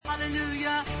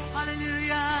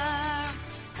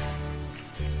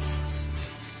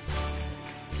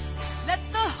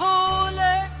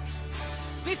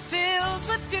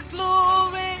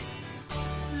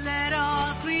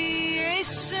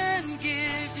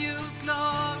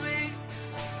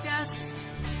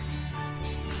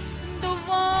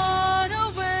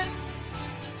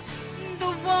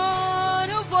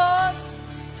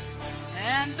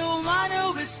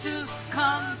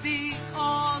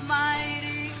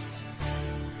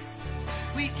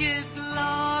we give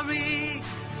glory,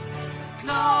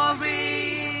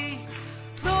 glory,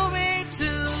 glory to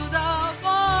the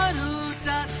one who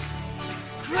does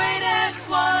great and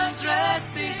wondrous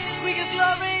things. We give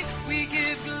glory, we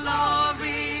give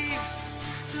glory,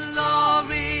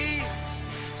 glory,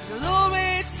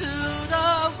 glory to the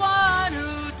one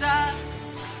who does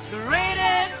great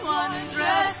and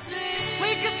wondrous things. We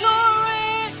give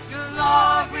glory,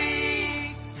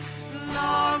 glory,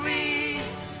 glory,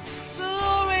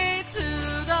 glory to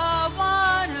the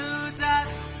one who does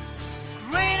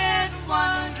great and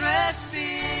wondrous things.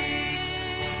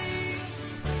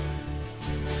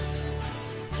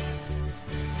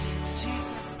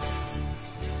 Jesus,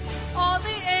 all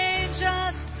the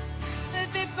angels,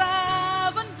 they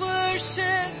bow and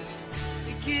worship,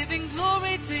 giving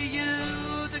glory to you,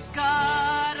 the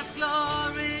God of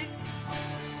glory.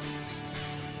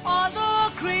 All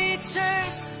the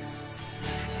creatures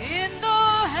in the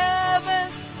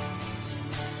heavens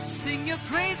sing your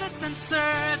praises and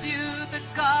serve you, the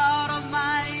God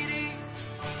Almighty.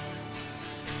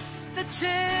 The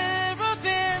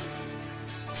cherubim,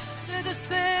 the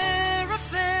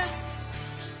seraphims,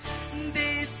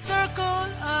 they circle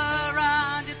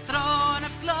around your throne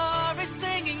of glory,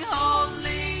 singing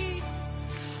holy,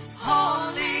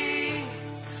 holy,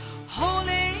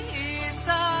 holy is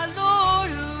the Lord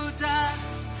who does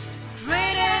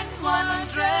great and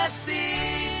wondrous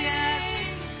things. Yes,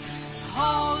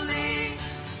 holy,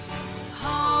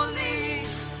 holy,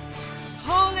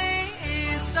 holy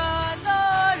is the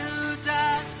Lord who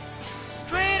does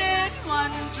great and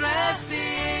wondrous things.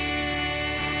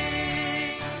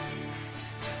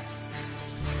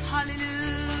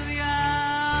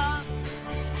 Hallelujah.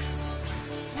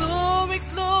 Glory,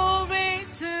 glory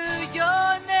to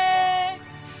your name.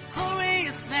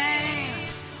 Glorious name,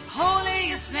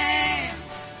 holiest name.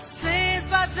 Saints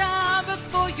bow down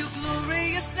before your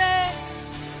glorious name.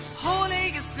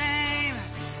 Holiest name,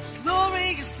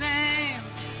 glorious name.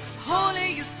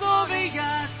 Holiest,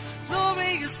 glorious,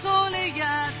 glorious,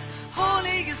 holiest,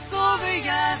 holiest,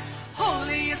 glorious,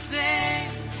 holiest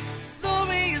name.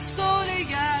 Glorious,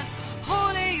 holiest,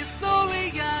 holiest,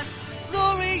 glorious,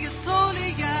 glorious,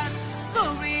 holiest,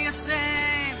 glorious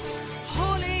name.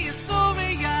 Holiest,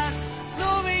 glorious,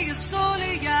 glorious,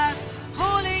 holiest,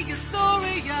 holiest,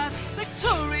 glorious,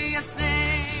 victorious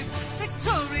name,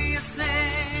 victorious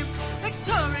name,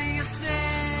 victorious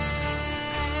name.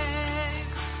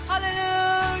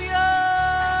 Hallelujah.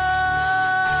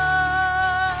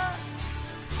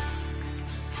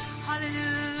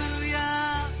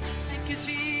 Hallelujah. Thank you,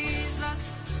 Jesus.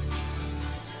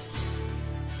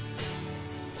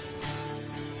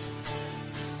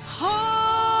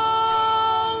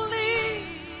 Holy,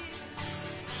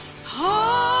 holy,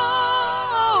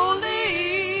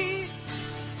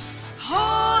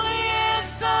 holy is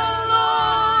the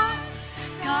Lord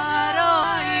God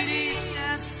Almighty.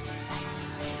 Yes,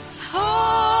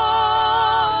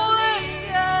 holy,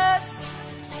 yes,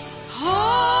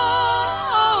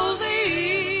 holy,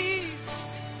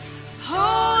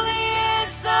 holy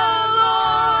is the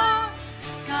Lord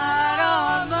God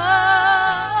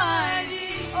Almighty.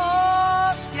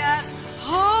 Oh, yes,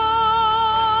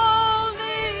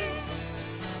 holy,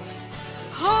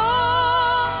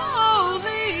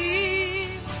 holy,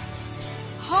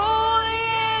 holy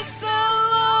is the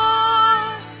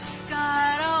Lord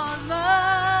God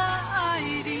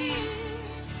Almighty.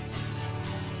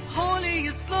 Holy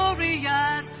is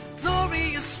glorious,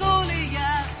 glorious,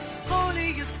 holiest,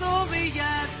 holiest,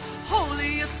 glorious,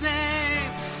 holiest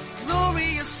name.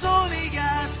 Glorious,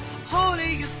 holiest,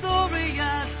 holiest,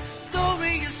 glorious,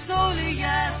 glorious,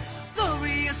 holiest,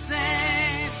 glorious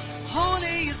name.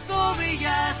 Holiest,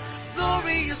 glorious,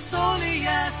 glorious,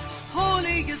 holiest,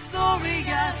 holiest,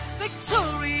 glorious,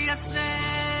 victorious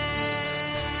name.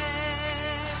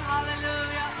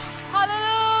 Hallelujah,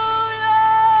 hallelujah,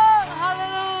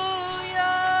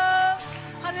 hallelujah,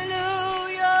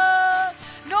 hallelujah.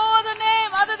 No other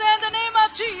name other than the name of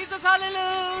Jesus.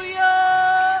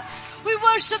 Hallelujah. We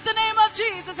worship the name of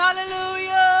Jesus.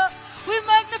 Hallelujah. We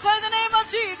magnify the name of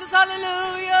Jesus.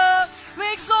 Hallelujah.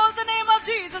 We exalt the name of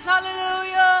Jesus.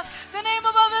 Hallelujah. The name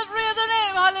above every other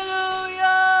name.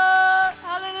 Hallelujah.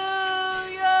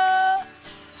 Hallelujah.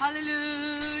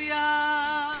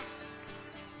 Hallelujah.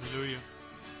 Hallelujah.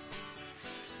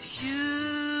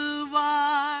 You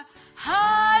are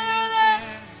higher than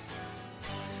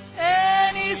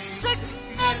any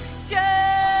sickness.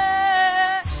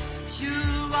 Yeah. You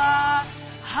are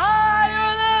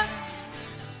higher than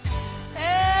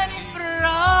any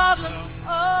problem.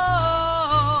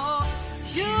 Oh,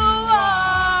 you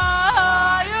are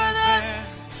higher than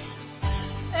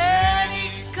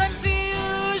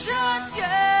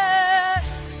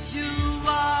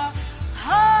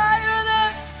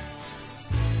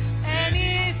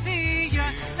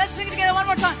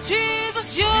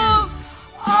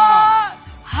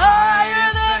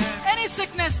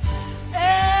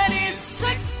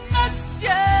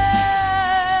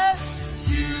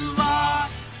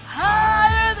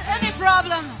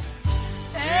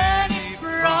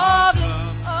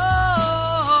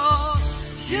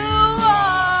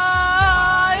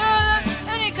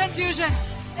confusion,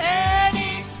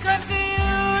 any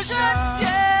confusion,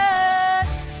 yes,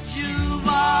 you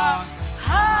are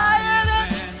higher than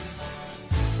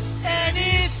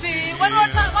anything. One more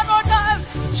time.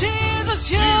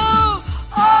 Jesus, you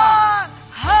are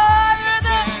higher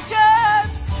than, yes,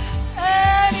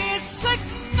 any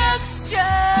sickness,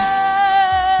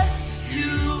 yes,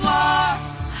 you are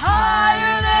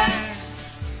higher than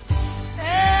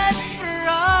any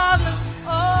problem.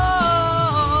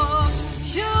 Oh,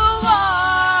 you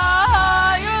are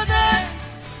higher than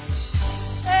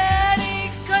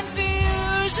any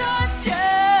confusion,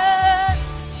 yes,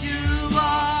 you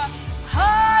are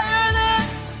higher than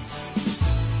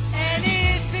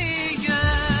anything,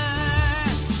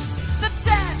 yes. The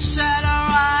dead shall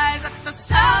arise at the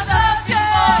sound of your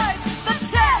voice. The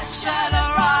dead shall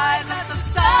arise at the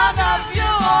sound of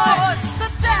your voice. The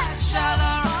dead shall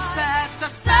arise at the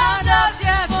sound of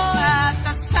your voice. At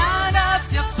the sound of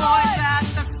your voice. At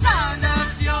the sound of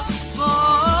your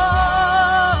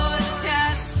voice.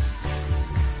 Yes.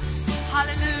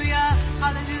 Hallelujah.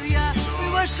 Hallelujah. We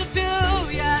worship you.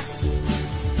 Yes.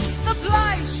 The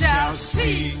blind shall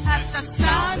see at the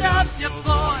sound of your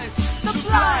voice. The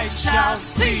blind shall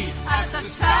see at the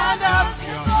sound of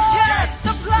your voice. Yes,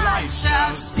 the blind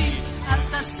shall see at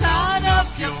the sound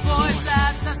of your voice.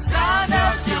 At the sound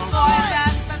of your voice.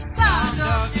 At the sound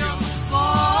of your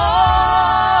voice.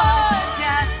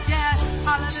 Yes, yes,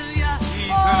 hallelujah.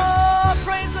 Oh,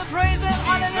 praise Him,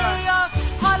 hallelujah,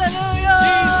 hallelujah.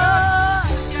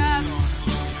 Yes.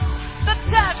 The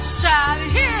deaf shall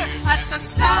hear at the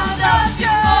sound of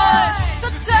your voice.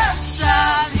 The deaf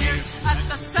shall hear at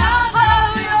the sound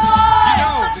of your voice.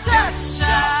 The deaf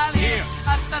shall hear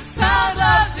at the sound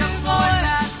of your voice.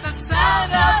 At the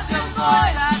sound of your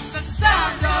voice. At the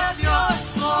sound of your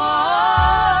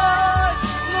voice.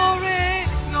 Glory,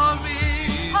 glory,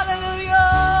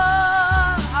 hallelujah,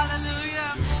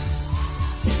 hallelujah.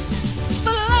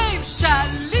 The lame shall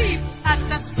leap at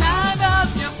the sound of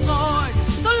your voice.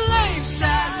 The lame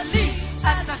shall leap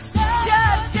at the sound.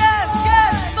 Yes, yes,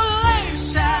 yes. The lame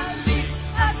shall leap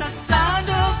at the sound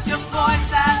of your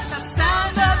voice. At the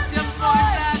sound of your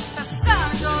voice. At the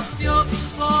sound of your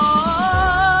voice.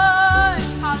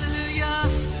 Hallelujah.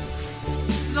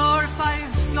 Glorify you,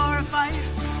 glorify you.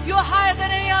 You are higher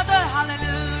than any other.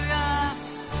 Hallelujah.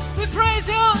 We praise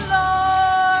you,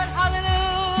 Lord.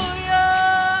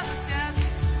 Hallelujah. Yes.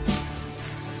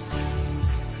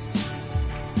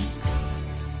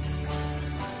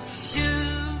 You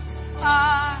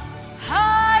are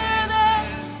higher than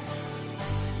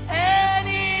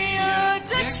any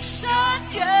addiction,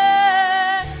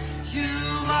 yeah. You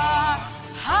are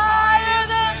higher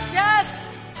than, yes,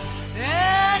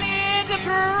 any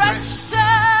depression,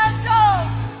 oh.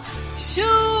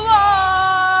 You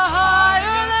are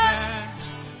higher than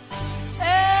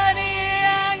any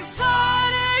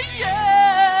anxiety,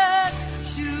 yes.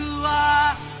 You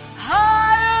are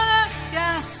higher than,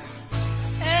 yes,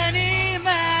 any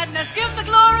madness. Give the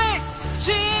glory.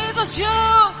 Jesus, you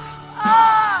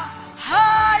are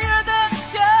higher than,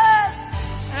 yes,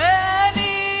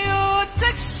 any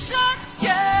addiction,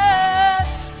 yes.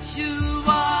 You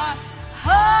are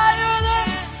higher than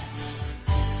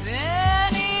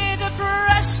any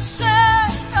depression,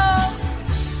 oh.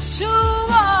 You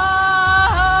are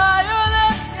higher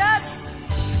than, yes,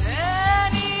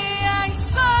 any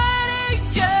anxiety,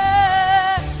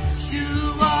 yes. You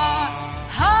are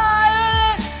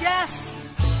higher than, yes,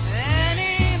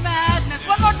 any madness.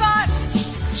 One more time.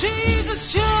 Jesus,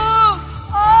 you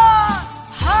are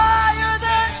higher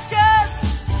than, yes,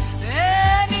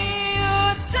 any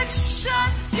addiction,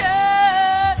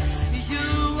 yes. You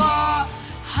are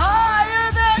higher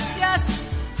than, yes,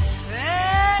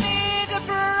 any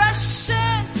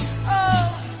depression, oh.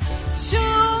 You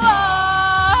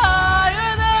are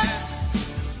higher than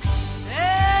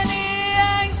any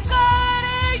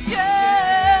anxiety,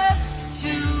 yes.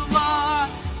 You are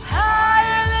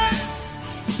higher than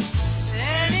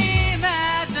any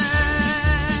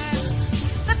madness.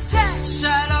 The dead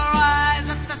shall arise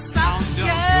at the sound,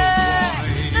 yes.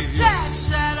 The dead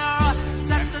shall arise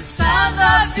at the sound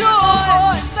of your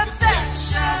voice. The dead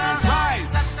shall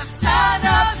arise at the sound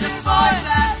of your voice.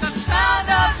 At the sound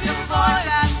of your voice.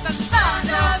 At the sound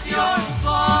of your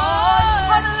voice.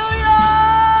 Hallelujah.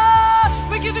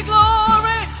 We give you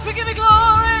glory. We give you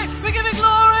glory. We give you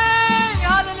glory.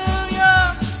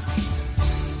 Hallelujah.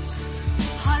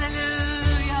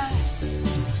 Hallelujah.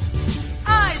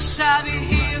 I shall be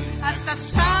healed at the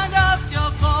sound of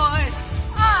your voice.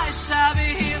 I shall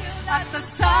be healed at the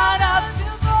sound of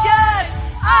your voice. Yes,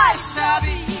 I shall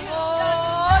be healed.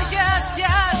 Oh, yes,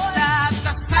 yes, at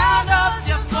the sound of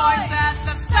your voice. At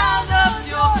the sound of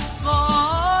your voice.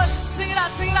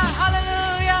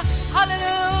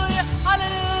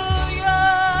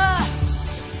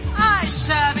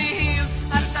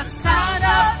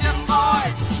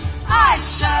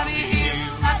 shall be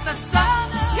healed at the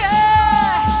sound.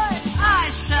 Yeah, I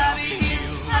shall be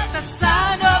healed at the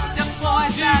sound of your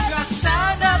voice. At the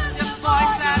sound of your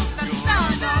voice. At the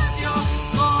sound of your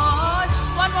voice.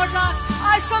 One more time.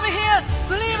 I shall be healed.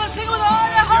 Believe and sing with all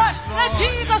your heart. Let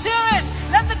Jesus hear it.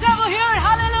 Let the devil hear it.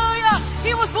 Hallelujah.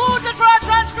 He was wounded for our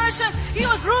transgressions. He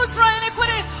was bruised for our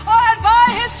iniquities. Oh, and by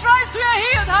His stripes we are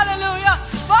healed. Hallelujah.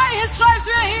 By His stripes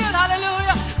we are healed.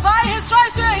 Hallelujah. By His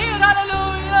stripes we are healed.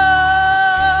 Hallelujah.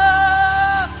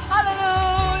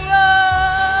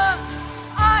 Hallelujah.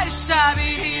 I shall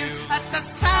be healed at the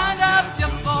sound of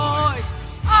your voice.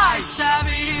 I shall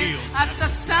be healed at the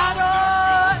sound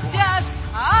of, yes,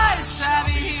 I shall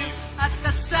be healed at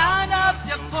the sound of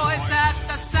your voice. At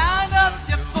the sound of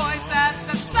your voice. At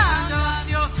the sound of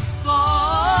your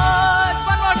voice.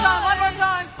 One more time, one more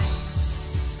time.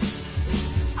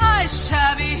 I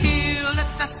shall be healed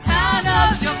at the sound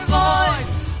of your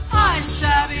voice. I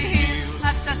shall be healed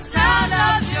at the sound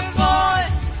of your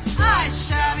voice. I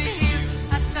shall be healed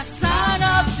at the sound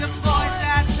of your voice.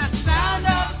 At the sound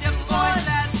of your voice.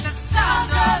 At the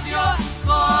sound of your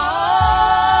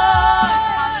voice.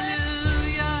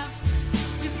 Hallelujah.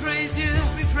 We praise you.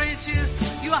 We praise you.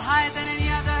 You are higher than any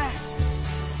other.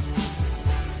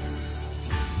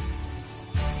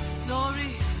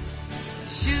 Glory.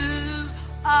 You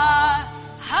are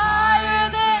higher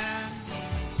than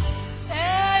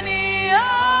any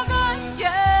other.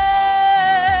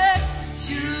 Yeah.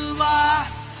 You are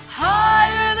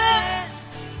higher than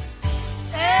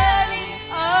any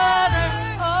other.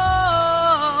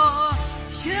 Oh,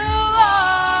 you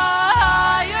are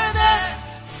higher than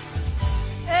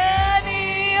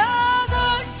any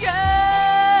other.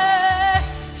 Yeah.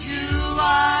 You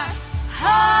are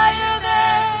higher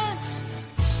than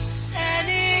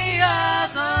any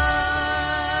other.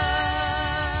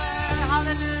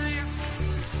 Hallelujah.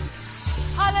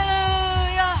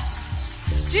 Hallelujah.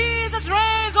 Jesus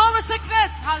reigns over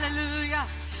sickness. Hallelujah.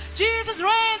 Jesus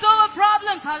reigns over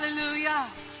problems. Hallelujah.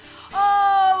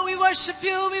 Oh, we worship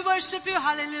you. We worship you.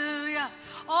 Hallelujah.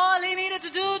 All He needed to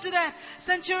do to that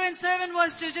centurion servant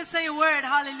was to just say a word.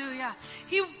 Hallelujah.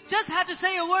 He just had to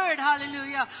say a word.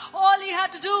 Hallelujah. All he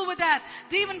had to do with that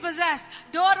demon-possessed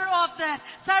daughter of that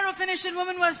Syrophoenician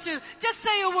woman was to just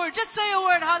say a word. Just say a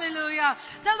word. Hallelujah.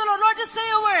 Tell the Lord, Lord, just say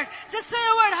a word. Just say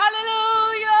a word.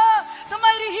 Hallelujah. The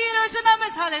mighty healer is in our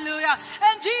midst. Hallelujah.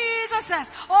 And Jesus says,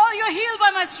 oh, you're healed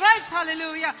by my stripes.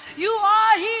 Hallelujah. You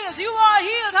are healed. You are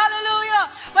healed.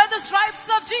 Hallelujah. By the stripes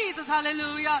of Jesus.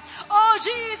 Hallelujah. Oh,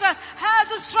 Jesus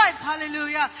has the stripes.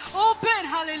 Hallelujah. Open.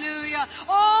 Hallelujah.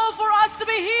 Oh, for us to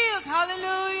be healed.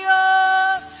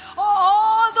 Hallelujah. Oh,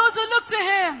 all those who look to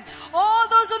Him. All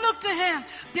those who look to Him.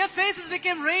 Their faces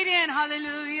became radiant.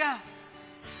 Hallelujah.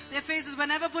 Their faces were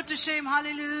never put to shame.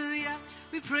 Hallelujah.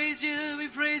 We praise you. We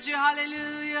praise you.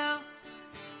 Hallelujah.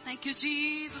 Thank you,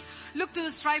 Jesus. Look to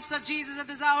the stripes of Jesus at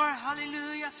this hour.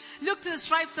 Hallelujah. Look to the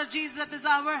stripes of Jesus at this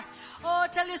hour. Oh,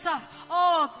 tell yourself,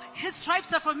 oh, His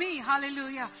stripes are for me.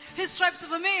 Hallelujah. His stripes are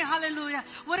for me. Hallelujah.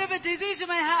 Whatever disease you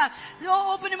may have,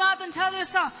 oh, open your mouth and tell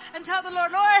yourself and tell the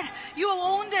Lord, Lord, you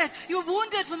are wounded. You are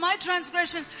wounded for my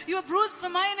transgressions. You are bruised for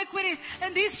my iniquities.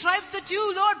 And these stripes that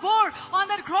you, Lord, bore on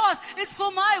that cross, it's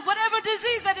for my whatever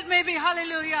disease that it may be.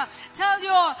 Hallelujah. Tell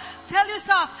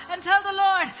yourself and tell the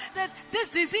Lord that this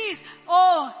disease,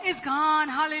 oh, is gone.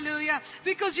 Hallelujah.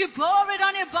 Because you bore it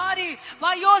on your body.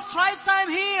 By your stripes I am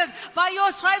healed. By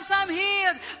your stripes I am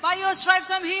healed. By your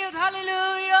stripes I am healed.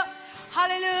 Hallelujah.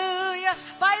 Hallelujah.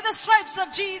 By the stripes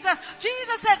of Jesus.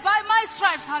 Jesus said, by my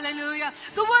stripes. Hallelujah.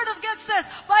 The word of God says,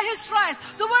 by His stripes.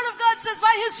 The word of God says,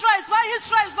 by His stripes, by His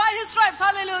stripes, by His stripes.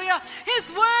 Hallelujah.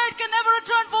 His word can never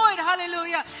return void.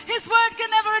 Hallelujah. His word can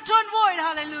never return void.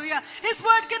 Hallelujah. His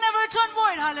word can never return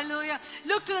void. Hallelujah.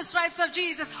 Look to the stripes of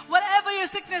Jesus. Whatever your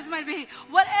sickness might be,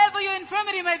 whatever your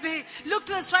infirmity might be, look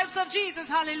to the stripes of Jesus.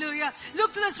 Hallelujah.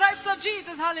 Look to the stripes of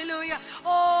Jesus. Hallelujah.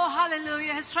 Oh,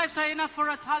 hallelujah. His stripes are enough for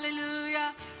us. Hallelujah.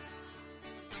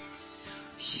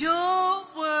 Your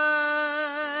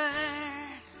word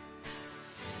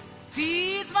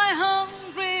feeds my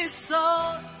hungry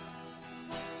soul.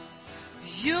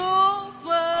 Your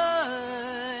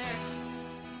word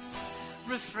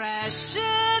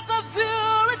refreshes my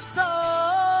weary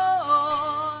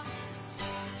soul.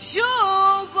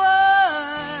 Your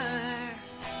word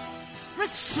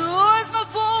restores my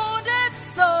wounded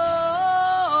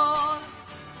soul.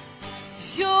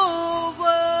 Your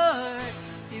word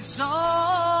is all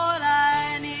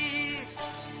I need.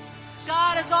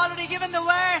 God has already given the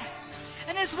word.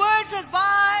 And His word says,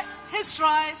 by His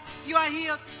stripes you are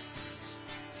healed.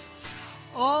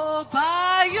 Oh,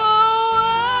 by your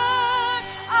word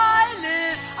I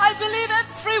live. I believe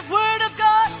every word of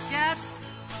God.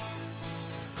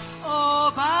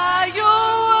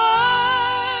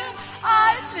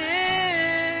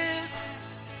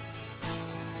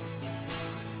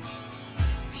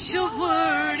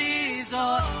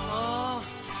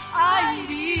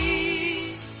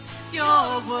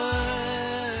 Your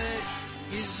word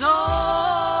is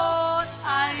all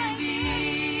I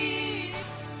need.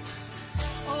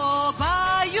 Oh,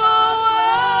 by your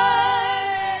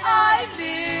word I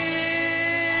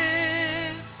live.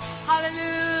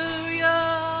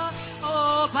 Hallelujah.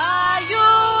 Oh, by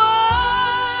your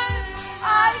word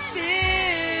I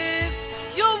live.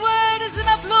 Your word is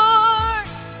enough, Lord.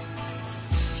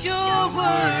 Your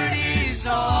word is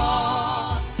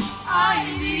all I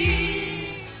need.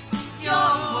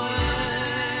 Your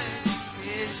word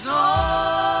is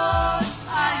all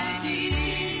I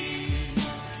need.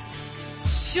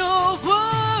 Your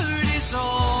word is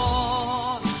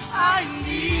all I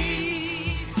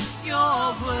need.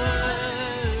 Your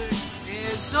word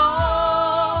is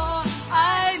all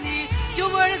I need.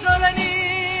 Your word is all I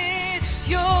need.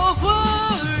 Your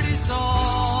word is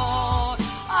all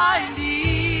I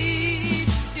need.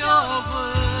 Your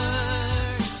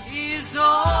word is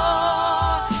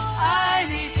all I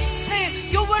need. Say it.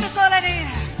 Your word is all I need.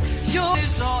 Your word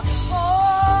is all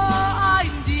I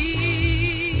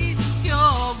need.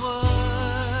 Your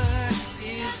word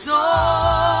is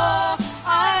all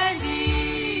I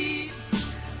need.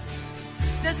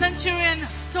 The centurion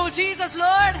told Jesus,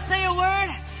 Lord, say a word,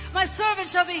 my servant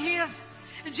shall be healed.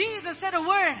 And Jesus said a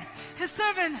word. His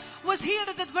servant was healed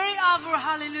at that very hour.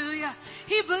 Hallelujah.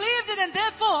 He believed it and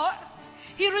therefore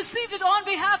he received it on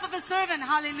behalf of his servant.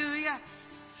 Hallelujah.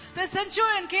 The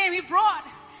centurion came. He brought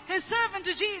his servant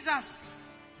to Jesus.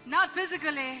 Not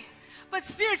physically, but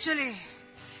spiritually.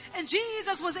 And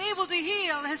Jesus was able to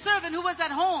heal his servant who was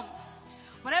at home.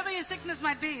 Whatever your sickness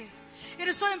might be. It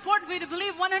is so important for you to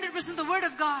believe 100% the word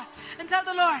of God. And tell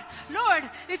the Lord, Lord,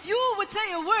 if you would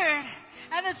say a word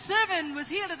and that servant was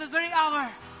healed at the very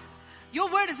hour, your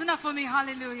word is enough for me.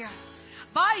 Hallelujah.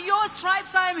 By your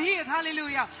stripes I am healed.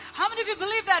 Hallelujah. How many of you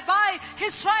believe that by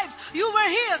his stripes you were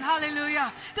healed?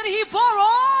 Hallelujah. That he bore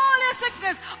all your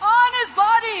sickness on his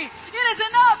body. It is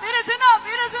enough. It is enough.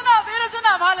 It is enough. It is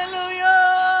enough.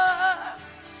 Hallelujah.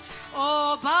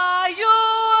 Oh, by your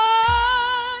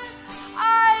word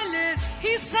I live.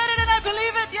 He said it and I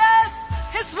believe it. Yes.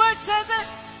 His word says it.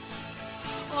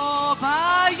 Oh,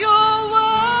 by your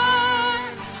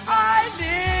word I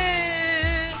live.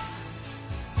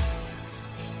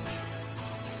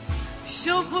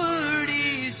 Your word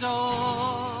is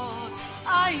all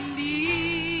I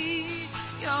need.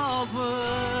 Your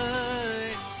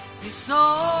word is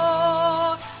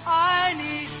all I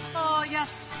need. Oh,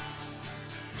 yes.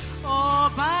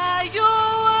 Oh, by your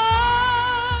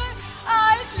word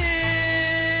I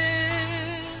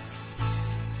live.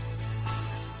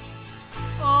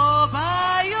 Oh,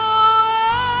 by your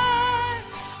word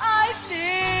I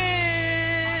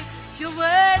live. Your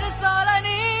word is all I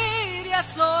need.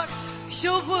 Yes, Lord.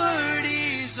 Your word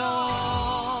is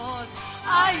all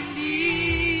I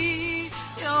need.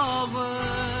 Your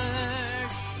word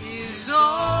is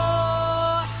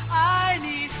all I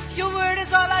need. Your word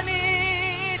is all I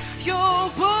need.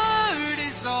 Your word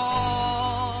is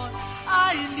all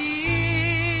I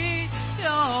need.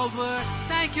 Your word,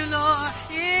 thank you, Lord,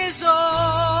 is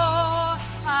all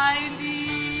I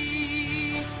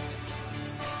need.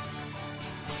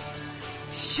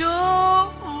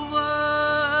 Your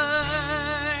word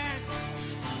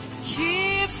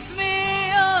keeps me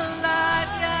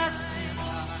alive, yes.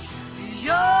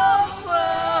 Your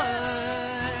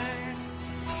word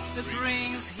that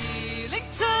brings healing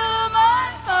to my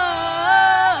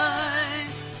mind.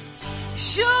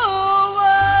 Your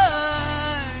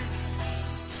word,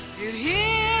 it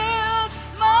heals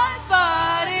my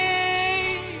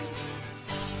body.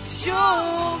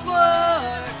 Your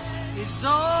word is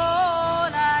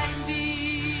all I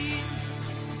need.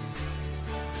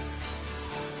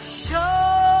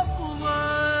 Your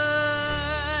word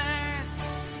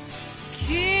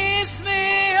keeps me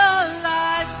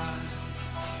alive.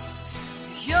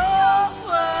 Your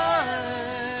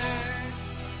word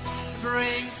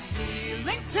brings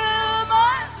healing to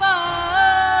my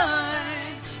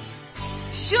mind.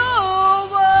 Your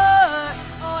word,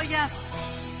 oh yes,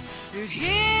 it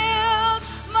heals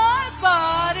my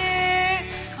body.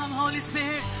 Come, Holy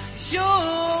Spirit, your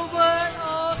word,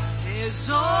 oh, is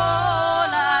all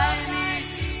I need.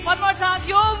 One more time,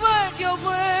 your word, your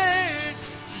word,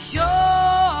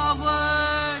 your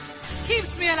word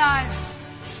keeps me alive.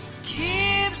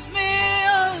 Keeps me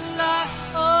alive,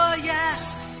 oh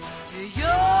yes,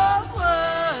 your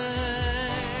word,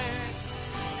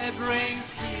 it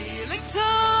brings healing to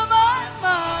my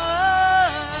mind.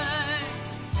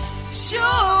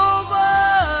 Your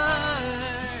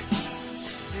word,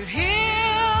 it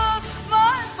heals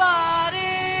my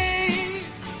body.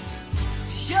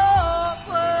 Your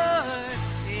word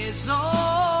is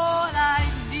all I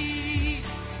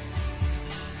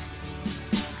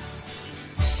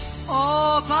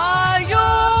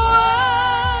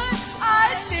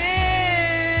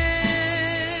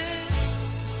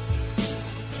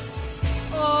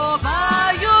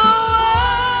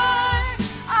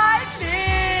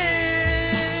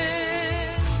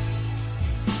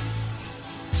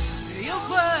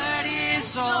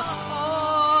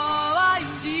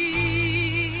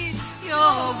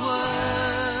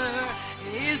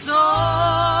is all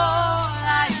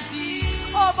I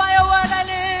need. Oh, by your word I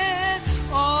live.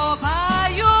 Oh, by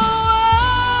your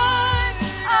word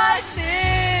I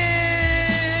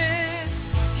live.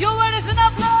 Your word is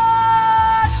enough,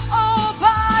 Lord. Oh,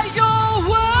 by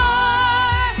your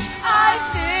word I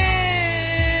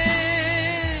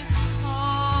live.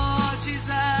 Oh,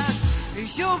 Jesus,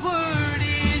 your word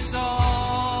is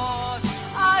all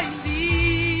I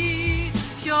need.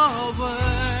 Your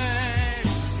word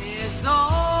is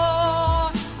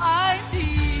all I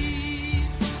need.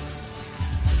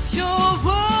 Your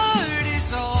word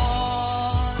is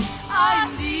all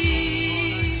I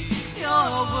need.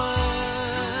 Your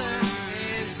word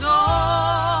is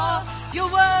all. Your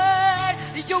word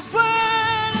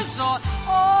is all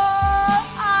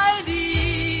I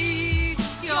need.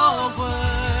 Your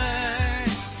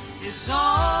word is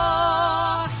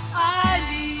all I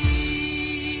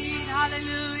need.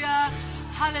 Hallelujah,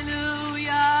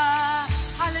 hallelujah,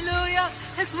 hallelujah.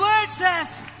 His word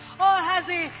says, oh, has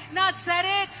he not said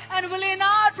it? And will he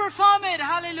not perform it?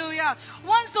 Hallelujah.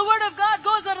 Once the word of God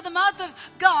goes out of the mouth of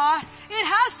God, it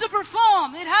has to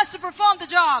perform. It has to perform the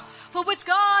job for which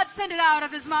God sent it out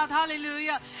of his mouth.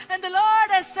 Hallelujah. And the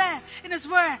Lord has said in his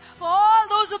word, for all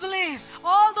those who believe,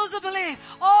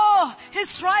 oh, his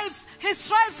stripes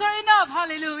are enough.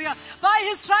 Hallelujah. By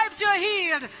his stripes you're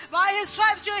healed. By his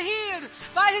stripes you're healed.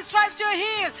 By his stripes you're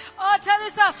healed. Oh, tell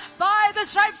yourself, by the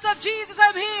stripes of Jesus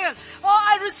I'm healed. Oh,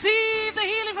 I receive the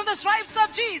healing from the stripes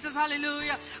of Jesus.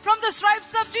 Hallelujah. From the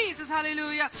stripes of Jesus.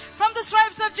 Hallelujah. From the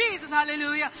stripes of Jesus.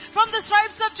 Hallelujah. From the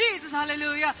stripes of Jesus.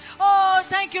 Hallelujah. Oh,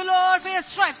 thank you, Lord, for your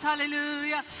stripes.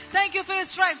 Hallelujah. Thank you for your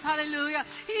stripes. Hallelujah.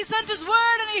 He sent his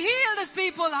word and he healed his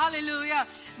people. Hallelujah.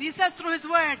 And he says through his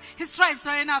word, his stripes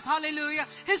are enough. Hallelujah.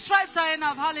 His stripes are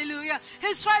enough. Hallelujah.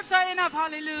 His stripes are enough.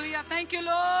 Hallelujah. Thank you,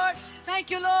 Lord.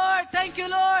 Thank you, Lord. Thank you,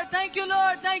 Lord. Thank you,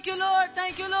 Lord. Thank you, Lord.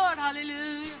 Thank you, Lord.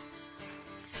 Hallelujah.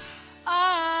 I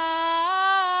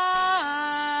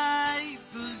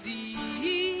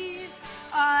believe.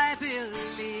 I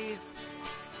believe.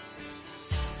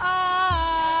 I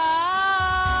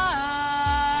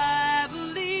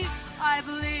believe. I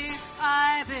believe.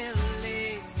 I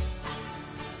believe.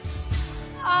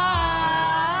 I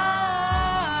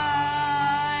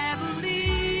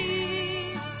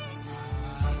believe.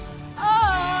 I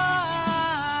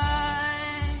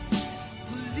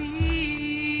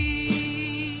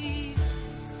believe.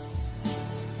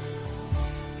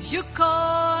 You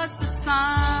caused the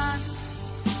sun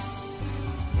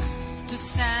to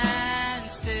stand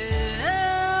still.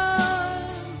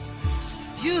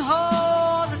 You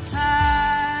hold the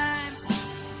times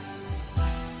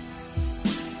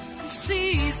and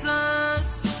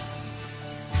seasons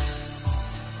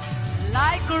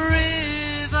like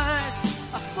rivers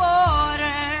of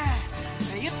water.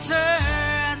 You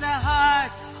turn the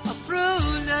heart of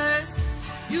rulers.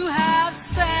 You have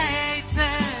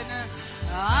Satan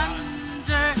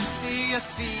under your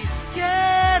feet.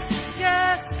 Yes,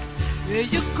 yes.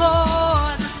 You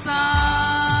cause the sun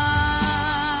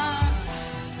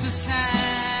to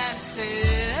stand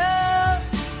still.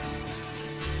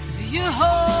 You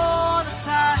hold the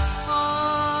tide.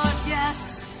 Oh,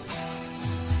 yes.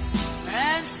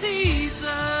 And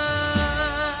seasons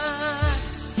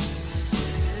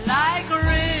like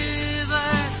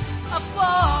rivers of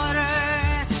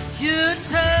waters. You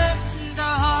turn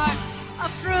the heart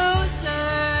of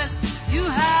rulers. You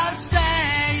have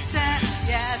Satan,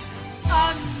 yes,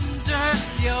 under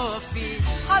your feet.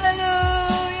 Hallelujah.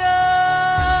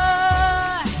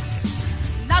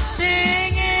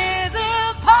 Nothing is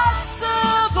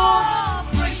impossible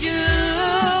for you,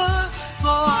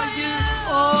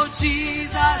 oh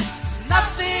Jesus.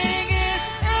 Nothing is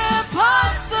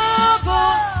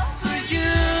impossible for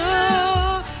you,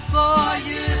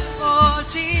 oh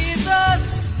Jesus.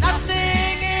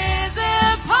 Nothing is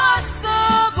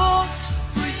impossible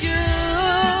for you,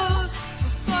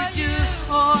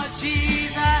 oh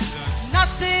Jesus.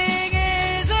 Nothing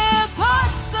is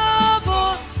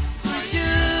impossible for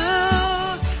you.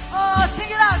 Oh, sing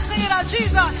it out,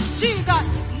 Jesus, Jesus.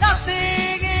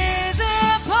 Nothing is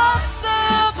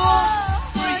impossible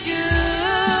for you,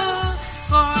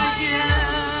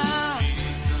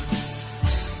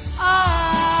 I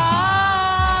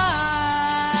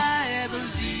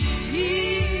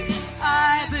believe,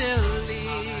 I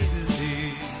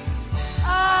believe, I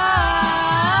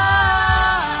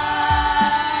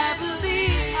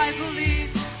believe, I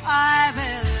believe, I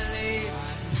believe,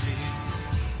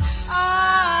 I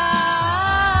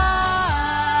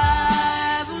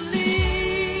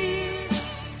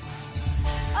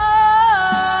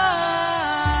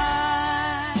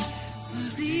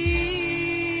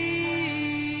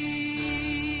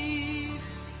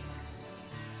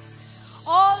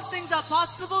are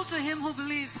possible to him who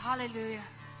believes. Hallelujah.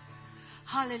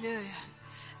 Hallelujah.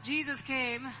 Jesus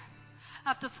came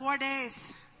after 4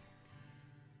 days.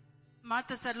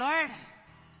 Martha said, Lord,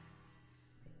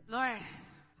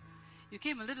 you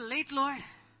came a little late, Lord.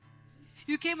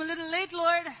 You came a little late,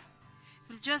 Lord. If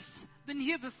you'd just been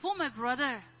here before my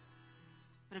brother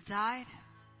would have died,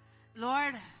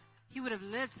 Lord, he would have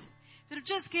lived. If you'd have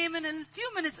just came in a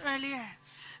few minutes earlier,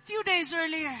 a few days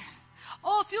earlier,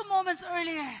 a few moments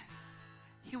earlier,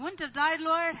 he wouldn't have died,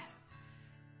 Lord.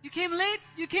 You came late.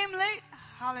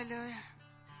 Hallelujah.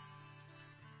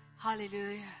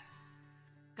 Hallelujah.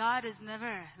 God is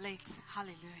never late.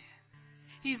 Hallelujah.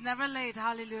 He's never late.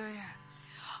 Hallelujah.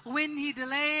 When he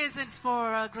delays, it's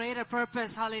for a greater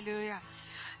purpose. Hallelujah.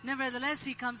 Nevertheless,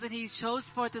 he comes and he shows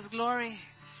forth his glory.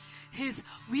 His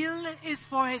will is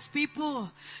for his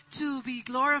people to be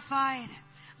glorified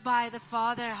by the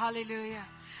Father. Hallelujah.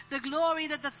 The glory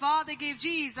that the Father gave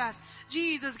Jesus,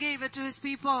 Jesus gave it to his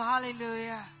people.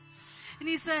 Hallelujah. And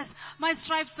he says, my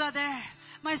stripes are there.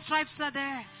 My stripes are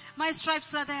there. My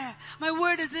stripes are there. My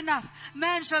word is enough.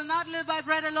 Man shall not live by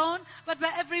bread alone, but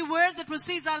by every word that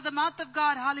proceeds out of the mouth of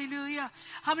God. Hallelujah.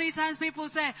 How many times people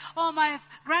say, oh, my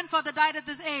grandfather died at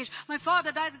this age. My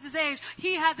father died at this age.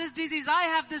 He had this disease. I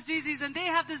have this disease and they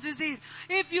have this disease.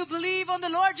 If you believe on the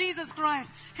Lord Jesus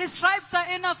Christ, his stripes are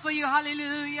enough for you.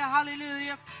 Hallelujah.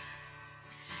 Hallelujah.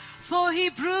 For he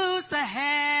bruised the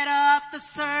head of the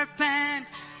serpent.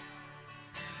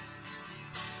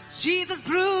 Jesus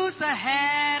bruised the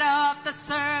head of the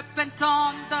serpent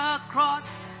on the cross.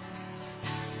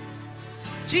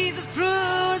 Jesus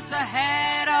bruised the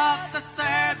head of the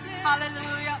serpent.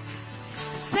 Hallelujah.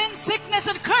 Sin, sickness,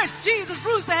 and curse. Jesus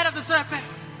bruised the head of the serpent.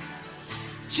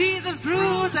 Jesus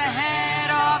bruised the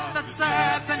head of the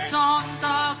serpent on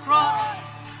the cross.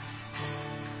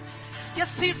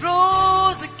 Yes, he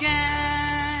rose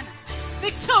again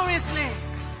victoriously.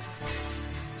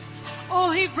 Oh,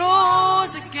 he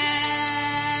rose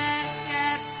again,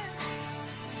 yes.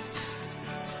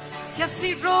 Yes,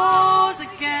 he rose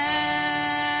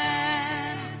again.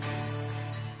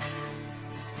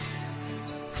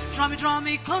 Draw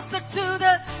me closer to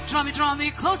the, draw me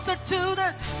closer to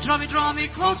the, draw me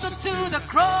closer to the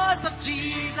cross of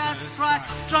Jesus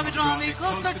Christ. Draw me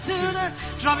closer to the,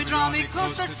 draw me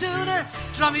closer to the,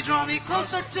 draw me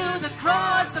closer to the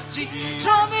cross of Jesus.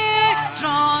 Draw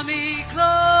me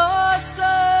closer.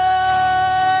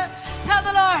 Tell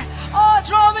the Lord, oh,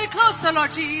 draw me closer,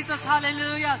 Lord Jesus.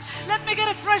 Hallelujah. Let me get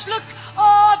a fresh look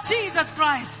of Jesus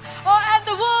Christ. Oh, and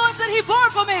the wounds that he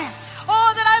bore for me.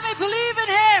 Oh, that I may believe in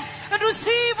him and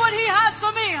receive what he has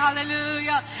for me.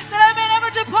 Hallelujah. That I may never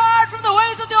depart from the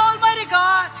ways of the Almighty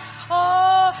God.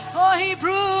 Oh, he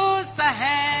bruised the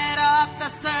head of the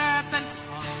serpent.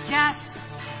 Yes,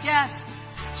 yes.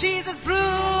 Jesus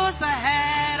bruised the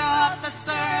head of the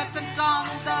serpent on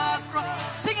the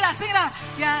cross. Sing it out.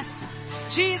 Yes.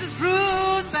 Jesus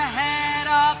bruised the head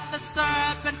of the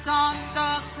serpent on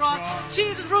the cross.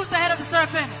 Jesus bruised the head of the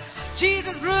serpent.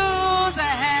 Jesus bruised the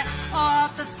head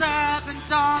of the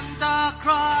serpent on the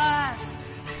cross.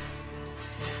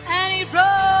 And he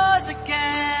rose again.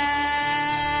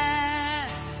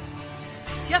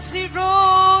 Yes, he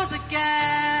rose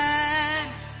again.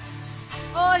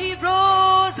 Oh, he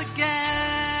rose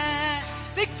again.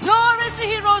 Victoriously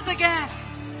he rose again.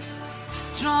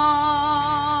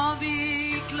 Draw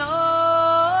me closer.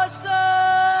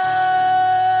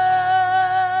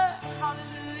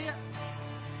 Hallelujah.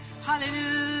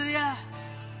 Hallelujah.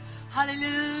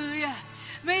 Hallelujah.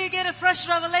 May you get a fresh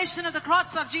revelation of the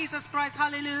cross of Jesus Christ.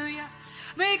 Hallelujah.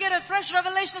 May you get a fresh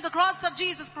revelation of the cross of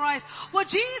Jesus Christ. What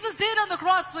Jesus did on the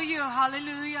cross for you.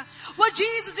 Hallelujah. What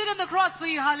Jesus did on the cross for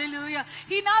you. Hallelujah.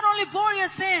 He not only bore your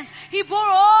sins, he bore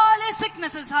all your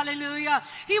sicknesses. Hallelujah.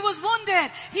 He was wounded.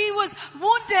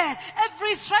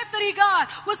 Every stripe that he got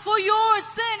was for your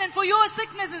sin and for your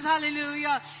sicknesses.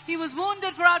 Hallelujah. He was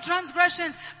wounded for our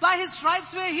transgressions. By his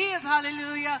stripes we are healed.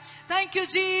 Hallelujah. Thank you,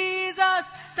 Jesus.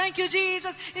 Thank you,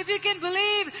 Jesus. If you can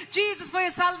believe Jesus for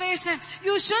your salvation,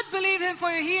 you should believe him for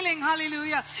your healing.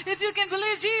 Hallelujah. If you can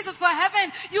believe Jesus for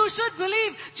heaven, you should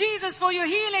believe Jesus for your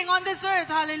healing on this earth.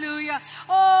 Hallelujah.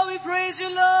 Oh, we praise you,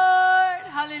 Lord.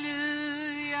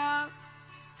 Hallelujah.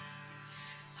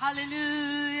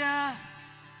 Hallelujah.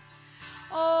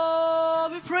 Oh,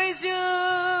 we praise you.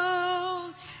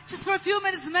 Just for a few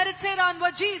minutes, meditate on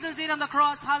what Jesus did on the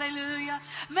cross. Hallelujah.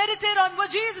 Meditate on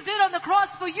what Jesus did on the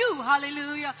cross for you.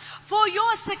 Hallelujah. For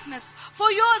your sickness,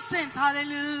 for your sins.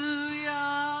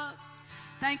 Hallelujah.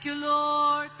 Thank you,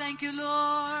 Lord. Thank you,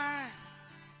 Lord.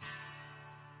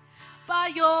 By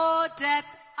your death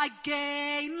I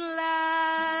gain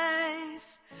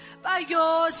life. By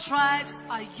your stripes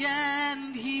I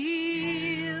am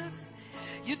healed.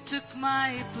 You took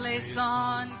my place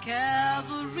on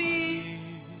Calvary,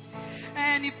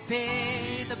 and you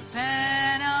paid the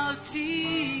penalty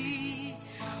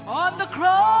on the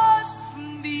cross for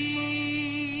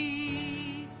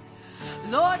me.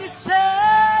 Lord, you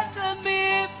set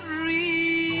me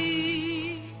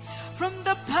free from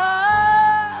the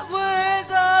powers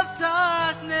of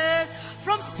darkness,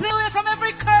 from sin, from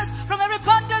every curse, from every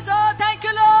bondage. Oh, thank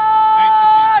you,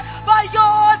 Lord. By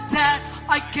your death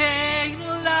I gain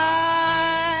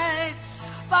life.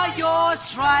 By your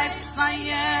stripes I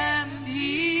am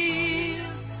healed.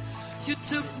 You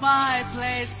took my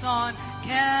place on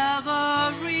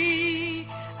Calvary,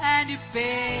 and you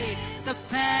paid the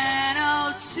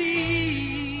penalty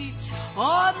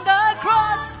on the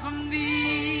cross for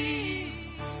me.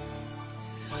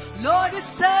 Lord, you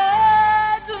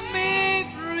set me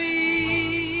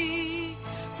free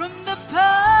from the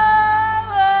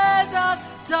powers of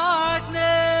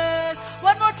darkness.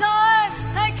 One more time.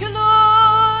 Thank you,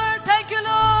 Lord. Thank you,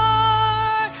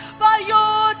 Lord. By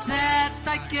your death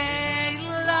I gain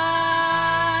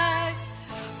life.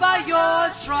 By your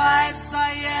stripes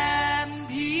I am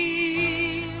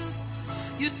healed.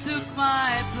 You took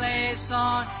my place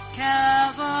on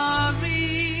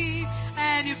Calvary,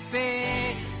 and you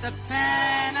paid the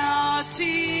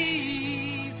penalty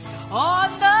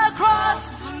on the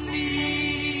cross for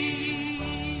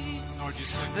me.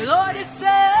 Lord, you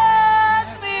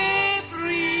set me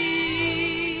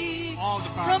free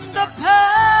from the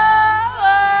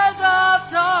powers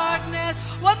of darkness.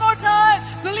 One more time.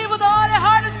 Believe with all your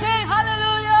heart and sing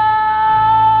hallelujah.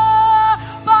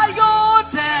 By your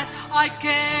death I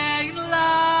gain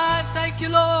life. Thank you,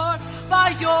 Lord. By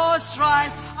your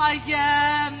stripes I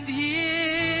am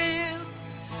healed.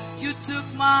 You took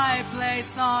my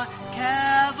place on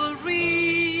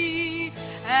Calvary,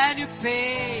 and you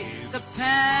paid the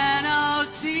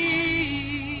penalty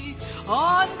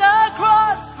on the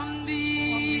cross for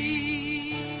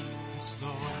me.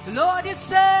 Lord, you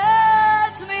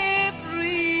set me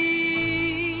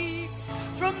free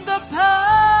from the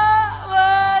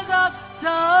powers of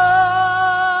darkness.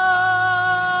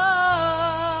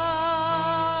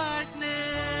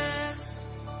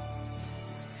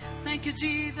 Thank you,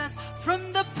 Jesus.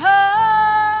 From the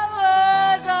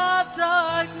powers of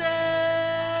darkness.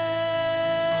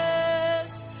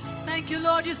 Thank you,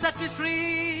 Lord, you set me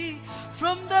free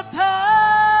from the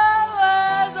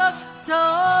powers of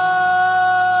darkness.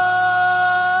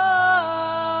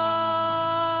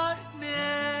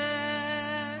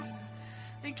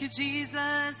 Thank you,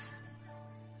 Jesus.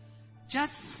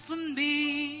 Just for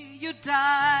me, you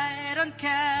died on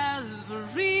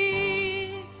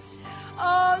Calvary.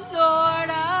 Oh Lord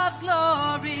of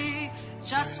glory,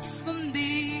 just for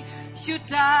me, you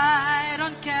died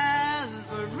on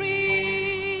Calvary.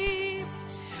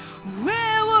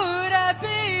 Where would I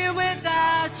be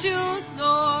without you,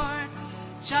 Lord?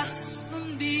 Just for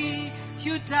me,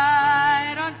 you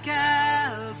died on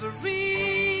Calvary.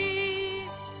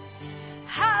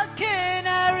 How can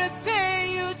I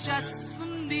repay you? Just for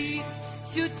me,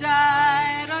 you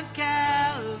died on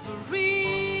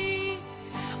Calvary.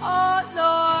 Oh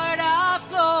Lord of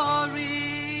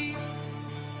glory,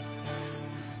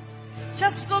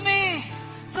 just for me,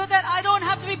 so that I don't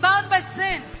have to be bound by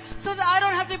sin, so that I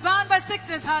don't have to be bound by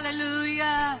sickness.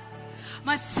 Hallelujah.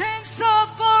 My sins are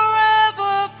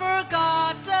forever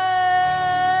forgotten.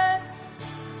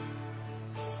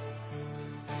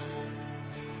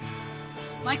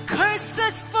 My curse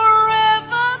is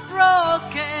forever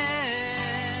broken.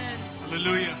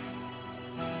 Hallelujah.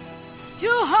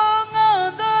 You hung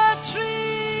on the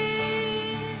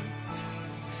tree.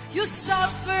 You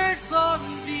suffered for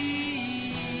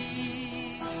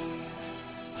me.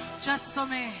 Just for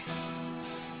me.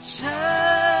 Just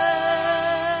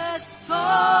for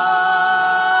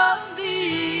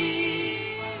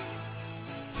me.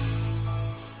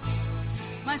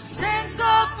 My sins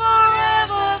are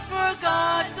forever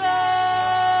forgotten.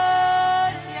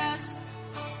 Yes.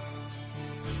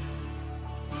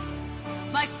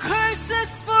 My curse is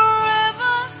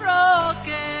forever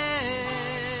broken.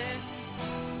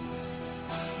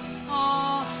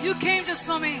 Oh, you came just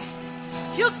for me.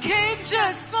 You came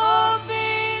just for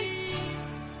me.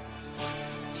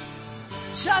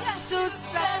 Just to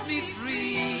set me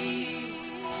free.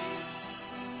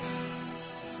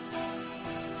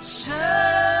 Just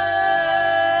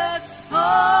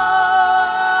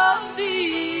for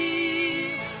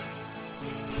me.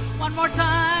 One more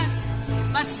time.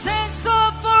 My sins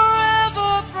are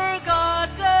forever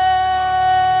forgotten.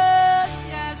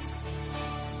 Yes.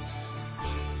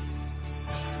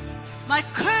 My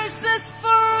curse curses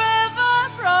forever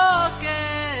broken.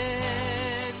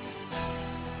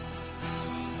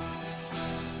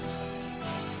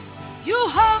 You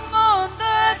hung on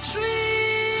the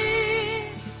tree.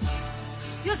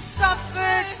 You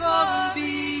suffered for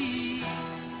me.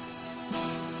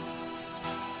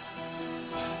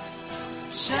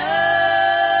 Just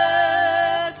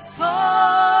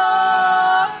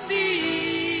for me.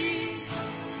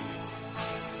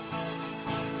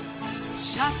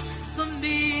 Just for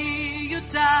me, you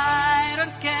died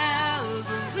on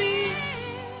Calvary.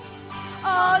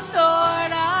 Oh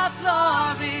Lord of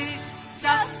glory,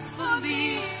 just for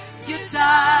me, you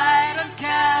died on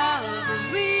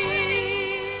Calvary.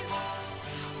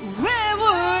 Where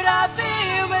would I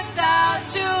be without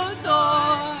you,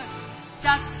 Lord?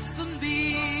 Just for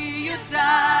me, you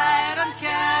died on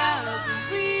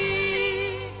Calvary.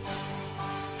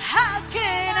 How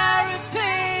can I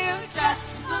repay you?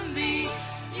 Just for me,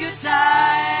 you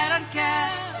died on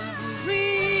Calvary.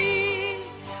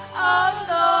 Oh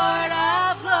Lord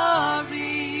of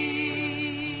glory.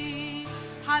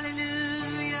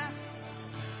 Hallelujah.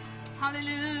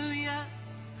 Hallelujah.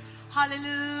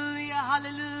 Hallelujah.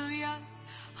 Hallelujah.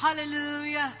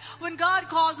 Hallelujah. When God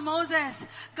called Moses,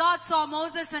 God saw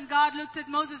Moses and God looked at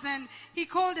Moses and he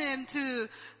called him to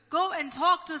go and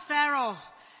talk to Pharaoh.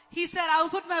 He said, I will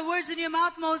put my words in your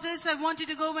mouth, Moses. I want you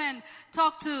to go and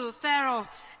talk to Pharaoh.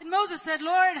 And Moses said,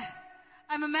 Lord,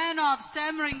 I'm a man of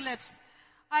stammering lips.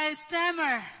 I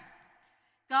stammer.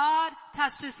 God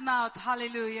touched his mouth.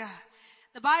 Hallelujah.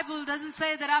 The Bible doesn't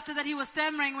say that after that he was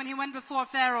stammering when he went before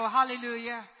Pharaoh.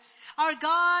 Hallelujah. Our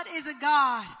God is a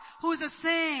God who is the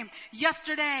same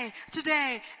yesterday,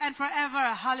 today, and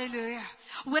forever. Hallelujah.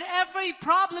 Whatever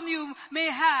problem you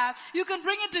may have, you can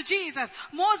bring it to Jesus.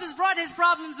 Moses brought his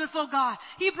problems before God.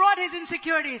 He brought his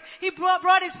insecurities. He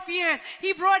brought his fears.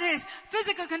 He brought his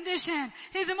physical condition,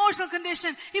 his emotional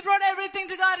condition. He brought everything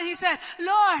to God and he said,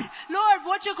 Lord,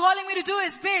 what you're calling me to do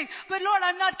is big, but Lord,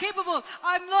 I'm not capable.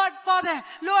 I'm Lord, Father,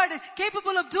 Lord,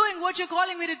 capable of doing what you're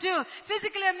calling me to do.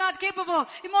 Physically, I'm not capable.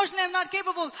 Emotionally, I'm not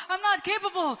capable. I'm not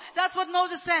capable. That's what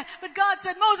Moses said. But God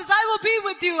said, Moses, I will be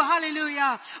with you.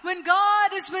 Hallelujah. When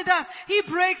God is with us, he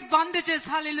breaks bondages.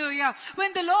 Hallelujah.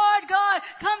 When the Lord God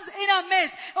comes in our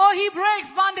midst, he breaks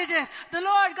bondages. The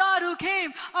Lord God who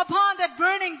came upon that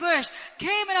burning bush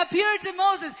came and appeared to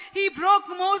Moses. He broke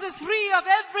Moses free of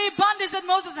every bondage that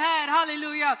Moses had.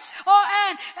 Hallelujah.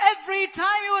 And every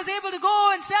time he was able to go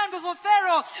and stand before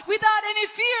Pharaoh without any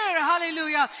fear.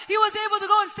 Hallelujah. He was able to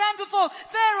go and stand before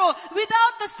Pharaoh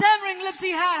without the stammering lips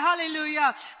he had.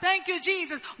 Hallelujah. Thank you,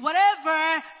 Jesus.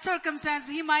 Whatever circumstance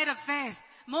he might have faced,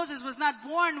 Moses was not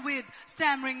born with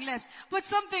stammering lips, but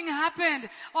something happened.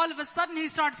 All of a sudden he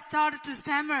started to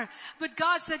stammer. But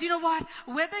God said, you know what?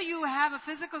 Whether you have a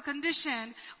physical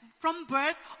condition from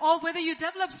birth or whether you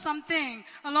develop something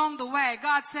along the way,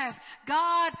 God says,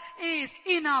 God is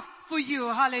enough for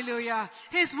you. Hallelujah.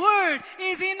 His word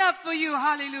is enough for you.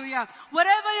 Hallelujah.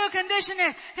 Whatever your condition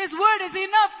is, his word is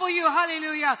enough for you.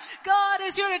 Hallelujah. God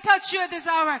is here to touch you at this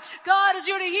hour. God is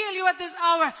here to heal you at this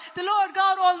hour. The Lord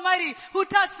God Almighty who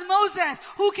touched Moses,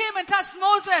 who came and touched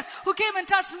Moses,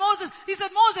 he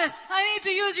said, Moses, I need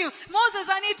to use you. Moses,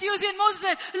 I need to use you. And Moses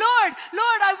said, Lord,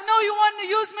 I know you want to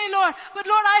use me, Lord, but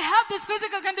Lord, I have this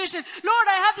physical condition. Lord,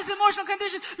 I have this emotional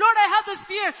condition. Lord, I have this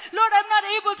fear. Lord, I'm not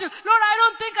able to. Lord, I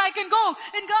don't think I can go.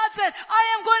 And God said, I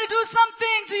am going to do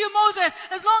something to you, Moses.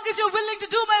 As long as you're willing to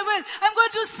do my will, I'm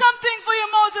going to do something for you,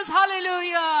 Moses.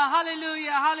 Hallelujah.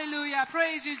 Hallelujah. Hallelujah.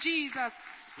 Praise you, Jesus.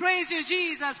 Praise you,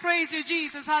 Jesus. Praise you,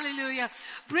 Jesus. Hallelujah.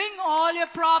 Bring all your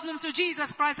problems to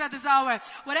Jesus Christ at this hour.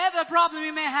 Whatever problem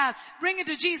you may have, bring it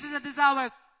to Jesus at this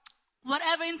hour.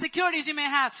 Whatever insecurities you may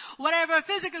have, whatever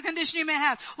physical condition you may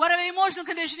have, whatever emotional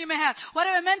condition you may have,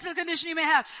 whatever mental condition you may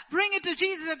have, bring it to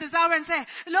Jesus at this hour and say,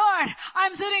 Lord,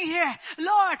 I'm sitting here.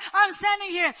 Lord, I'm standing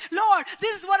here. Lord,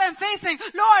 this is what I'm facing.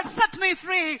 Lord, set me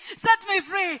free. Set me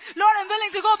free. Lord, I'm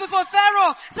willing to go before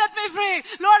Pharaoh. Set me free.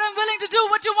 Lord, I'm willing to do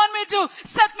what you want me to do.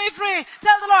 Set me free.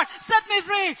 Tell the Lord, set me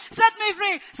free. Set me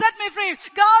free. Set me free.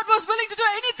 God was willing to do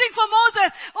anything for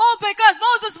Moses. Because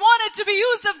Moses wanted to be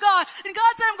used of God. And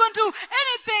God said, I'm going to do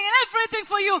anything and everything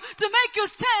for you to make you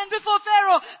stand before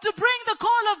Pharaoh, to bring the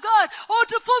call of God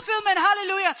to fulfillment.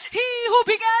 Hallelujah. He who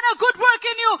began a good work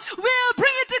in you will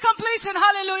bring it to completion.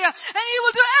 Hallelujah. And he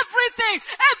will do everything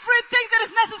that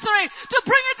is necessary to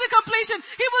bring it to completion.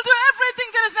 He will do everything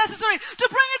that is necessary to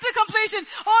bring it to completion.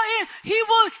 He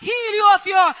will heal you of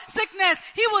your sickness.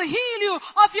 He will heal you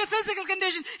of your physical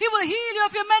condition. He will heal you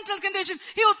of your mental condition.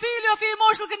 He will heal you of your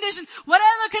emotional condition.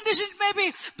 Whatever condition it may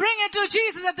be, bring it to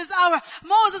Jesus at this hour.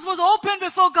 Moses was open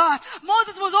before God.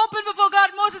 Moses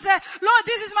Moses said, Lord,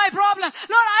 this is my problem.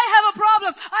 Lord, I have a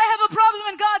problem. I have a problem.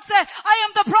 And God said, I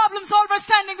am the problem solver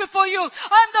standing before you.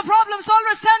 I am the problem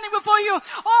solver standing before you.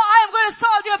 Oh, I am going to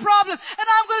solve your problem. And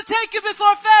I'm going to take you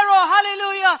before Pharaoh.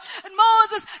 Hallelujah. And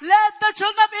Moses led the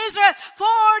children of Israel 40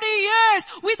 years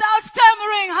without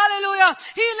stammering. Hallelujah.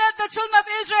 He led the children of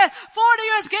Israel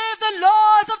 40 years, gave the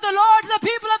laws of the Lord to the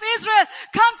people of Israel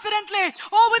confidently.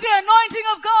 Oh, with the anointing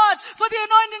of God. For the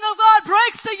anointing of God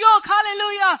breaks the yoke.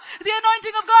 Hallelujah. The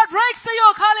anointing of God breaks the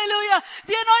yoke. Hallelujah.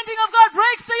 The anointing of God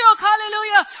breaks the yoke.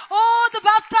 Hallelujah. Oh, the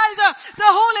baptizer,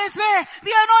 the Holy Spirit,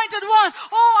 the anointed one.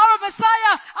 Oh, our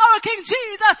Messiah, our King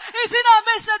Jesus is in our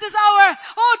midst at this hour.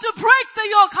 Oh, to break the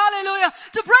yoke. Hallelujah.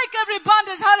 To break every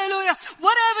bondage. Hallelujah.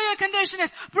 Whatever your condition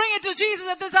is, bring it to Jesus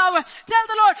at this hour. Tell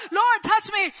the Lord, Lord,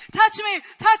 touch me, touch me,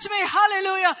 touch me.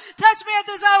 Hallelujah. Touch me at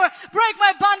this hour. Break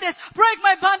my bondage. Break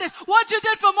my bondage. What you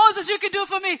did for Moses, you can do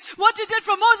for me. What you did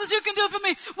for Moses, you can do for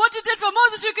me. What you did for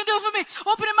Moses, you can do for me.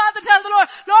 Open your mouth and tell the Lord,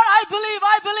 Lord, I believe,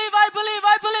 I believe, I believe,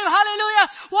 I believe. Hallelujah.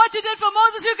 What you did for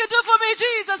Moses, you can do for me,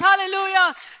 Jesus.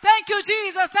 Hallelujah. Thank you,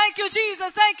 Jesus. Thank you,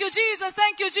 Jesus. Thank you, Jesus.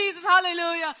 Thank you, Jesus.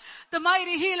 Hallelujah. The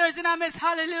mighty healers in our midst.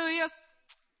 Hallelujah.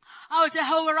 Our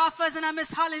Jehovah Rapha is in our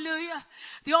midst. Hallelujah.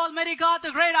 The Almighty God,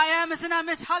 the great I am is in our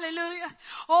midst. Hallelujah.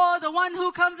 Oh, the one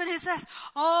who comes and he says,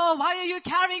 oh, why are you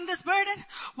carrying this burden?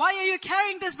 Why are you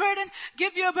carrying this burden?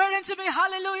 Give your burden to me.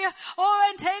 Hallelujah. Oh,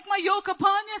 and take my yoke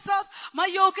upon yourself. My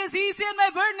yoke is easy and my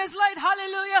burden is light.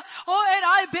 Hallelujah. Oh, and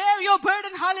I bear your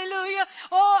burden. Hallelujah.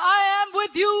 Oh, I am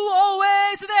with you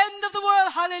always to the end of the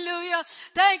world. Hallelujah.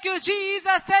 Thank you,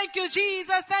 Jesus. Thank you,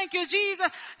 Jesus. Thank you,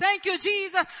 Jesus. Thank you,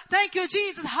 Jesus. Thank you,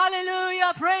 Jesus. Hallelujah.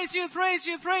 Praise you, praise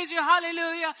you, praise you.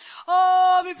 Hallelujah.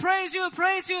 Oh, we praise you,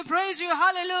 praise you, praise you.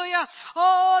 Hallelujah.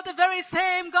 Oh, the very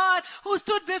same God who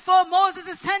stood before Moses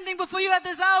is standing before you at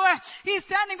this hour. He's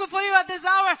standing before you at this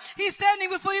hour. He's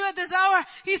standing before you at this hour.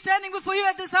 He's standing before you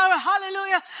at this hour.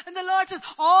 Hallelujah. And the Lord says,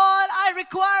 all I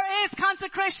require is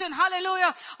consecration.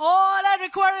 Hallelujah. All I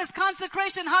require is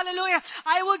consecration. Hallelujah.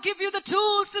 I will give you the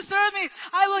tools to serve me.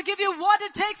 I will give you what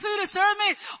it takes for you to serve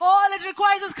me. All it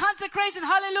requires is consecration.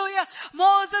 Hallelujah.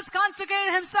 Moses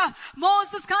consecrated himself.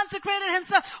 Moses consecrated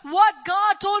himself. What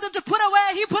God told him to put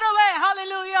away, he put away.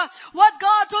 Hallelujah. What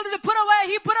God told him to put away,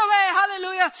 he put away.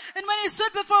 Hallelujah. And when he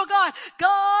stood before God,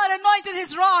 God anointed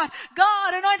his rod.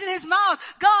 God anointed his mouth.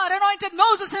 God anointed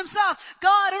Moses himself.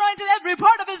 God anointed every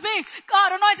part of his being.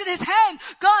 God anointed his hands.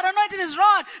 God anointed his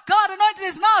rod. God anointed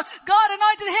his mouth. God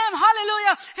anointed him.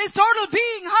 Hallelujah. His total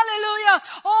being. Hallelujah.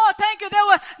 Oh, thank you. There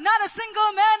was not a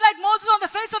single man like Moses on the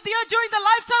face of the earth during the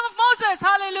lifetime of Moses.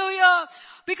 Hallelujah.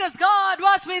 Because God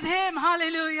was with him.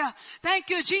 Hallelujah. Thank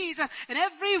you, Jesus. And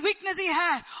every weakness he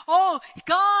had, oh,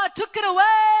 God took it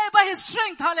away by his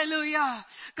strength. Hallelujah.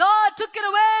 God took it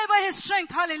away by his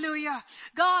strength. Hallelujah.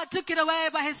 God took it away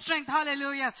by his strength.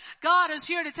 Hallelujah. God is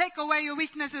here to take away your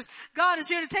weaknesses. God is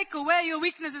here to take away your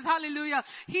weaknesses. Hallelujah.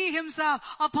 He himself,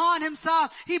 upon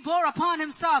himself, he bore upon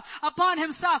himself, upon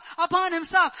himself, upon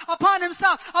himself, upon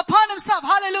himself, upon himself.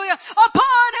 Hallelujah.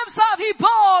 Upon himself, he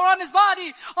bore on his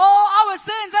body all our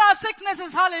sins and our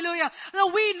sicknesses. Hallelujah.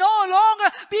 That we no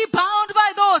longer be bound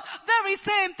by those very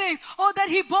same things. Oh, that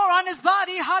he bore on his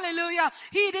body. Hallelujah.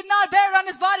 He did not bear on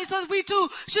his body so that we too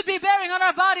should be bearing on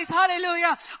our bodies.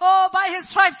 Hallelujah. Oh, by his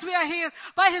stripes we are healed.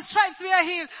 By his stripes we are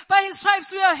healed. By his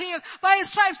stripes we are healed. By his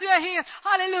stripes we are healed.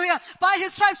 Hallelujah. By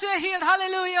his stripes we are healed.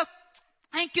 Hallelujah.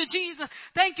 Thank you, Jesus.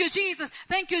 Thank you, Jesus.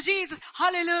 Thank you, Jesus.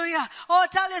 Hallelujah. Oh,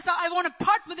 tell yourself, I want to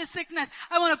part with this sickness.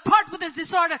 I want to part with this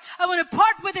disorder. I want to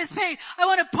part with this pain. I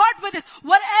want to part with this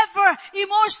whatever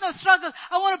emotional struggle.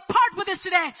 I want to part with this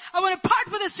today. I want to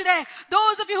part with this today.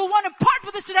 Those of you who want to part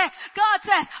with this today, God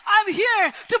says, I'm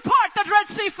here to part that Red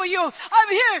Sea for you.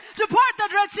 I'm here to part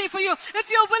that Red Sea for you. If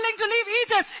you're willing to leave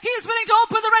Egypt, He is willing to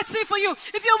open the Red Sea for you.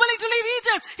 If you're willing to leave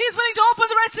Egypt, He's willing to open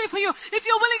the Red Sea for you. If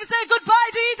you're willing to say goodbye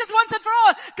to Egypt once and for all,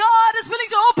 God is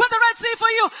willing to open the Red Sea for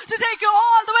you to take you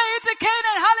all the way into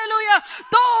Canaan. Hallelujah.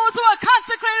 Those who are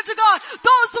consecrated to God,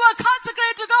 those who are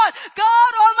consecrated to God,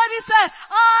 God Almighty says,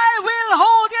 I will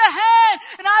hold your hand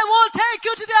and I will take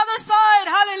you to the other side.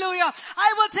 Hallelujah. I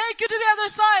will take you to the other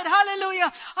side. Hallelujah.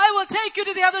 I will take you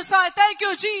to the other side. Thank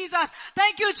you, Jesus.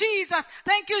 Thank you, Jesus.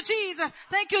 Thank you, Jesus.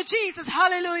 Thank you, Jesus.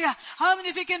 Hallelujah. How many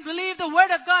of you can believe the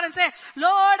word of God and say,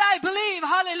 Lord, I believe.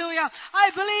 Hallelujah. I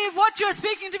believe what you're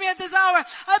speaking to me at this hour.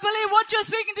 I believe what you're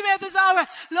speaking to me at this hour.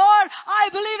 Lord,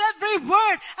 I believe every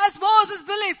word as Moses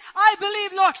believed. I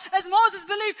believe, Lord, as Moses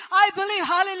believed, I believe.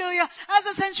 Hallelujah. As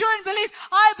the centurion believed,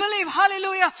 I believe.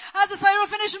 Hallelujah. As the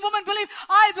Syrophoenician woman believed,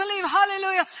 I believe.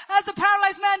 Hallelujah. As the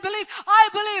paralyzed man believed, I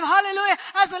believe. Hallelujah.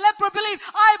 As the leper believed,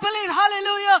 I believe.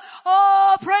 Hallelujah.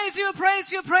 Oh, praise you,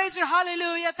 praise you,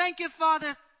 hallelujah. Thank you,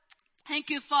 Father. Thank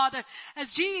you, Father.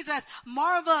 As Jesus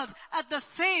marveled at the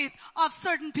faith of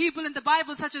certain people in the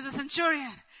Bible, such as a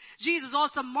centurion, Jesus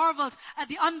also marveled at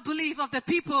the unbelief of the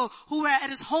people who were at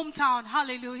his hometown.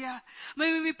 Hallelujah.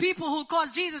 May we be people who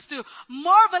cause Jesus to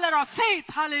marvel at our faith.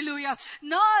 Hallelujah.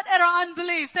 Not at our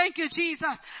unbelief. Thank you,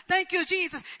 Jesus. Thank you,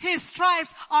 Jesus. His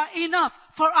stripes are enough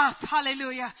for us.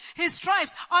 Hallelujah. His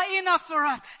stripes are enough for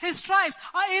us. His stripes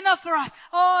are enough for us.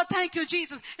 Oh, thank you,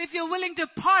 Jesus. If you're willing to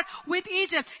part with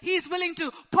Egypt, He's willing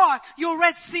to part your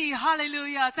Red Sea.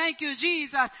 Hallelujah. Thank you,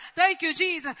 Jesus. Thank you,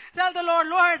 Jesus. Tell the Lord,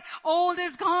 Lord, old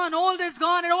is gone. Old is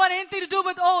gone. I don't want anything to do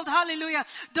with old. Hallelujah.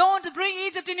 Don't bring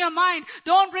Egypt in your mind.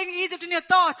 Don't bring Egypt in your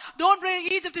thoughts. Don't bring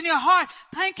Egypt in your heart.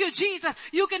 Thank you, Jesus.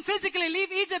 You can physically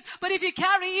leave Egypt, but if you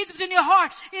carry Egypt in your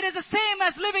heart, it is the same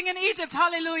as living in Egypt.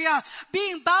 Hallelujah.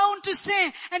 Being bound to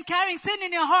sin and carrying sin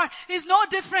in your heart is no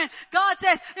different. God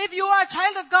says, if you are a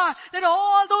child of God, let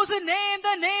all those who name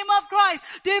the name of Christ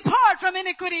depart from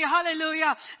iniquity.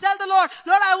 Hallelujah. Tell the Lord,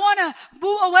 Lord, I want to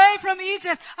move away from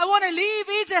Egypt. I want to leave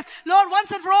Egypt. Lord,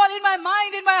 once and for all, in my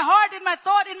mind, in my heart, in my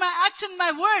thought, in my action, in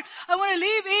my word, I want to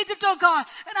leave Egypt, oh God,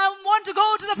 and I want to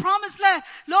go to the promised land.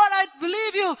 Lord, I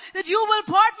believe you that you will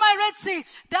part my Red Sea.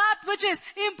 That which is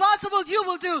impossible, you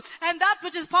will do, and that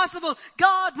which is possible,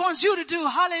 God wants you to do.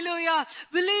 Hallelujah.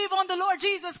 Believe on the Lord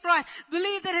Jesus Christ.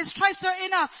 Believe that His stripes are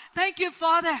enough. Thank you,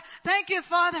 Father. Thank you,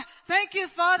 Father. Thank you,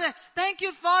 Father. Thank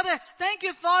you, Father. Thank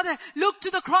you, Father. Look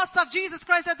to the cross of Jesus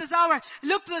Christ at this hour.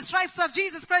 Look to the stripes of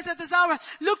Jesus Christ at this hour.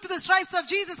 Look to the stripes of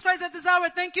Jesus Christ at this hour.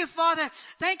 Thank you, Father.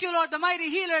 Thank you, Lord. The mighty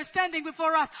healer is standing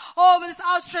before us. Oh, with His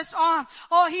outstretched arm.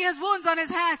 Oh, He has wounds on His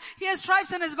hands. He has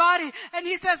stripes on His body. And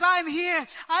He says, I am here.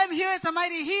 I am here as the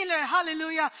mighty healer.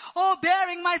 Hallelujah. Oh,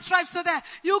 bearing my stripes so that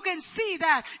you can see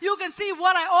that. You can see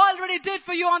what I already did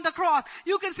for you on the cross.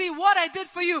 You can see what I did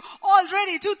for you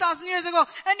already 2,000 years ago.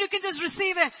 And you can just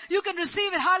receive it. You can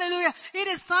receive it. Hallelujah. It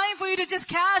is time for you to just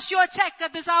cash your check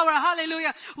at this hour.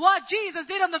 Hallelujah. What Jesus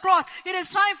did on the cross, it is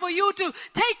time for you to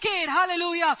take it.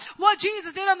 Hallelujah. What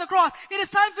Jesus did on the cross, it is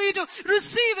time for you to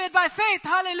receive it by faith.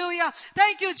 Hallelujah.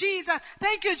 Thank you, Jesus.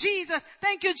 Thank you, Jesus.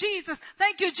 Thank you, Jesus.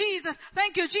 Thank you, Jesus.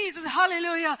 Thank you, Jesus.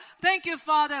 Hallelujah. Thank you,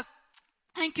 Father.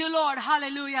 Thank you, Lord.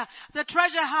 Hallelujah. The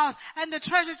treasure house and the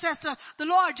treasure chest of the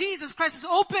Lord Jesus Christ is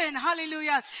open.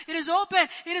 Hallelujah. It is open.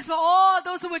 It is for all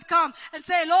those who would come and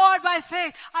say, Lord, by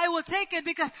faith, I will take it,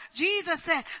 because Jesus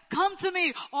said, come to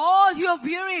me, all you are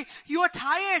weary, you are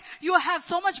tired, you have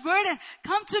so much burden.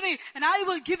 Come to me and I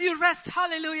will give you rest.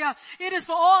 Hallelujah. It is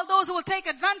for all those who will take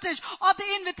advantage of the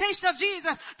invitation of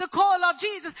Jesus, the call of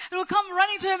Jesus, and will come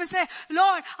running to Him and say,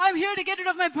 Lord, I'm here to get rid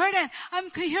of my burden.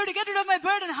 I'm here to get rid of my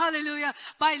burden. Hallelujah.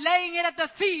 By laying it at the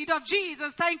feet of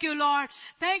Jesus. Thank you, Lord.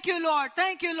 Thank you, Lord.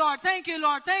 Thank you, Lord. Thank you,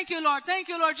 Lord. Thank you, Lord. Thank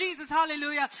you, Lord Jesus.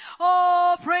 Hallelujah.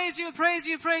 Oh, praise you, praise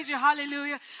you, praise you.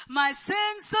 Hallelujah. My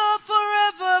sins are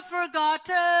forever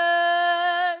forgotten.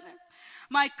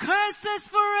 My curse is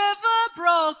forever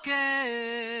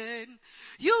broken.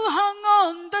 You hung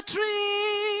on the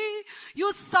tree.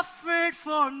 You suffered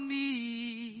for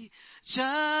me.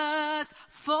 Just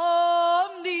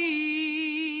for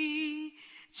me.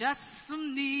 Just for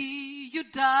me, you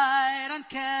died on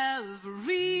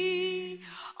Calvary,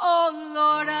 oh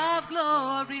Lord of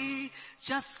glory.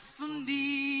 Just for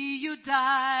me, you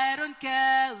died on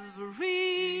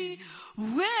Calvary.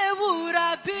 Where would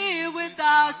I be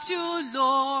without you,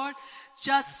 Lord?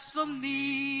 Just for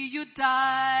me, you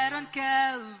died on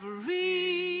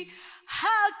Calvary.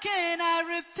 How can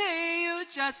I repay you?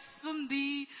 Just for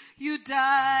me, you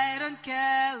died on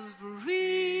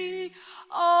Calvary.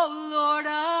 Oh Lord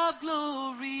of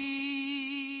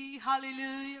glory.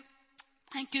 Hallelujah.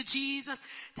 Thank you, Jesus.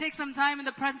 Take some time in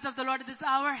the presence of the Lord at this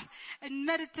hour and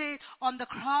meditate on the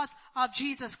cross of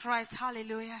Jesus Christ.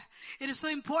 Hallelujah. It is so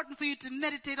important for you to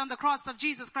meditate on the cross of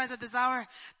Jesus Christ at this hour.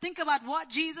 Think about what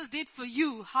Jesus did for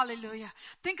you. Hallelujah.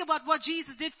 Think about what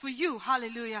Jesus did for you.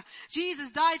 Hallelujah.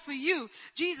 Jesus died for you.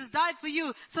 Jesus died for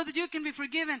you so that you can be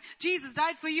forgiven. Jesus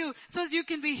died for you so that you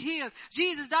can be healed.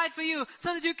 Jesus died for you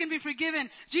so that you can be forgiven.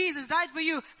 Jesus died for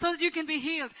you so that you can be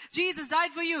healed. Jesus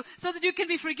died for you so that you can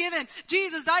be forgiven.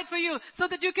 Jesus died for you so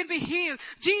that you can be healed.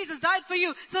 Jesus died for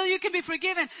you so that you can be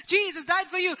forgiven. Jesus died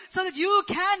for you so that you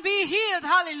can be healed.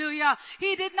 Hallelujah.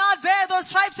 He did not bear those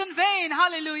stripes in vain.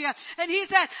 Hallelujah. And He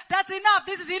said, that's enough.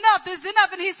 This is enough. This is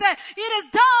enough. And He said, it is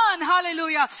done.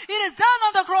 Hallelujah. It is done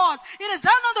on the cross. It is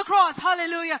done on the cross.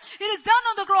 Hallelujah. It is done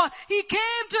on the cross. He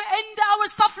came to end our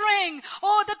suffering.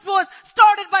 Oh, that was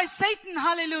started by Satan.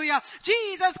 Hallelujah.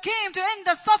 Jesus came to end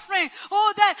the suffering.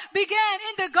 Oh, that began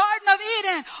in the Garden of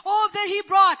Eden. Oh, that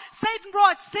Satan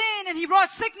brought sin and he brought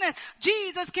sickness.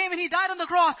 Jesus came and he died on the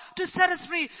cross to set us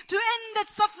free, to end that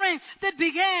suffering that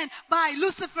began by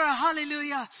Lucifer.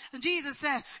 Hallelujah. And Jesus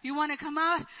said, you want to come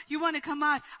out? You want to come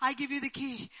out? I give you the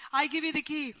key. I give you the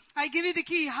key. I give you the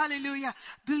key. Hallelujah.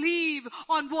 Believe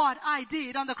on what I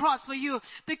did on the cross for you.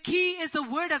 The key is the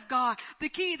word of God. The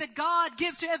key that God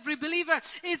gives to every believer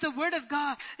is the word of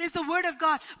God. Is the word of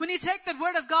God. When you take that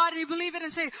word of God and you believe it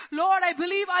and say, Lord, I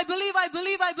believe, I believe, I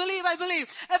believe, I believe, I believe.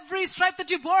 Every stripe that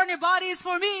you bore on your body is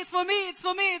for me. It's for me. It's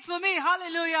for me. It's for me.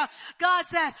 Hallelujah. God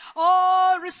says,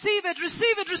 oh, receive it,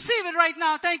 receive it, receive it right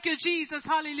now. Thank you, Jesus.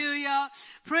 Hallelujah.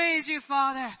 Praise you,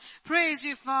 Father. Praise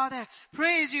you, Father.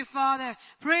 Praise you, Father.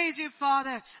 Praise you,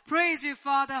 Father. Praise you,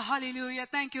 Father. Hallelujah.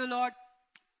 Thank you, Lord.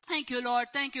 Thank you, Lord.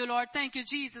 Thank you, Lord. Thank you,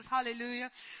 Jesus. Hallelujah.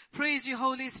 Praise you,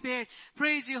 Holy Spirit.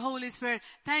 Praise you, Holy Spirit.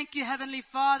 Thank you, Heavenly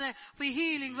Father, for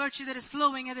healing virtue that is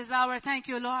flowing at this hour. Thank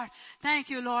you, Lord. Thank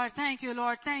you, Lord. Thank you,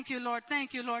 Lord. Thank you, Lord.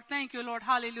 Thank you, Lord. Thank you, Lord.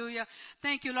 Hallelujah.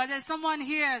 Thank you, Lord. There's someone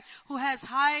here who has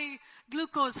high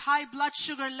glucose, high blood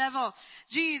sugar level.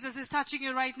 Jesus is touching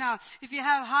you right now. If you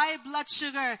have high blood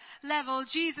sugar level,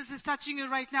 Jesus is touching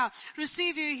you right now.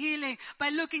 Receive your healing by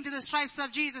looking to the stripes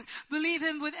of Jesus. Believe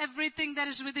Him with everything that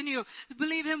is within you.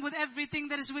 Believe Him with everything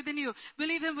that is within you.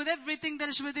 Believe Him with everything that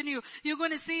is within you. You're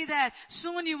going to see that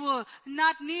soon you will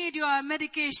not need your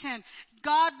medication.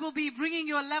 God will be bringing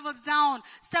your levels down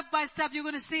step by step. You're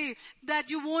going to see that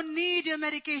you won't need your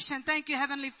medication. Thank you,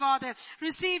 Heavenly Father.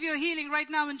 Receive your healing right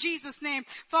now in Jesus' name.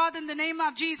 Father, in the name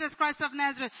of Jesus Christ of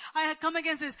Nazareth, I come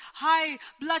against this high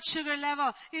blood sugar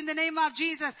level. In the name of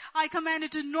Jesus, I command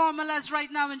it to normalize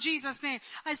right now in Jesus' name.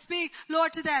 I speak,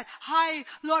 Lord, to that high,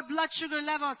 Lord, blood sugar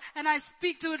levels, and I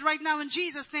speak to it right now in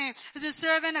Jesus' name. As a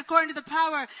servant, according to the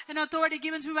power and authority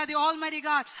given to me by the Almighty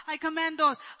God, I command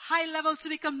those high levels to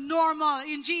become normal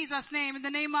in Jesus' name, in the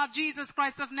name of Jesus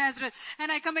Christ of Nazareth.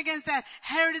 And I come against that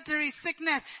hereditary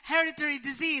sickness, hereditary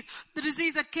disease, the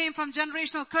disease that came from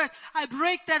generational curse. I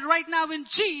break that right now in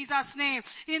Jesus' name,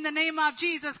 in the name of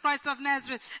Jesus Christ of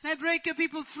Nazareth. And I break your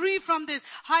people free from this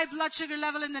high blood sugar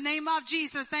level in the name of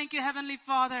Jesus. Thank you, Heavenly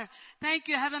Father. Thank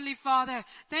you, Heavenly Father.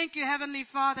 Thank you, Heavenly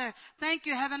Father. Thank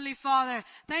you, Heavenly Father.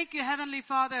 Thank you, Heavenly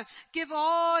Father. Give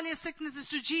all your sicknesses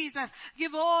to Jesus.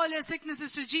 Give all your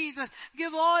sicknesses to Jesus.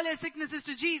 Give all your sicknesses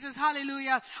to Jesus.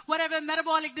 Hallelujah. Whatever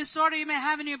metabolic disorder you may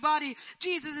have in your body,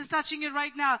 Jesus is touching it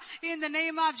right now. In the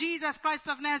name of Jesus Christ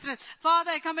of Nazareth.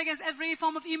 Father, I come against every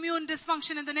form of immune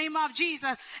dysfunction in the name of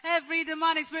Jesus. Every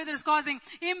demonic spirit that is causing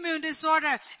immune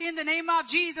disorder in the name of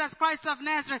Jesus Christ of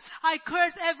Nazareth. I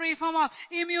curse every form of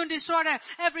immune disorder,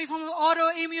 every form of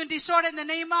autoimmune disorder in the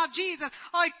name of Jesus.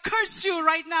 I curse you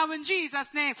right now in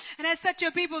Jesus' name. And I set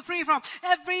your people free from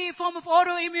every form of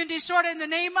autoimmune disorder in the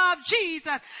name of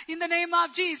Jesus. In the name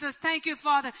of Jesus. Thank you,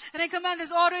 Father. And I command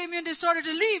this autoimmune disorder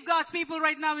to leave God's people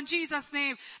right now in Jesus'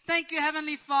 name. Thank you,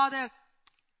 Heavenly Father.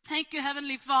 Thank you,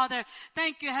 Heavenly Father.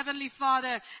 Thank you, Heavenly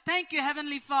Father. Thank you,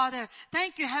 Heavenly Father.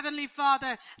 Thank you, Heavenly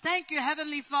Father. Thank you,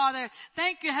 Heavenly Father.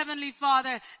 Thank you, Heavenly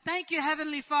Father. Thank you,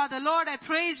 Heavenly Father. Lord, I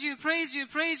praise you, praise you,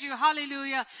 praise you.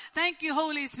 Hallelujah. Thank you,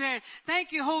 Holy Spirit.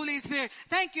 Thank you, Holy Spirit.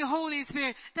 Thank you, Holy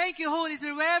Spirit. Thank you, Holy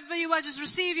Spirit. Wherever you are, just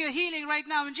receive your healing right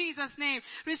now in Jesus' name.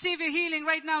 Receive your healing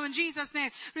right now in Jesus'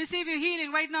 name. Receive your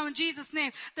healing right now in Jesus'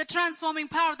 name. The transforming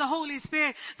power of the Holy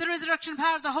Spirit, the resurrection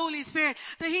power of the Holy Spirit,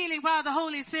 the healing power of the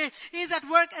Holy Spirit is at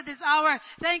work at this hour.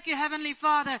 Thank you, Heavenly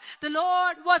Father. The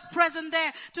Lord was present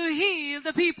there to heal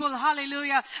the people.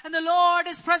 Hallelujah. And the Lord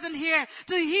is present here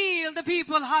to heal the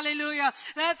people. Hallelujah.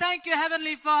 Thank you,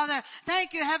 Heavenly Father.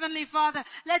 Thank you, Heavenly Father.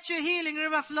 Let your healing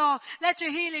river flow. Let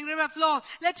your healing river flow.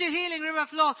 Let your healing river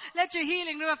flow. Let your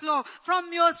healing river flow.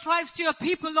 From your stripes to your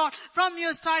people, Lord. From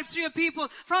your stripes to your people.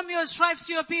 From your stripes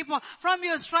to your people. From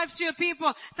your stripes to your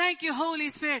people. Thank you, Holy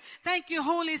Spirit. Thank you,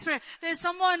 Holy Spirit. There's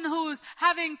someone who's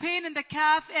having pain in the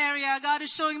calf area. God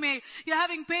is showing me you're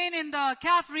having pain in the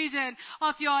calf region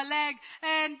of your leg,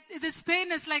 and this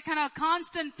pain is like kind of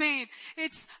constant pain.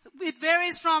 It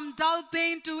varies from dull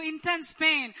pain to intense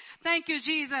pain. Thank you,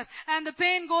 Jesus. And the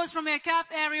pain goes from your calf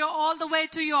area all the way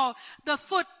to the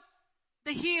foot,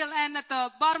 the heel, and at the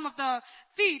bottom of the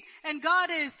feet. And God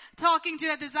is talking to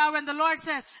you at this hour, and the Lord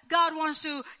says God wants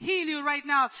to heal you right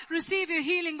now. Receive your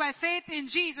healing by faith in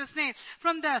Jesus' name.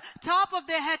 From the top of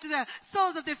their head to the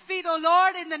soles of their feet, oh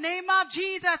Lord, in the name of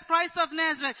Jesus Christ of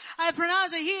Nazareth, I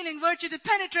pronounce a healing virtue to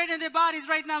penetrate in their bodies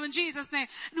right now in Jesus' name.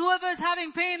 And whoever is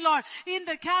having pain, Lord, in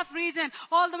the calf region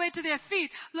all the way to their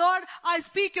feet, Lord, I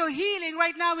speak your healing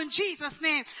right now in Jesus'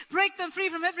 name. Break them free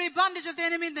from every bondage of the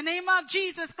enemy in the name of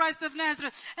Jesus Christ of Nazareth.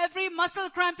 Nazareth. Every muscle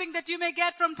cramping that you may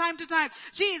get from time to time,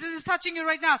 Jesus is touching you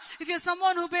right now. If you're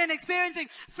someone who's been experiencing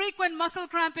frequent muscle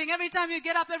cramping, every time you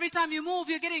get up, every time you move,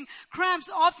 you're getting cramps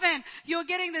often. You're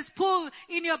getting this pull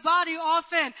in your body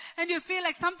often. And you feel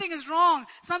like something is wrong.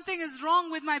 Something is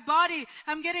wrong with my body.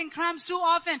 I'm getting cramps too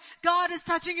often. God is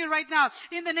touching you right now.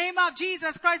 In the name of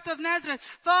Jesus Christ of Nazareth,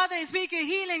 Father, I speak your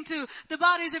healing to the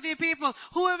bodies of your people.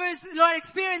 Whoever is, Lord,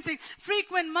 experiencing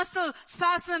frequent muscle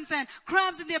spasms and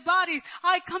cramps in their bodies,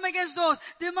 I come against those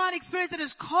demonic spirits that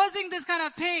is causing this kind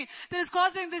of pain, that is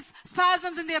causing these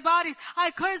spasms in their bodies.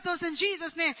 I curse those in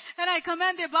Jesus' name, and I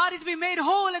command their bodies to be made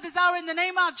whole at this hour in the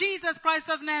name of Jesus Christ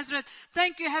of Nazareth.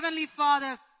 Thank you, Heavenly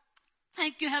Father.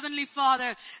 Thank you, Heavenly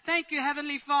Father. Thank you,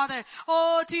 Heavenly Father.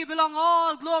 Oh, to you belong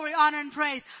all glory, honor, and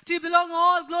praise. To you belong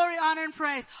all glory, honor, and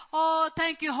praise. Oh,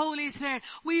 thank you, Holy Spirit.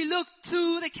 We look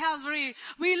to the Calvary.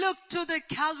 We look to the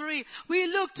Calvary. We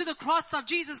look to the cross of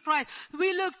Jesus Christ.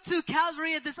 We look to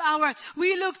Calvary at this hour.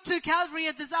 We look to Calvary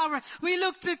at this hour. We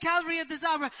look to Calvary at this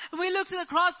hour. We look to the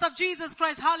cross of Jesus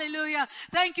Christ. Hallelujah.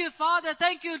 Thank you, Father.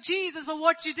 Thank you, Jesus, for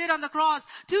what you did on the cross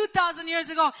 2,000 years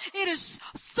ago. It is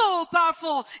so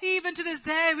powerful, even to this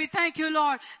day. We thank you,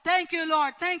 Lord. Thank you,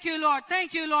 Lord. Thank you, Lord.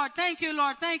 Thank you, Lord. Thank you,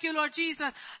 Lord. Thank you, Lord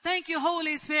Jesus. Thank you,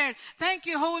 Holy Spirit. Thank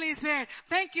you, Holy Spirit.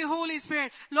 Thank you, Holy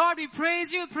Spirit. Lord, we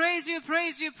praise you, praise you,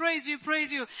 praise you, praise you,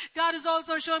 praise you. God has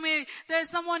also shown me there's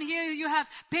someone here, you have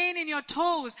pain in your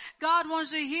toes. God wants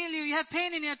to heal you. You have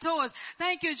pain in your toes.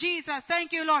 Thank you, Jesus.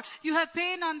 Thank you, Lord. You have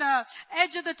pain on the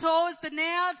edge of the toes, the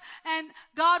nails, and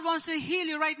God wants to heal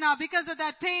you right now. Because of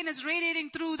that pain is radiating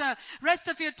through the rest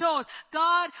of your toes.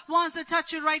 God wants to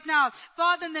touch you right now.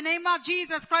 Father, in the name of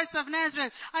Jesus Christ of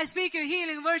Nazareth, I speak your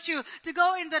healing virtue to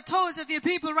go in the toes of your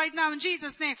people right now in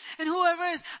Jesus' name. And whoever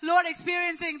is, Lord,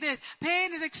 experiencing this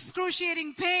pain, is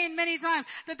excruciating pain many times,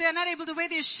 that they are not able to wear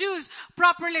their shoes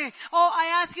properly. Oh,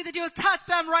 I ask you that you'll touch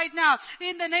them right now.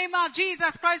 In the name of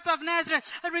Jesus Christ of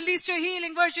Nazareth, I release your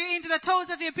healing virtue into the toes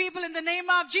of your people in the name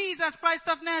of Jesus Christ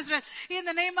of Nazareth. In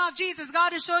the name of Jesus,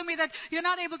 God is showing me that you're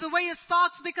not able to wear your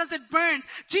socks because it burns.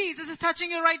 Jesus is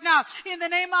touching you right now. In the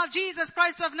name of Jesus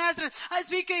Christ of Nazareth, I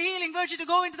speak your healing virtue to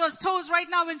go into those toes right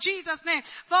now in Jesus' name.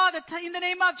 Father, in the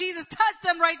name of Jesus, touch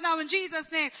them right now in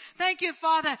Jesus' name. Thank you,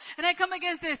 Father. And I come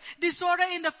against this disorder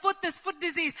in the foot, this foot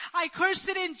disease. I curse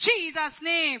it in Jesus'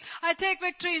 name. I take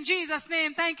victory in Jesus'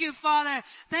 name. Thank you, Father.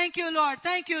 Thank you, Lord.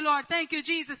 Thank you, Lord. Thank you,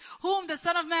 Jesus. Whom the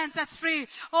Son of Man sets free.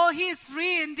 Oh, he is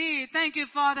free indeed. Thank you,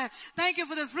 Father. Thank you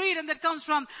for the freedom that comes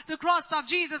from the cross of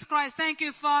Jesus Christ. Thank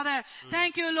you, Father.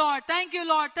 Thank you, Lord. Thank you,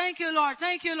 Lord. Thank you, Lord.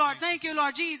 Thank you, Lord. Thank you,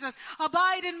 Lord Jesus.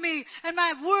 Abide in me, and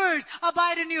my words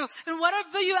abide in you. And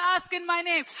whatever you ask in my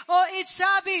name, oh, it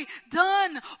shall be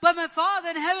done by my Father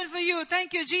in heaven for you.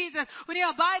 Thank you, Jesus. When you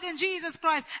abide in Jesus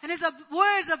Christ, and his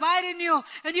words abide in you,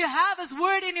 and you have his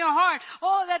word in your heart,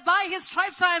 oh, that by his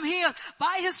stripes I am healed.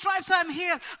 By his stripes I am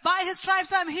healed. By his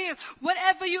stripes I am healed.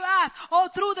 Whatever you ask, oh,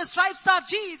 through the stripes of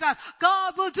Jesus,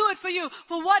 God will do it for you.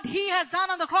 For what he has done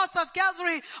on the cross of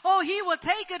Calvary, oh, he will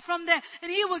take it from there,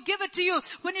 and he will give it to you.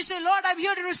 When you say, Lord, I'm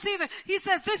here to receive it, he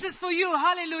says, this is for you.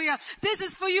 Hallelujah. This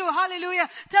is for you. Hallelujah.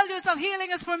 Tell yourself,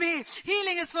 healing is for me.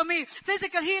 Healing is for me.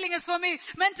 Physical healing is for me.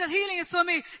 Mental healing is for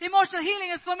me. Emotional healing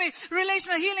is for me.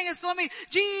 Relational healing is for me.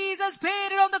 Jesus paid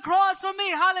it on the cross for me.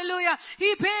 Hallelujah.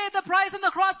 He paid the price on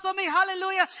the cross for me.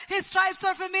 Hallelujah. His stripes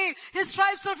are for me. His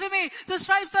stripes are for me. The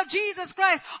stripes of Jesus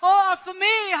Christ are for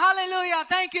me. Hallelujah.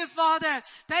 Thank you, Father.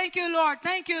 Thank you, Lord.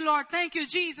 Thank you, Lord. Thank you,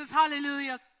 Jesus.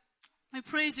 Hallelujah. We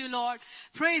praise you, Lord.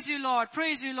 Praise you, Lord.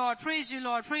 Praise you, Lord. Praise you,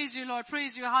 Lord. Praise you, Lord.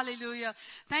 Praise you. Hallelujah.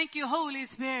 Thank you, Holy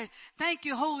Spirit. Thank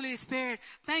you, Holy Spirit.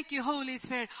 Thank you, Holy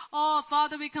Spirit. Oh,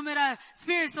 Father, we commit our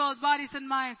spirit, souls, bodies, and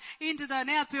minds into the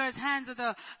nail-pierced hands of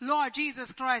the Lord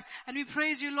Jesus Christ. And we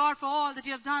praise you, Lord, for all that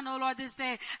you have done, oh Lord, this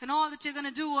day, and all that you're going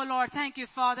to do, oh Lord. Thank you,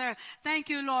 Father. Thank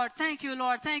you, Lord. Thank you,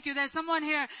 Lord. Thank you. There's someone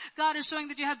here, God is showing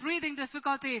that you have breathing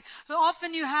difficulty.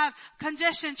 Often you have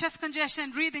congestion, chest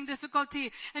congestion, breathing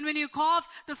difficulty. And when you cough,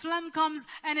 the phlegm comes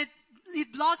and it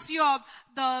blocks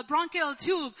the bronchial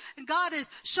tube. And God is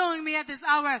showing me at this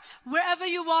hour, wherever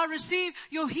you are, receive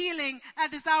your healing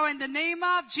at this hour in the name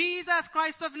of Jesus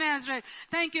Christ of Nazareth.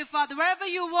 Thank you, Father. Wherever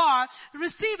you are,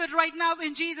 receive it right now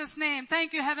in Jesus' name.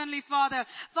 Thank you, Heavenly Father.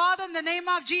 Father, in the name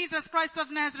of Jesus Christ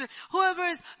of Nazareth, whoever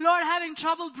is, Lord, having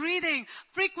trouble breathing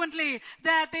frequently,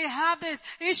 that they have this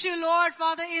issue, Lord,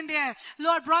 Father, in their,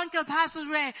 Lord, bronchial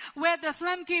passageway, where the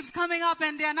phlegm keeps coming up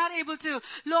and they are not able to,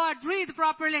 Lord, breathe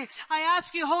properly. I I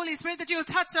ask you, Holy Spirit, that you'll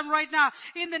touch them right now.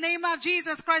 In the name of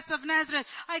Jesus Christ of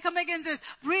Nazareth, I come against this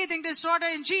breathing disorder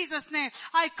in Jesus' name.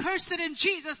 I curse it in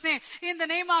Jesus' name. In the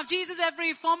name of Jesus,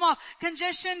 every form of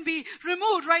congestion be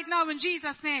removed right now in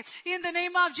Jesus' name. In the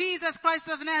name of Jesus Christ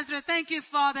of Nazareth. Thank you,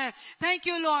 Father. Thank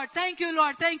you, Lord. Thank you,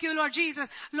 Lord. Thank you, Lord Jesus.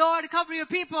 Lord, cover your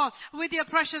people with your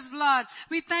precious blood.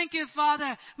 We thank you,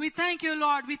 Father. We thank you,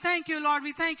 Lord. We thank you, Lord.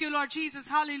 We thank you, Lord Jesus.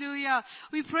 Hallelujah.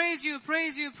 We praise you,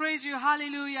 praise you, praise you.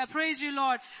 Hallelujah. Praise you,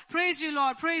 Lord. Praise you,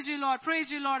 Lord. Praise you, Lord.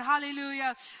 Praise you, Lord.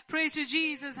 Hallelujah. Praise you,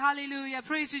 Jesus. Hallelujah.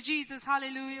 Praise you, Jesus.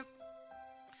 Hallelujah.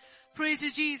 Praise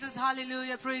you, Jesus.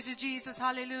 Hallelujah. Praise you, Jesus.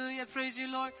 Hallelujah. Praise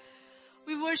you, Lord.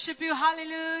 We worship you.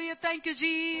 Hallelujah. Thank you,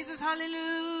 Jesus.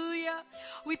 Hallelujah.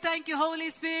 We thank you,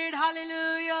 Holy Spirit.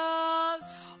 Hallelujah.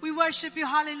 We worship you.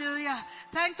 Hallelujah.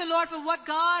 Thank the Lord for what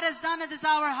God has done at this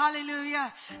hour.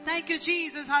 Hallelujah. Thank you,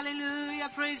 Jesus. Hallelujah.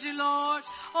 Praise you, Lord.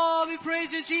 Oh, we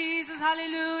praise you, Jesus.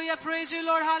 Hallelujah. Praise you,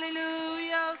 Lord.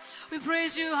 Hallelujah. We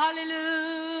praise you.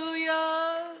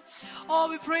 Hallelujah. Oh,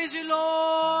 we praise you,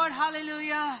 Lord.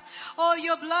 Hallelujah. Oh,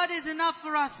 your blood is enough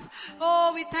for us.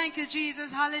 Oh, we thank you,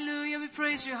 Jesus. Hallelujah. We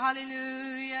praise you.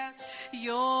 Hallelujah.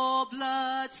 Your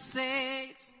blood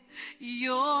saves.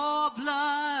 Your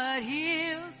blood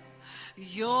heals.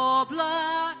 Your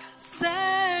blood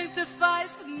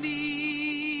sanctifies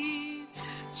me.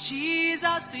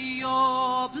 Jesus,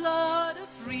 your blood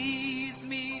frees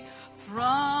me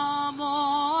from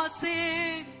all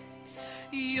sin.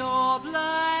 Your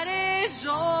blood is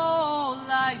all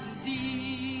I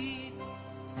need.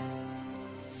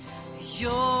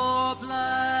 Your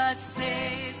blood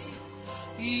saves.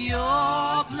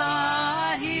 Your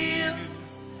blood heals.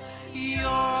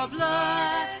 Your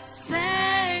blood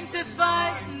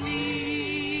sanctifies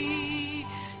me.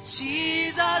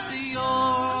 Jesus,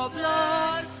 your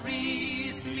blood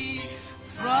frees me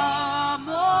from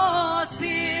all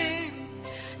sin.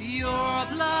 Your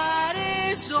blood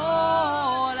is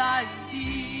all I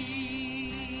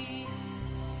need.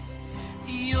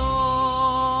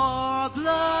 Your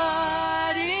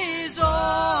blood is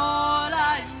all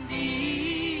I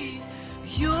need.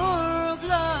 Your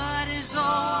blood is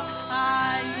all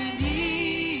I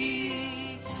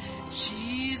need.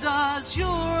 Jesus,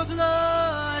 your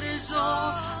blood is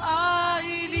all I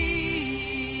need.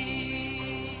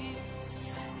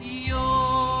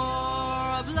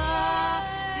 Your blood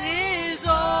is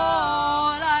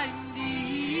all I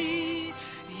need.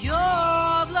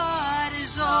 Your blood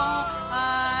is all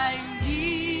I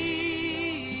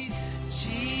need.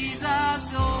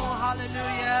 Jesus, oh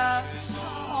hallelujah,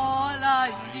 all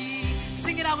I need.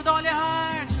 Sing it out with all your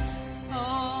heart.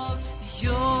 Oh,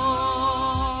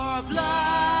 your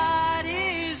blood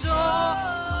is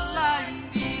all I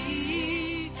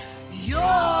need.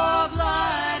 Your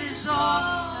blood is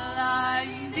all I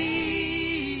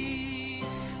need.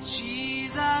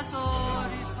 Jesus, oh,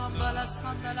 risambala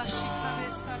sandala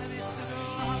shikavesta levesuru.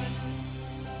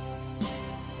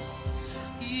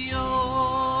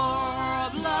 Your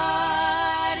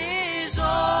blood is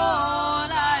all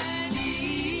I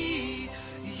need.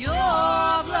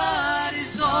 Your blood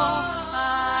is all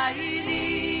I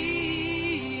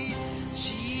need.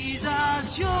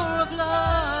 Jesus, your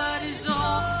blood is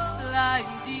all I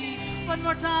need. One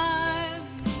more time.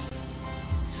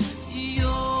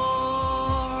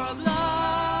 Your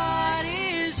blood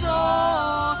is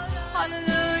all.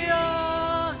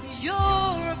 Hallelujah.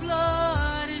 Your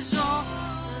blood is all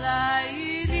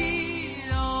I need.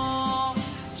 Oh,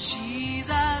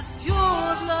 Jesus,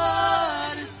 your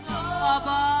blood is all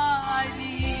I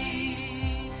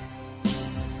need.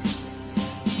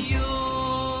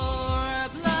 Your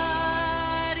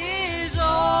blood is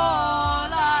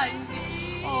all I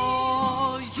need.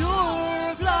 Oh,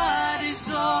 your blood is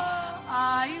all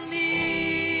I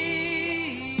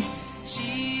need.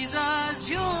 Jesus,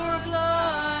 your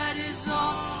blood is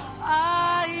all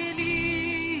I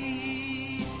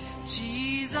need.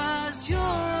 Jesus,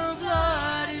 your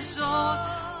blood is all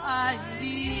I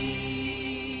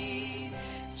need.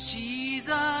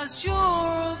 Jesus,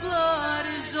 your blood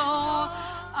is all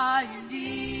I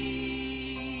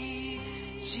need.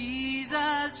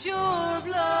 Jesus, your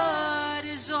blood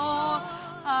is all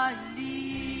I need.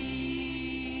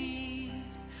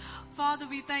 Father,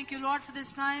 we thank you, Lord, for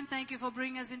this time. Thank you for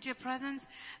bringing us into your presence.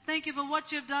 Thank you for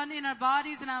what you've done in our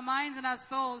bodies, in our minds, and our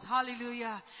souls.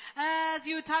 Hallelujah. As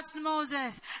you touched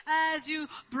Moses, as you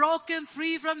broke him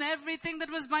free from everything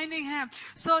that was binding him,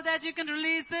 so that you can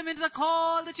release him into the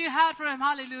call that you had for him.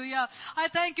 Hallelujah. I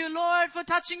thank you, Lord, for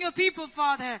touching your people,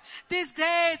 Father. This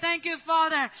day, thank you,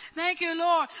 Father. Thank you,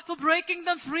 Lord, for breaking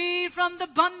them free from the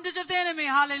bondage of the enemy.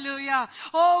 Hallelujah.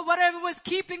 Oh, whatever was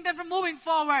keeping them from moving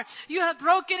forward, you have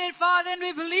broken it, Father. Father, and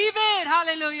we believe it.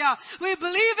 Hallelujah. We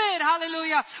believe it.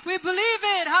 Hallelujah. We believe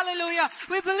it. Hallelujah.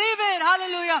 We believe it.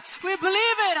 Hallelujah. We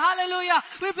believe it. Hallelujah.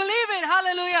 We believe it.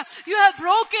 Hallelujah. You have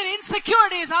broken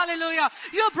insecurities. Hallelujah.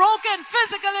 You have broken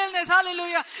physical illness.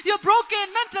 Hallelujah. You have broken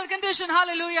mental condition.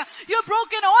 Hallelujah. You have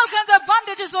broken all kinds of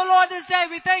bondages, oh Lord, this day.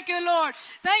 We thank you, Lord.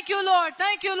 Thank you, Lord.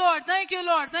 Thank you, Lord. Thank you,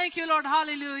 Lord. Thank you, Lord.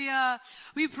 Hallelujah.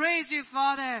 We praise you,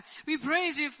 Father. We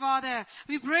praise you, Father.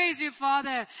 We praise you,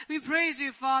 Father. We praise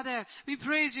you, Father. We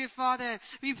praise you, Father.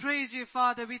 We praise you,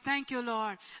 Father. We thank you,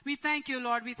 Lord. We thank you,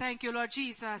 Lord. We thank you, Lord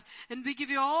Jesus. And we give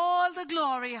you all the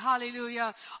glory.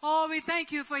 Hallelujah. Oh, we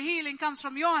thank you for healing comes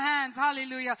from your hands.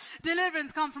 Hallelujah.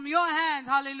 Deliverance comes from your hands.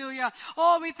 Hallelujah.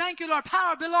 Oh, we thank you, Lord.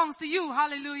 Power belongs to you.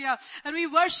 Hallelujah. And we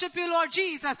worship you, Lord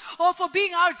Jesus. Oh, for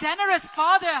being our generous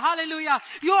Father. Hallelujah.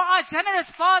 You are our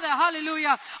generous Father.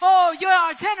 Hallelujah. Oh, you are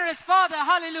our generous Father.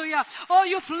 Hallelujah. Oh,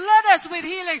 you've led us with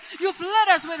healing. You've led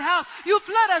us with health. You've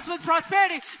led us with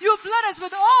prosperity. You've led us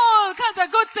with all kinds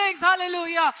of good things.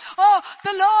 Hallelujah. Oh,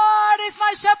 the Lord is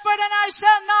my shepherd and I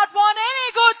shall not want any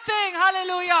good thing.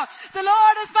 Hallelujah. The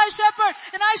Lord is my shepherd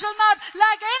and I shall not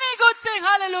lack any good thing.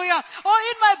 Hallelujah. Oh,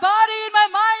 in my body, in my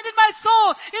mind, in my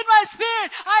soul, in my spirit,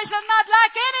 I shall not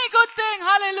lack any good thing.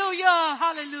 Hallelujah.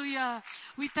 Hallelujah.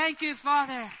 We thank you,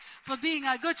 Father, for being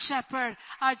our good shepherd,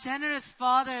 our generous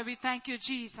Father. We thank you,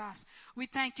 Jesus. We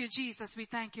thank you, Jesus. We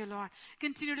thank you, Lord.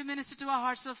 Continue to minister to our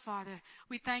hearts, oh Father.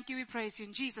 We thank you. We praise you.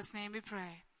 In Jesus' name we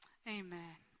pray.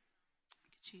 Amen.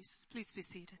 Thank you, Jesus. Please be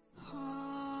seated.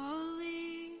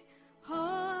 Holy,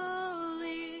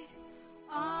 holy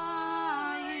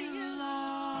are you,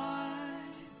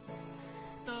 Lord.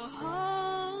 The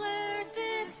whole earth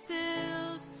is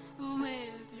filled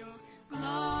with your glory.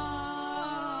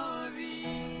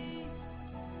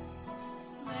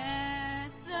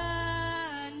 Let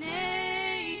the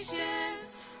nations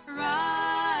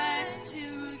rise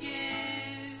to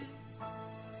give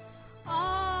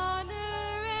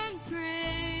honor and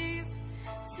praise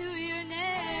to your name.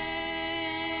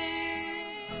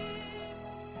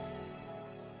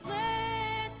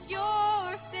 Let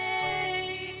your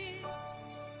face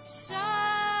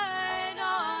shine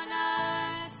on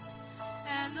us,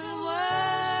 and the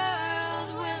world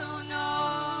will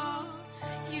know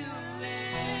you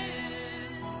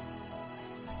live.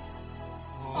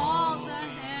 All the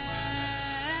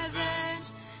heavens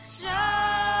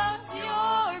shout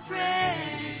your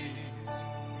praise.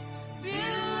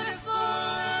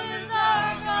 Beautiful is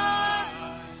our God.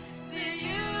 The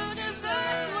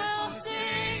universe will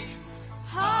sing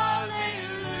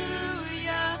hallelujah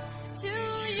to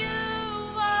you,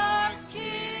 our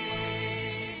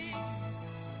King.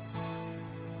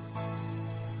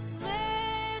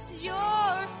 Let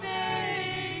your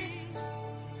face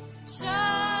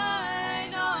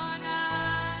shine on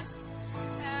us,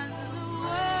 and the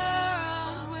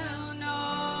world will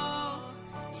know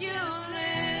you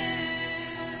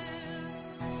live.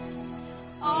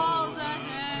 All the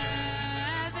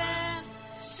heavens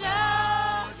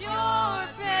shout your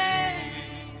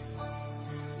praise.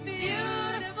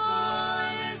 Beautiful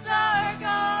is our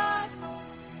God.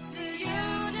 The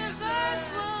universe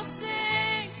will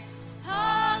sing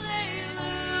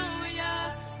hallelujah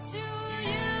to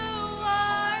you,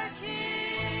 our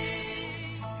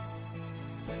King.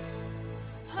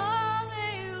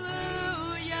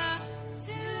 Hallelujah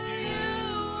to you,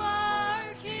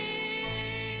 our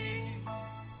King.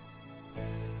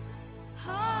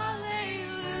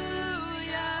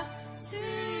 Hallelujah to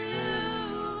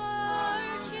you, our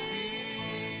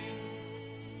King.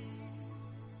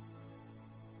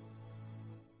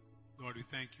 Lord, we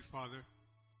thank you, Father.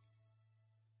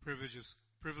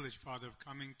 Privilege, Father, of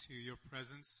coming to your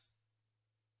presence.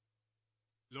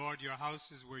 Lord, your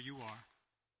house is where you are.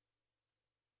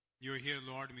 You're here,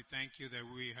 Lord, and we thank you that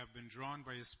we have been drawn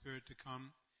by your Spirit to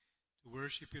come to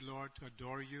worship you, Lord, to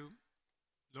adore you.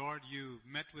 Lord, you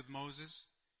met with Moses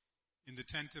in the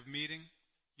tent of meeting.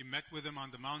 You met with him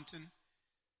on the mountain.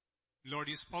 Lord,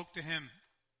 you spoke to him,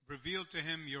 revealed to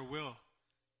him your will.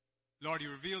 Lord, you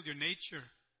revealed your nature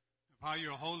of how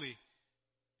you're holy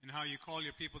and how you call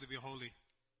your people to be holy.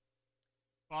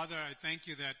 Father, I thank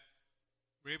you that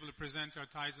we're able to present our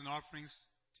tithes and offerings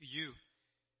to you.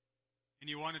 And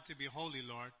you want it to be holy,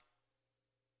 Lord.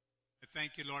 I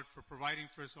thank you, Lord, for providing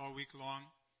for us all week long.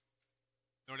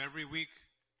 Lord, every week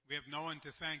we have no one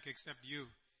to thank except you.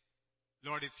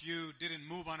 Lord, if you didn't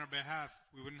move on our behalf,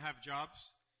 we wouldn't have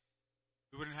jobs.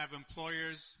 We wouldn't have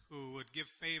employers who would give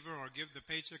favor or give the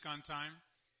paycheck on time.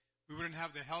 We wouldn't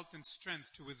have the health and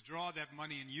strength to withdraw that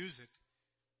money and use it.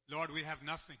 Lord, we have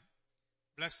nothing.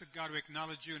 Blessed God, we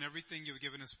acknowledge you in everything you've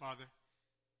given us, Father.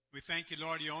 We thank you,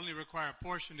 Lord, you only require a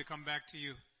portion to come back to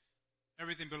you.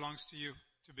 Everything belongs to you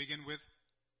to begin with.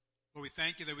 But we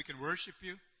thank you that we can worship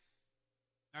you,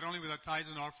 not only with our tithes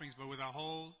and offerings, but with our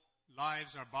whole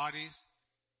lives, our bodies.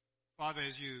 Father,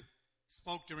 as you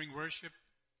spoke during worship,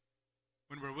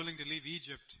 when we're willing to leave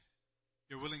Egypt,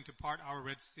 you're willing to part our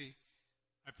Red Sea.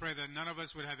 I pray that none of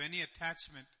us would have any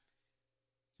attachment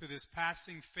to this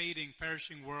passing, fading,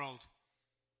 perishing world.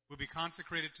 We'll be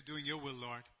consecrated to doing your will,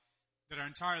 Lord. That our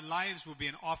entire lives will be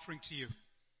an offering to you.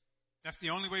 That's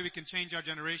the only way we can change our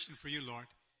generation for you, Lord.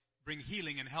 Bring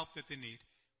healing and help that they need.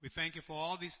 We thank you for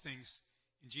all these things.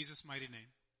 In Jesus' mighty name,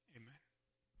 amen.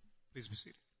 Please be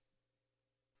seated.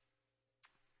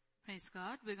 Praise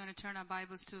God. We're going to turn our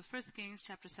Bibles to 1 Kings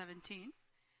chapter 17.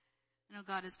 I know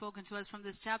God has spoken to us from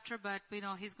this chapter, but we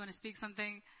know He's going to speak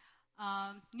something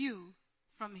new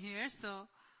from here. So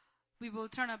we will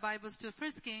turn our Bibles to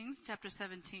 1 Kings chapter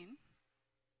 17.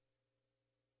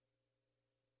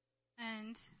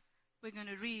 And we're going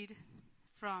to read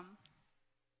from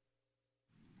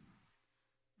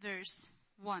verse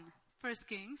 1. 1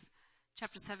 Kings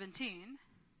chapter 17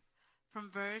 from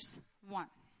verse 1.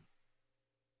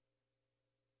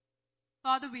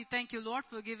 Father, we thank you, Lord,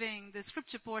 for giving the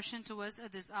scripture portion to us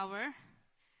at this hour.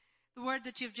 The word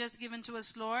that you've just given to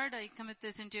us, Lord, I commit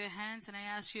this into your hands, and I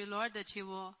ask you, Lord, that you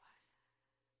will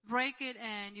break it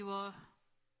and you will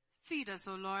feed us,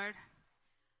 O Lord.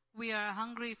 We are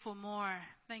hungry for more.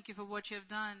 Thank you for what you have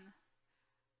done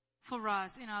for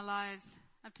us in our lives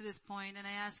up to this point. And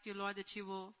I ask you, Lord, that you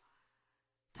will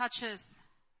touch us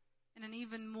in an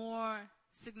even more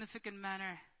significant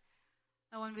manner.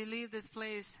 And when we leave this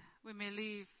place, we may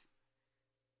leave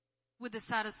with the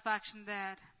satisfaction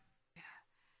that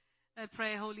I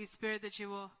pray, Holy Spirit, that you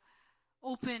will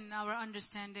open our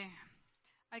understanding.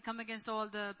 I come against all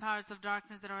the powers of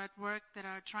darkness that are at work, that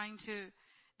are trying to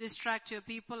distract your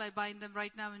people. I bind them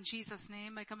right now in Jesus'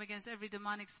 name. I come against every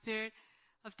demonic spirit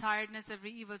of tiredness,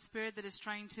 every evil spirit that is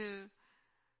trying to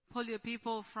pull your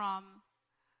people from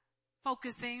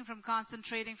focusing, from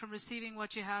concentrating, from receiving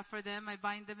what you have for them. I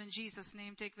bind them in Jesus'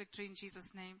 name. Take victory in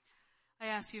Jesus' name. I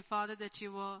ask you, Father, that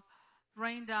you will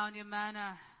rain down your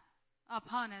manna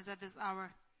upon us at this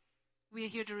hour. We are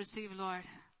here to receive, Lord,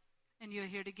 and you are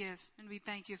here to give. And we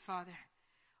thank you, Father.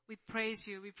 We praise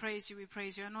you, we praise you, we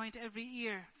praise you. Anoint every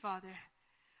ear, Father.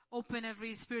 Open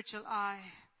every spiritual eye.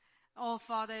 Oh,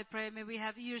 Father, I pray, may we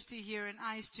have ears to hear and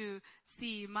eyes to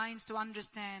see, minds to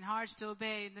understand, hearts to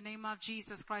obey in the name of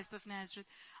Jesus Christ of Nazareth.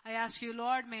 I ask you,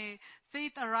 Lord, may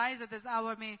faith arise at this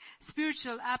hour. May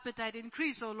spiritual appetite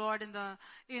increase, O Lord, in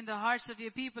the hearts of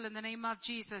your people in the name of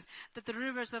Jesus, that the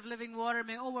rivers of living water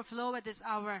may overflow at this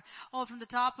hour. Oh, from the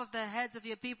top of the heads of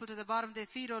your people to the bottom of their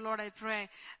feet, O Lord, I pray,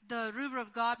 the river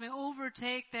of God may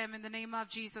overtake them in the name of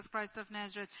Jesus Christ of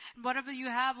Nazareth. And whatever you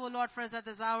have, O Lord, for us at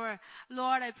this hour,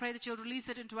 Lord, I pray that you'll release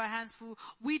it into our hands, for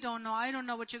we don't know. I don't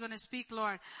know what you're going to speak,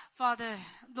 Lord. Father,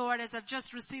 Lord, as I've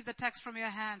just received the text from your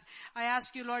hands, I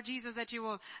ask you, Lord Jesus, that you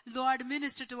will, Lord,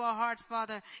 minister to our hearts,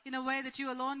 Father, in a way that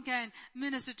you alone can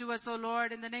minister to us, O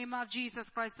Lord, in the name of Jesus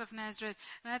Christ of Nazareth.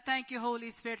 And I thank you,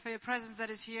 Holy Spirit, for your presence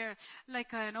that is here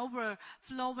like an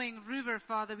overflowing river,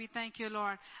 Father. We thank you,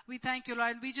 Lord. We thank you,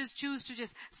 Lord. And we just choose to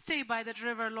just stay by that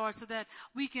river, Lord, so that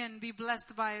we can be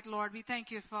blessed by it, Lord. We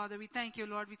thank you, Father. We thank you,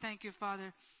 Lord. We thank you,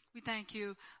 Father. We thank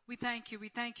you. We thank you. We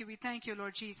thank you. We thank you,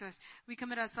 Lord Jesus. We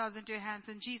commit ourselves into your hands.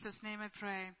 In Jesus' name I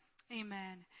pray.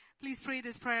 Amen. Please pray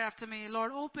this prayer after me.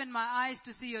 Lord, open my eyes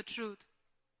to see your truth.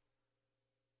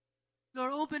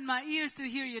 Lord, open my ears to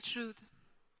hear your truth.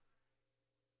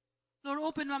 Lord,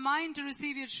 open my mind to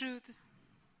receive your truth.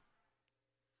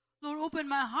 Lord, open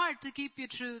my heart to keep your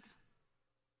truth.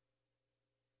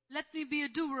 Let me be a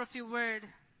doer of your word,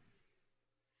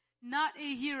 not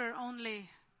a hearer only.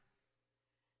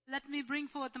 Let me bring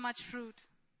forth much fruit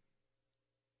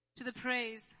to the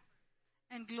praise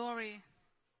and glory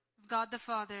of God the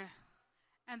Father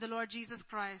and the Lord Jesus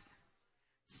Christ.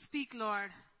 Speak,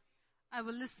 Lord. I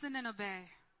will listen and obey.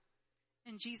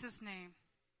 In Jesus' name,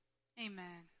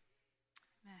 amen.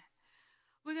 Amen.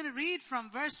 We're going to read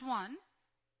from verse 1,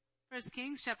 1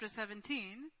 Kings chapter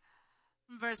 17,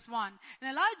 verse 1.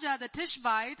 And Elijah the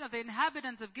Tishbite of the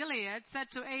inhabitants of Gilead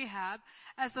said to Ahab,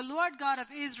 as the Lord God of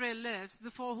Israel lives,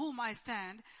 before whom I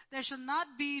stand, there shall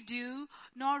not be dew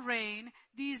nor rain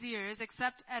these years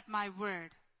except at my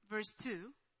word. Verse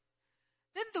 2.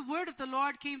 Then the word of the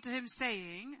Lord came to him,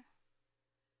 saying,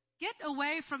 get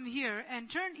away from here and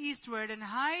turn eastward and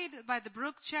hide by the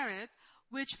brook Cherith,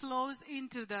 which flows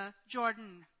into the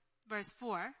Jordan. Verse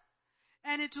 4.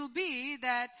 And it will be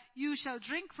that you shall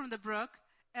drink from the brook,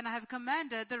 and I have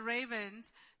commanded the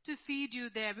ravens to feed you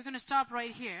there. We're going to stop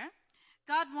right here.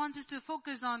 God wants us to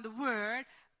focus on the word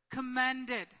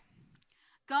commanded.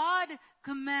 God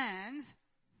commands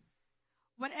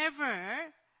whatever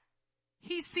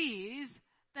He sees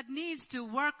that needs to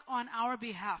work on our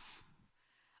behalf.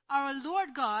 Our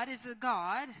Lord God is a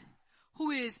God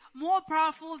who is more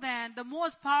powerful than the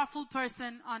most powerful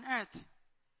person on earth.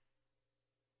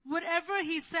 Whatever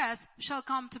He says shall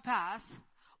come to pass.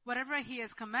 Whatever He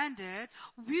has commanded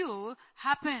will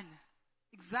happen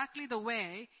exactly the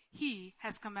way He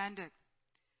has commanded.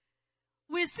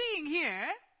 We're seeing here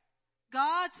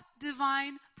God's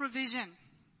divine provision,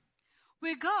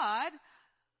 where God,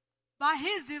 by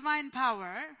His divine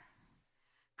power,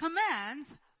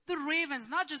 commands the ravens,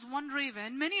 not just one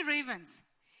raven, many ravens.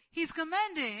 He's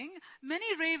commanding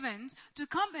many ravens to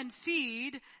come and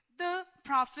feed the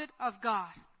prophet of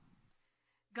God.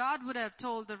 God would have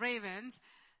told the ravens,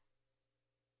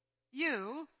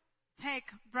 you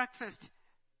take breakfast,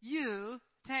 you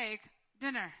take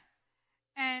dinner.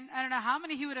 And I don't know how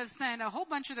many He would have sent, a whole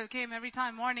bunch would have came every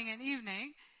time, morning and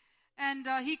evening. And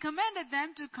He commanded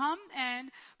them to come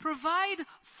and provide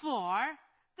for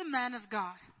the man of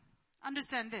God.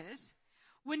 Understand this.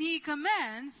 When He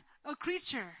commands a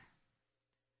creature,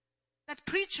 that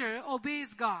creature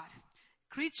obeys God.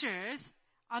 Creatures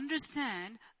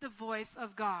understand the voice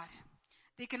of God.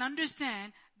 They can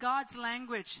understand God's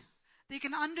language. They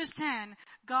can understand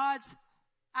God's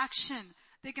action.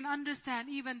 They can understand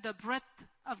even the breath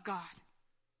of God.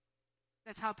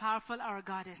 That's how powerful our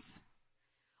God is.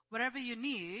 Whatever you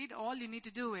need, all you need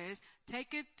to do is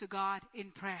take it to God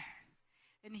in prayer.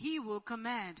 And He will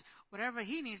command whatever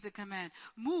He needs to command.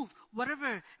 Move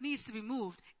whatever needs to be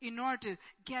moved in order to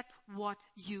get what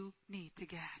you need to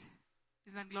get.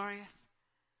 Isn't that glorious?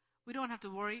 We don't have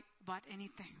to worry about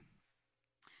anything.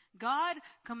 God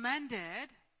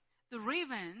commanded the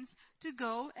ravens to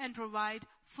go and provide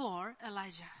for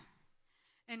Elijah.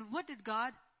 And what did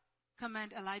God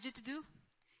command Elijah to do?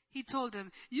 He told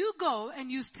him, you go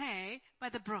and you stay by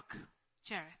the brook,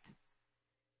 Cherith.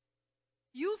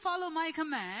 You follow my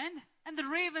command, and the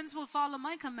ravens will follow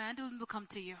my command and will come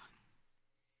to you.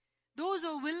 Those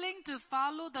who are willing to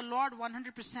follow the Lord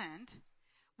 100%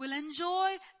 will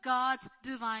enjoy God's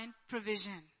divine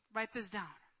provision. Write this down.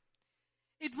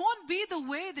 It won't be the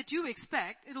way that you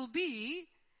expect. It will be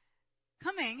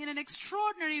coming in an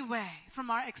extraordinary way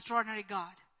from our extraordinary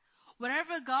God.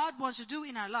 Whatever God wants to do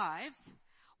in our lives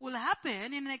will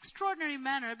happen in an extraordinary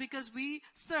manner because we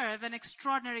serve an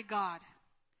extraordinary God.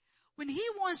 When He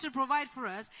wants to provide for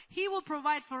us, He will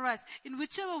provide for us in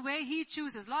whichever way He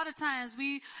chooses. A lot of times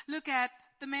we look at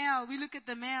the mail, we look at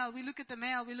the mail, we look at the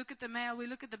mail, we look at the mail, we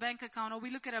look at the bank account, or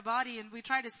we look at our body and we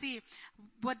try to see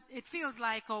what it feels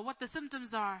like or what the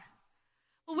symptoms are.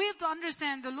 But we have to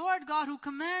understand the Lord God who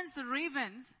commands the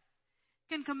ravens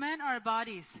can command our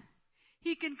bodies.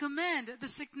 He can command the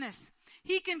sickness.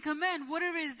 He can command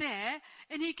whatever is there,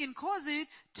 and He can cause it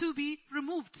to be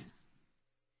removed.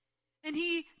 And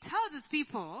He tells His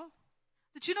people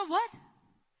that, you know what?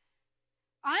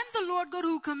 I'm the Lord God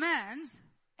who commands,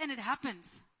 and it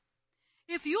happens.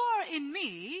 If you are in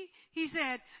me, He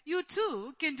said, you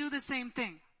too can do the same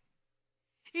thing.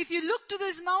 If you look to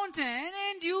this mountain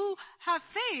and you have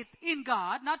faith in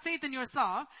God, not faith in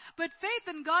yourself, but faith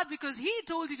in God because He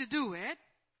told you to do it,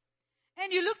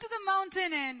 and you look to the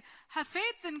mountain and have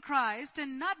faith in Christ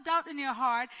and not doubt in your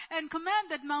heart and command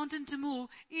that mountain to move,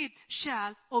 it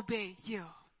shall obey you.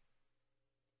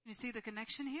 You see the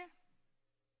connection here?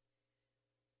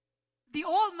 The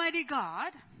Almighty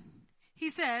God, He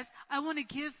says, I want to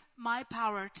give my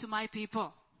power to my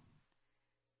people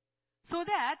so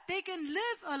that they can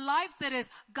live a life that is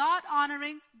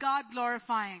God-honoring,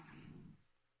 God-glorifying.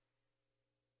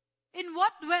 In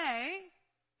what way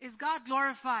is God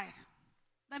glorified?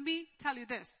 Let me tell you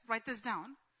this. Write this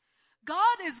down.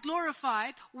 God is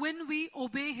glorified when we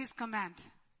obey His command.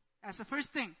 That's the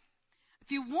first thing.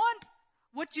 If you want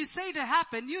what you say to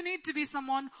happen, you need to be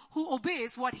someone who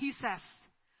obeys what He says.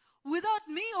 Without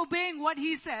me obeying what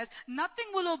He says, nothing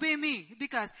will obey me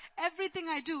because everything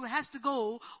I do has to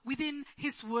go within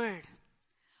His word.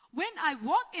 When I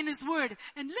walk in His word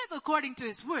and live according to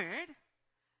His word,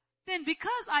 then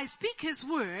because I speak His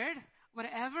word,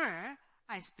 whatever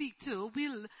I speak to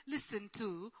will listen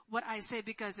to what I say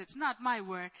because it's not my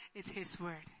word, it's His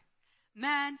word.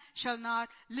 Man shall not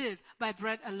live by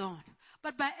bread alone,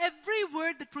 but by every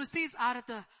word that proceeds out of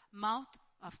the mouth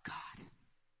of God.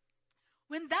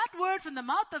 When that word from the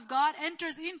mouth of God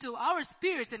enters into our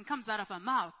spirits and comes out of our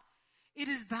mouth, it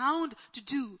is bound to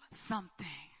do something.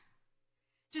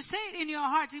 Just say it in your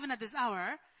hearts even at this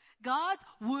hour. God's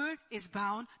word is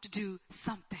bound to do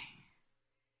something.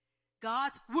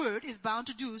 God's word is bound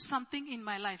to do something in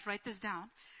my life. Write this down.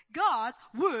 God's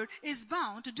word is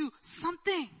bound to do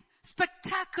something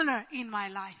spectacular in my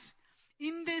life.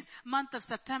 In this month of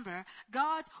September,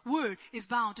 God's word is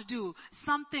bound to do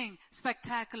something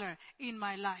spectacular in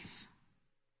my life.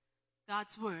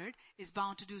 God's word is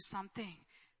bound to do something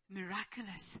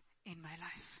miraculous in my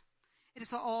life. It is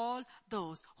for all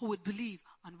those who would believe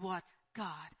on what God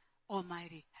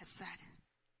Almighty has said.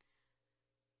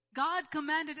 God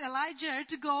commanded Elijah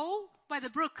to go by the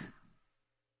brook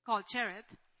called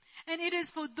Cherith. And it is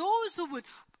for those who would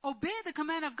obey the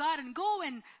command of God and go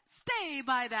and stay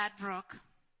by that brook.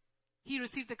 He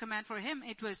received the command for him.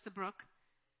 It was the brook.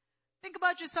 Think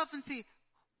about yourself and see,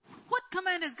 what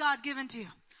command has God given to you?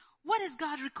 What is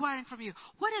God requiring from you?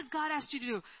 What has God asked you to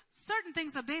do? Certain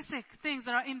things are basic things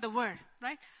that are in the word,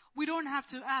 right? We don't have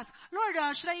to ask,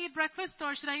 Lord, should I eat breakfast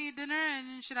or should I eat dinner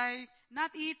and should I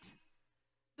not eat?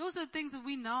 Those are things that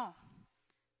we know.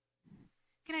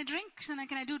 Can I drink? Can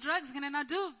I do drugs? Can I not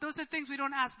do? Those are things we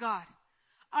don't ask God.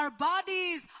 Our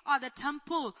bodies are the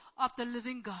temple of the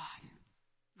living God,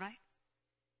 right?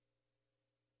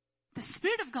 The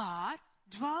Spirit of God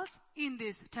dwells in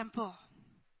this temple.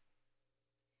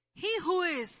 He who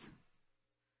is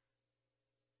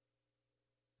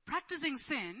practicing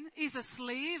sin is a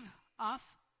slave of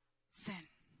sin.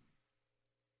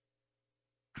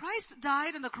 Christ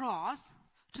died on the cross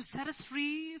to set us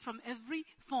free from every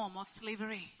form of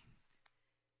slavery.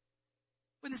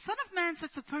 When the Son of Man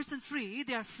sets a person free,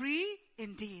 they are free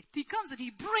indeed. He comes and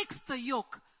he breaks the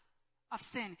yoke of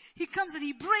sin. He comes and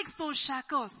he breaks those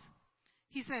shackles.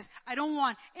 He says, I don't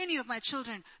want any of my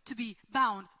children to be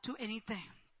bound to anything.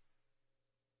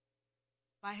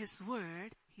 By his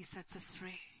word, he sets us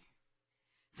free.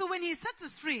 So when he sets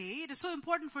us free, it is so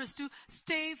important for us to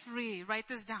stay free. Write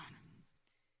this down.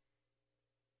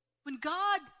 When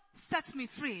God sets me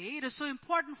free, it is so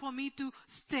important for me to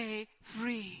stay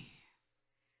free.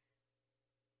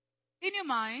 In your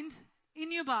mind,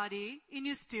 in your body, in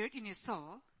your spirit, in your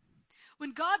soul,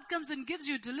 when God comes and gives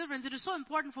you deliverance, it is so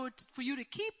important for you to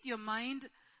keep your mind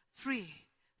free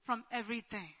from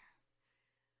everything.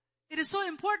 It is so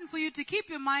important for you to keep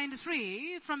your mind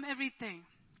free from everything.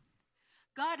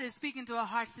 God is speaking to our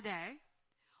hearts today.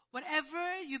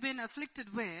 Whatever you've been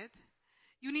afflicted with,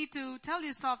 you need to tell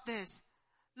yourself this,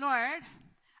 Lord,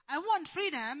 I want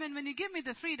freedom, and when you give me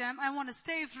the freedom, I want to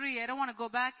stay free. I don't want to go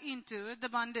back into the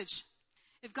bondage.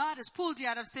 If God has pulled you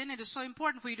out of sin, it is so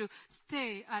important for you to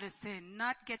stay out of sin,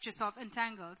 not get yourself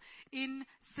entangled in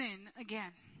sin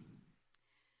again.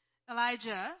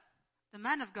 Elijah, the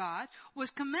man of God, was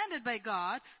commanded by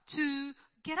God to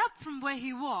get up from where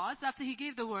he was after he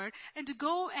gave the word and to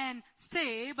go and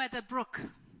stay by the brook.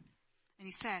 And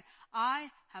he said, I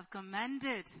have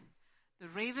commanded the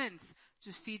ravens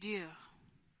to feed you.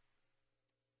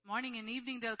 Morning and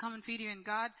evening they'll come and feed you. And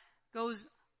God goes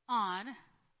on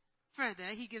further.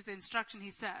 He gives the instruction. He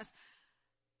says,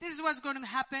 this is what's going to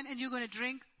happen and you're going to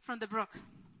drink from the brook.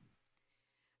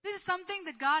 This is something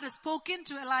that God has spoken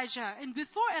to Elijah. And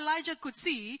before Elijah could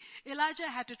see, Elijah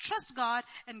had to trust God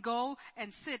and go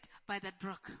and sit by that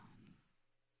brook.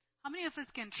 How many of us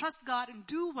can trust God and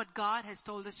do what God has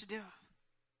told us to do?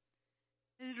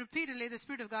 And repeatedly, the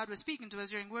Spirit of God was speaking to us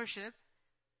during worship.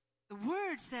 The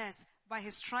word says, by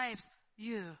his stripes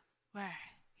you were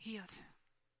healed.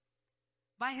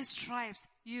 By his stripes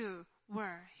you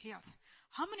were healed.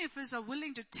 How many of us are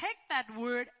willing to take that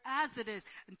word as it is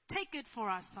and take it for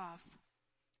ourselves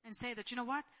and say that, you know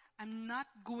what? I'm not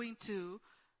going to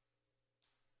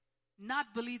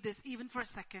not believe this even for a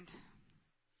second.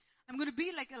 I'm going to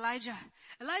be like Elijah.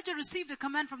 Elijah received a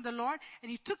command from the Lord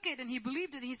and he took it and he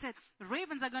believed it. And he said, the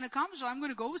ravens are going to come, so I'm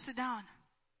going to go sit down.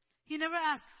 He never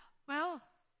asked, well,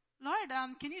 Lord,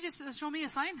 can you just show me a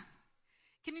sign?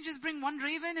 Can you just bring one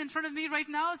raven in front of me right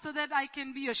now so that I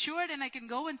can be assured and I can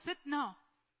go and sit? No.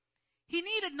 He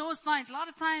needed no signs. A lot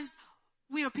of times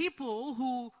we are people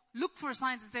who look for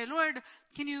signs and say, Lord,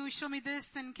 can you show me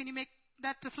this and can you make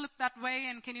that to flip that way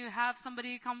and can you have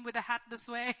somebody come with a hat this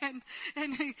way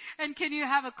and can you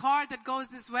have a car that goes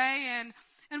this way and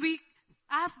we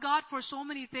ask God for so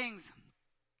many things.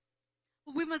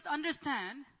 But we must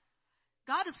understand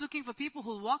God is looking for people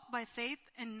who walk by faith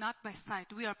and not by sight.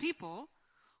 We are people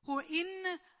who are in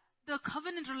the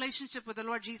covenant relationship with the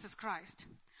Lord Jesus Christ,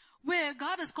 where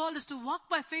God has called us to walk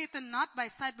by faith and not by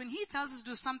sight. When he tells us to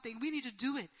do something, we need to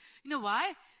do it. You know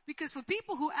why? Because for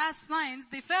people who ask signs,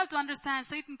 they fail to understand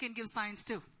Satan can give signs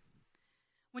too.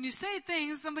 When you say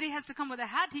things, somebody has to come with a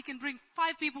hat, he can bring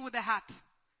 5 people with a hat.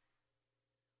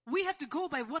 We have to go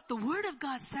by what the Word of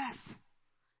God says,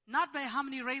 not by how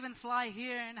many ravens fly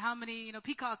here and how many,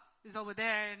 peacock is over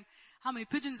there and how many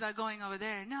pigeons are going over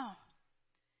there. No.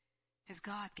 has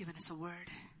God given us a word.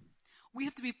 We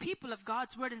have to be people of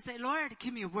God's word and say, Lord,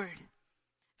 give me a word.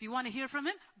 If you want to hear from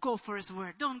him, go for his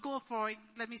word. Don't go for,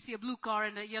 let me see a blue car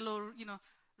and a yellow,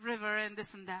 river and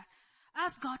this and that.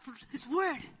 Ask God for his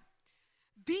word.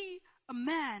 Be a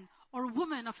man or a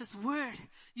woman of his word.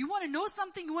 You want to know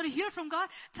something, you want to hear from God,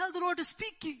 tell the Lord to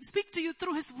speak to you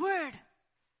through his word.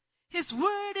 His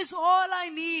word is all I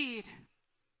need.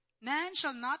 Man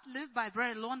shall not live by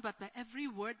bread alone, but by every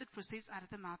word that proceeds out of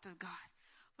the mouth of God.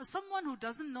 For someone who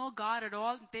doesn't know God at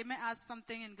all, they may ask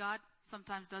something and God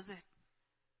sometimes does it.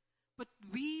 But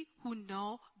we who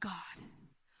know God,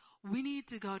 we need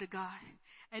to go to God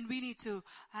and we need to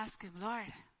ask him, Lord,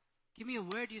 give me a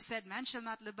word. You said, man shall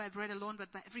not live by bread alone,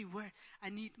 but by every word. I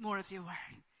need more of your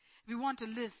word. If we want to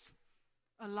live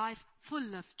a life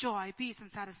full of joy, peace, and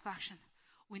satisfaction,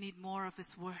 we need more of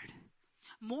his word.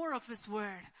 More of his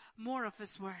word. More of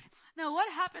his word. Now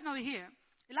what happened over here?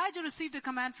 Elijah received a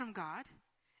command from God,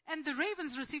 and the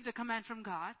ravens received a command from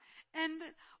God. And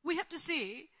we have to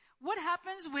see what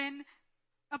happens when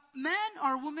a man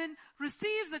or woman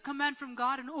receives a command from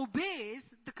God and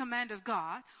obeys the command of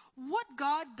God, what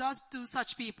God does to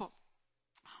such people.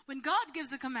 When God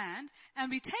gives a command and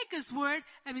we take his word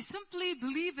and we simply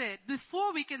believe it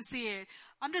before we can see it,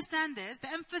 understand this,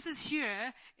 the emphasis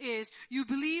here is you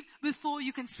believe before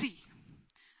you can see.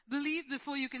 Believe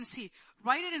before you can see.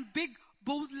 Write it in big,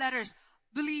 bold letters.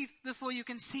 Believe before you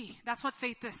can see. That's what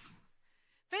faith is.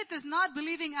 Faith is not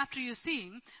believing after you're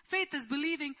seeing. Faith is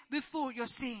believing before you're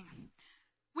seeing.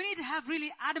 We need to have really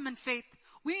adamant faith.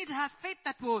 We need to have faith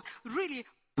that will really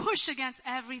push against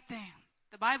everything.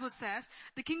 The Bible says,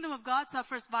 the kingdom of God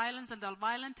suffers violence and the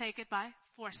violent take it by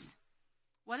force.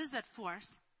 What is that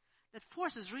force? That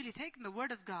force is really taking the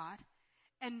word of God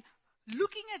and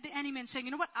looking at the enemy and saying,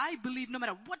 you know what, I believe no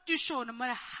matter what you show, no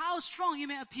matter how strong you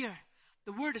may appear,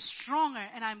 the word is stronger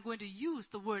and I'm going to use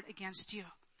the word against you.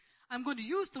 I'm going to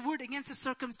use the word against the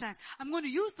circumstance. I'm going to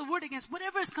use the word against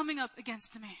whatever is coming up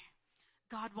against me.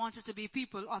 God wants us to be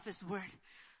people of his word.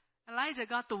 Elijah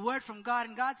got the word from God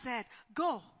and God said,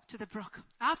 go to the brook.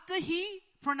 After he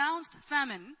pronounced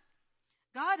famine,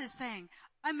 God is saying,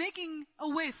 I'm making a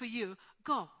way for you.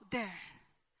 Go there.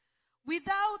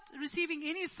 Without receiving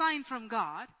any sign from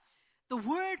God, the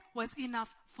word was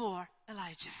enough for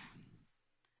Elijah.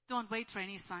 Don't wait for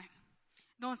any sign.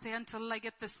 Don't say until I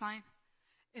get this sign.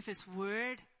 If his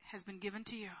word has been given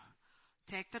to you,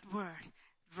 take that word,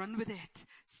 run with it,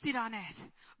 sit on it,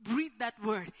 breathe that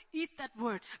word, eat that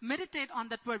word, meditate on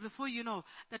that word. Before you know,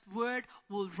 that word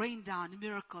will rain down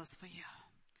miracles for you.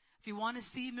 If you want to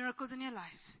see miracles in your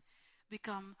life,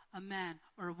 become a man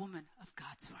or a woman of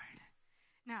God's word.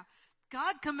 Now,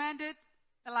 God commanded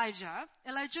Elijah.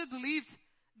 Elijah believed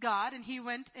God and he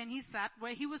went and he sat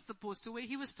where he was supposed to, where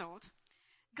he was told.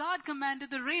 God commanded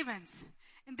the ravens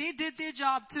and they did their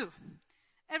job too.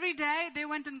 Every day they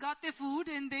went and got their food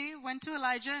and they went to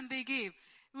Elijah and they gave.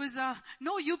 It was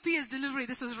no UPS delivery.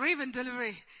 This was raven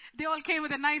delivery. They all came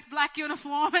with a nice black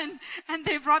uniform and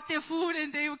they brought their food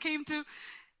and they came to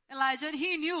Elijah and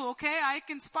he knew, okay, I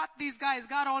can spot these guys.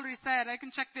 God already said, I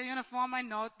can check their uniform. I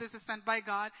know this is sent by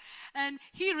God. And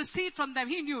he received from them.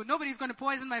 He knew nobody's going to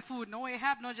poison my food. No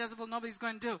Ahab, no Jezebel, nobody's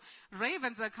going to do.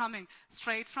 Ravens are coming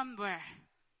straight from where?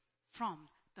 From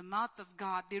the mouth of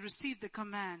God. They received the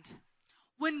command.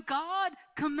 When God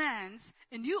commands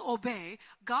and you obey,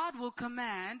 God will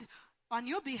command on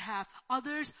your behalf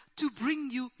others to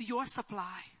bring you your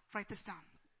supply. Write this down.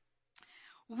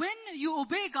 When you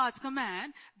obey God's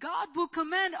command, God will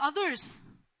command others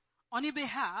on your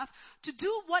behalf to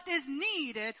do what is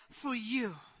needed for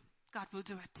you. God will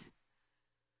do it.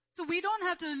 So we don't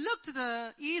have to look to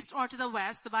the east or to the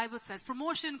west. The Bible says,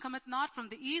 promotion cometh not from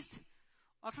the east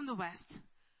or from the west,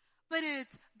 but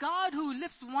it's God who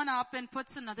lifts one up and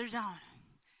puts another down.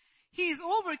 He is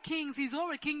over kings, he's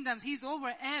over kingdoms, he's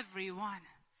over everyone.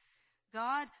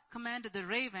 God commanded the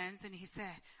ravens and he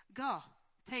said, go,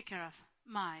 take care of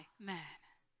my man.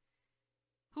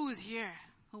 Who is here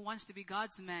who wants to be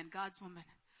God's man, God's woman?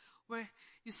 Where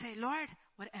you say, Lord,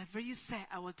 whatever you say,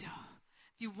 I will do.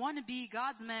 If you want to be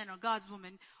God's man or God's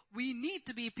woman, we need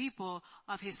to be people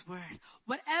of his word.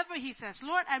 Whatever he says,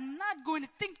 Lord, I'm not going to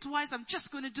think twice. I'm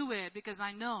just going to do it because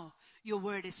I know your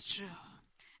word is true.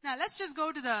 Now let's just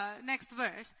go to the next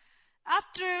verse.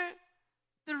 After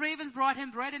the ravens brought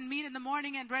him bread and meat in the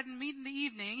morning and bread and meat in the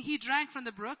evening, he drank from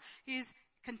the brook. He's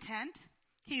content.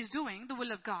 He's doing the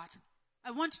will of God.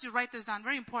 I want you to write this down.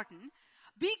 Very important.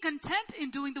 Be content in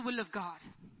doing the will of God.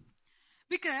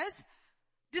 Because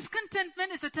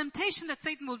discontentment is a temptation that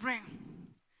Satan will bring.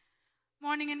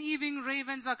 Morning and evening,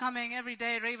 ravens are coming. Every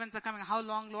day, ravens are coming. How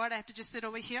long, Lord? I have to just sit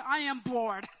over here. I am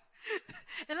bored.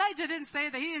 Elijah didn't say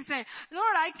that. He didn't say,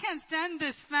 Lord, I can't stand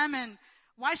this famine.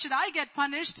 Why should I get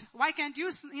punished? Why can't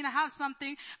you, have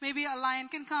something? Maybe a lion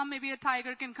can come, maybe a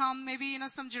tiger can come, maybe,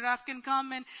 some giraffe can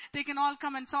come and they can all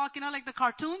come and talk, like the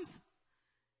cartoons.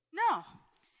 No.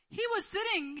 He was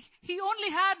sitting, he only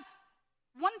had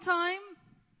one time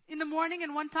in the morning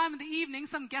and one time in the evening,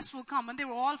 some guests will come, and they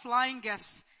were all flying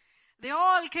guests. They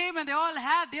all came and they all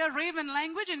had their raven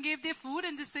language and gave their food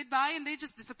and just sit by and they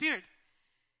just disappeared.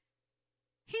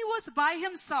 He was by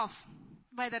himself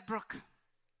by that brook.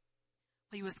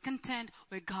 But he was content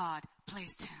where God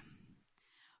placed him.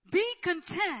 Be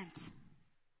content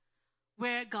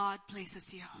where God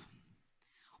places you.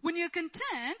 When you're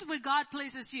content where God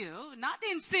places you, not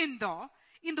in sin though,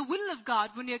 in the will of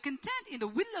God, when you're content in the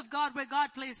will of God where God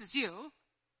places you,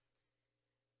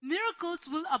 miracles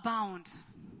will abound.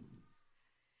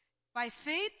 By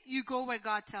faith, you go where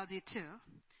God tells you to.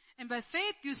 And by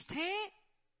faith, you stay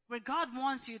where God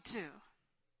wants you to.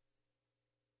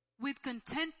 With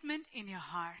contentment in your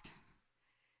heart.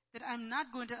 That I'm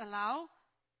not going to allow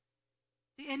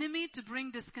the enemy to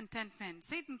bring discontentment.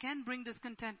 Satan can bring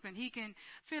discontentment. He can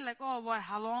feel like,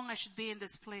 how long I should be in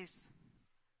this place.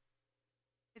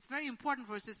 It's very important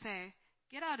for us to say,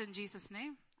 get out in Jesus'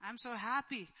 name. I'm so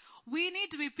happy. We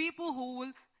need to be people who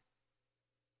will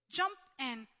jump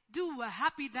and do a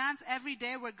happy dance every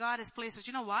day where God has placed us.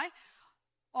 You know why?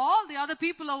 All the other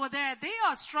people over there, they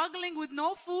are struggling with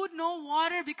no food, no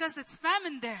water because it's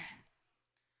famine there.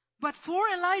 But for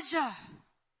Elijah,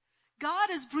 God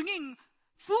is bringing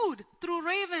food through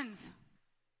ravens.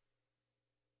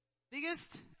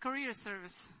 Biggest career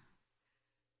service.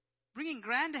 Bringing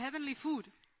grand heavenly food.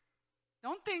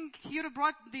 Don't think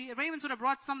the ravens would have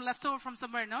brought some leftover from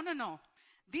somewhere. No.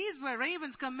 These were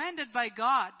ravens commanded by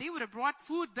God. They would have brought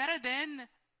food better than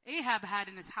Ahab had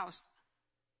in his house.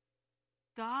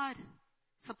 God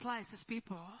supplies his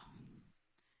people.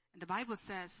 And the Bible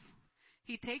says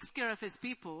he takes care of his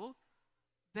people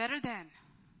better than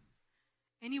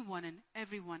anyone and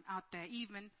everyone out there,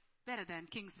 even better than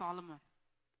King Solomon,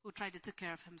 who tried to take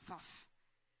care of himself.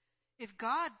 If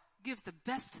God gives the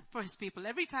best for his people,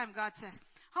 every time God says,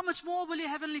 how much more will your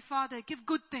heavenly Father give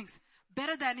good things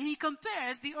better than, and he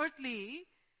compares the earthly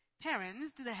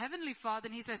parents to the heavenly Father,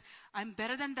 and he says, I'm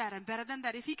better than that, I'm better than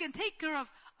that. If he can take care of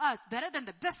us better than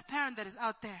the best parent that is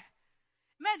out there,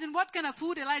 imagine what kind of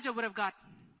food Elijah would have got.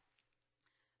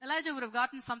 Elijah would have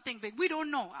gotten something big. We don't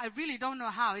know. I really don't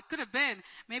know how. It could have been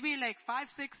maybe like 5,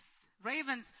 6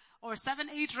 ravens or 7,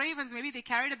 8 ravens. Maybe they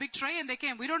carried a big tray and they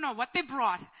came. We don't know what they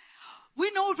brought.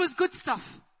 We know it was good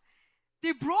stuff.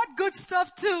 They brought good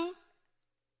stuff to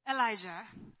Elijah.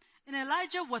 And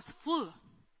Elijah was full.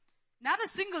 Not a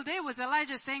single day was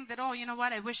Elijah saying that, you know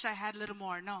what, I wish I had a little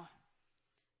more. No.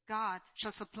 God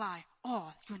shall supply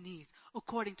all your needs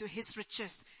according to his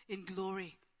riches in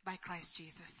glory by Christ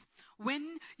Jesus.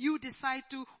 When you decide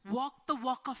to walk the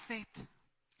walk of faith,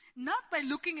 not by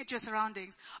looking at your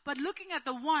surroundings, but looking at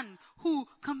the one who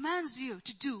commands you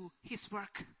to do his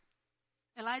work.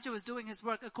 Elijah was doing his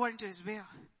work according to his will.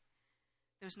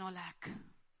 There's no lack.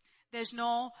 There's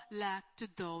no lack to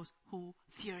those who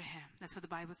fear him. That's what the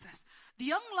Bible says. The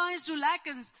young lions do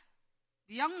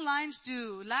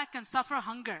lack and suffer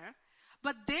hunger,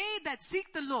 but they that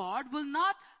seek the Lord will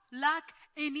not lack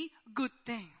any good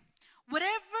thing.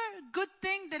 Whatever good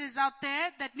thing that is out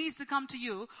there that needs to come to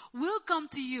you will come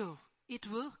to you. It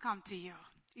will come to you.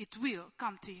 It will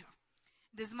come to you.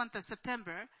 This month of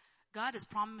September, God is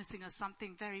promising us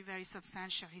something very, very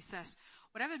substantial. He says,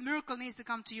 whatever miracle needs to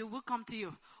come to you will come to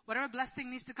you. Whatever blessing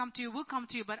needs to come to you will come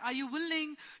to you. But are you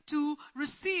willing to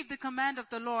receive the command of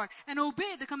the Lord and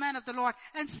obey the command of the Lord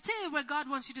and stay where God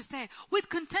wants you to stay with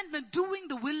contentment, doing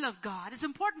the will of God? It's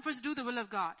important for us to do the will of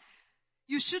God.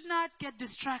 You should not get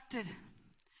distracted.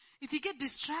 If you get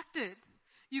distracted,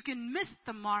 you can miss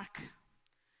the mark.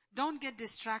 Don't get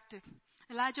distracted.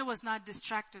 Elijah was not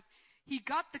distracted. He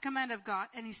got the command of God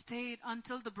and he stayed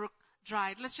until the brook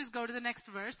dried. Let's just go to the next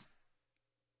verse.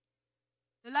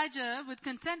 Elijah, with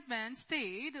contentment,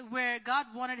 stayed where God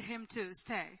wanted him to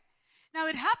stay. Now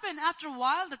it happened after a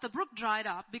while that the brook dried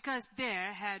up because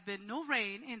there had been no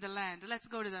rain in the land. Let's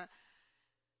go to the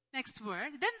next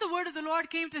word. Then the word of the Lord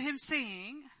came to him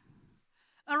saying,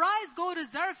 arise, go to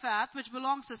Zarephath, which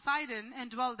belongs to Sidon,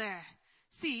 and dwell there.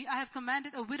 See, I have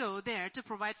commanded a widow there to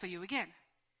provide for you again.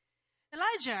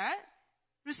 Elijah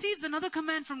receives another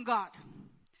command from God.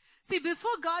 See,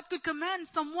 before God could command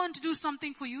someone to do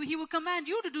something for you, he will command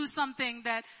you to do something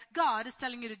that God is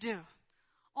telling you to do.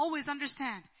 Always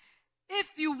understand, if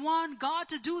you want God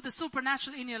to do the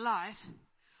supernatural in your life,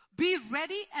 be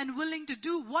ready and willing to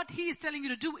do what he is telling you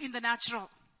to do in the natural.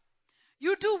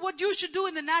 You do what you should do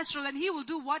in the natural, and he will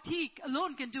do what he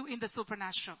alone can do in the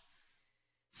supernatural.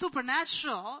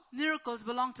 Supernatural miracles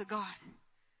belong to God.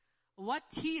 What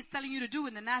he is telling you to do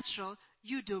in the natural,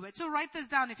 you do it. So write this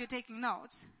down if you're taking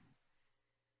notes.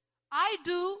 I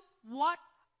do what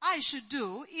I should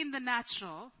do in the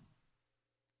natural,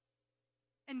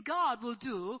 and God will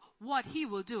do what he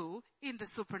will do in the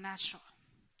supernatural.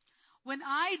 When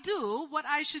I do what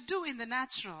I should do in the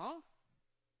natural,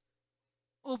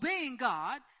 obeying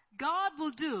God, God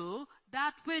will do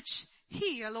that which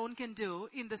he alone can do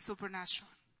in the supernatural.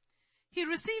 He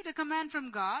received a command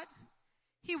from God.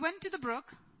 He went to the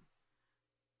brook.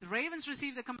 The ravens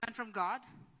received a command from God.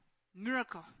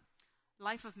 Miracle.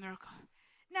 Life of miracle.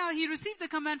 Now he received the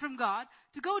command from God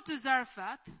to go to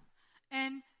Zarephath,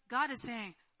 and God is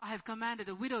saying, I have commanded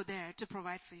a widow there to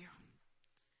provide for you.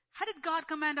 How did God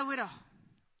command a widow?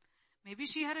 Maybe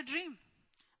she had a dream.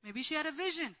 Maybe she had a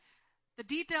vision. The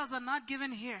details are not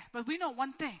given here, but we know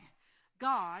one thing.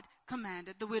 God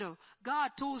commanded the widow.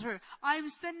 God told her, I'm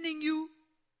sending you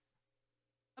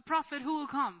a prophet who will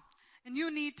come, and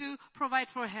you need to provide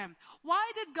for him.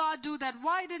 Why did God do that?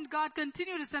 Why didn't God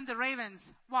continue to send the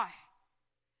ravens? Why?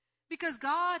 Because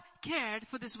God cared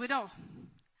for this widow.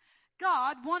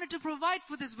 God wanted to provide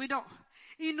for this widow.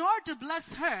 In order to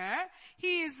bless her,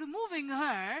 he is moving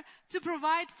her to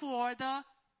provide for the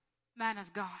man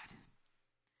of God.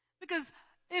 Because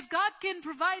if God can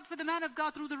provide for the man of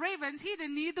God through the ravens, he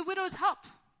didn't need the widow's help.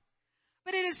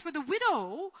 But it is for the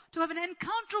widow to have an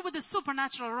encounter with the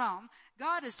supernatural realm.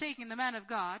 God is taking the man of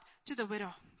God to the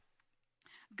widow.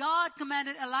 God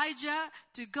commanded Elijah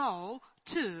to go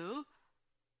to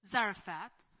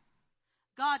Zarephath.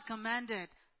 God commanded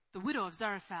the widow of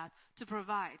Zarephath to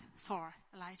provide for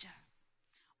Elijah.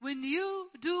 When you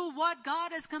do what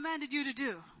God has commanded you to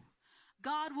do,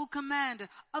 God will command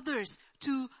others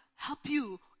to help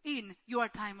you in your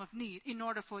time of need in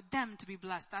order for them to be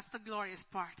blessed. That's the glorious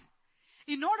part.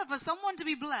 In order for someone to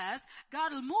be blessed,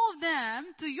 God will move them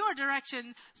to your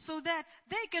direction so that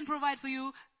they can provide for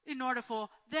you in order for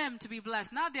them to be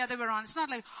blessed. Not the other way around. It's not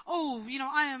like,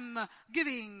 I am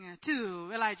giving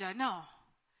to Elijah. No.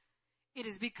 It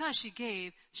is because she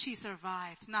gave, she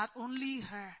survived. Not only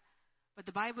her, but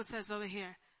the Bible says over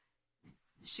here,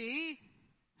 she,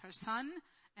 her son,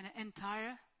 and an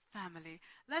entire family.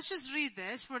 Let's just read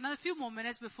this for another few more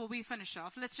minutes before we finish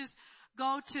off. Let's just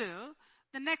go to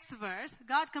the next verse.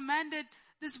 God commanded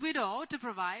this widow to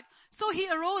provide. So he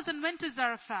arose and went to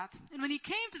Zarephath. And when he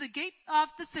came to the gate of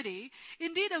the city,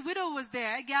 indeed a widow was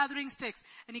there gathering sticks.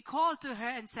 And he called to her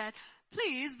and said,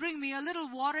 please bring me a little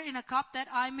water in a cup that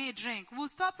I may drink. We'll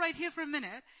stop right here for a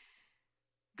minute.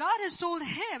 God has told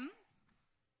him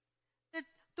that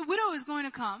the widow is going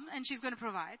to come and she's going to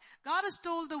provide. God has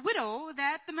told the widow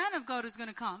that the man of God is going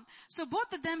to come. So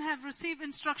both of them have received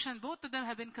instruction. Both of them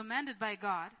have been commanded by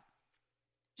God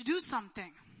to do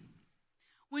something.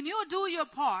 When you do your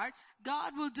part,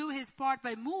 God will do his part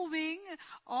by moving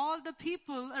all the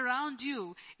people around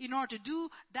you in order to do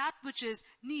that which is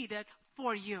needed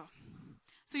for you.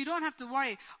 So you don't have to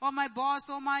worry, my boss,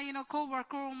 my,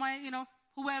 co-worker, or my,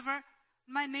 whoever,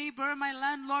 my neighbor, my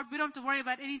landlord, we don't have to worry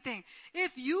about anything.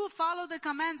 If you follow the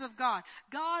commands of God,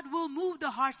 God will move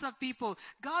the hearts of people.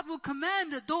 God will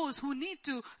command those who need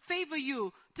to favor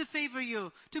you,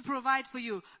 to provide for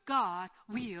you. God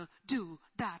will do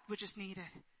that which is needed.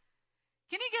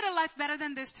 Can you get a life better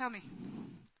than this? Tell me.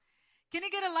 Can you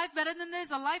get a life better than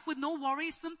this? A life with no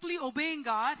worries, simply obeying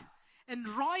God and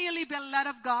royally be led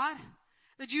of God,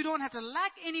 that you don't have to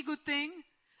lack any good thing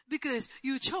because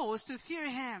you chose to fear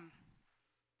him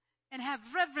and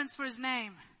have reverence for his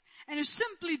name. And you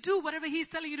simply do whatever he's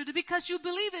telling you to do because you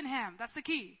believe in him. That's the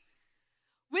key.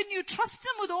 When you trust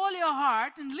him with all your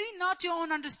heart and lean not to your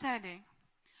own understanding,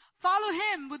 follow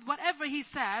him with whatever he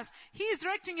says. He is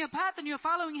directing your path and you're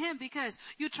following him because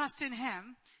you trust in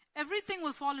him. Everything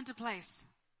will fall into place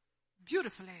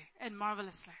beautifully and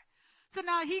marvelously. So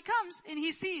now he comes and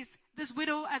he sees this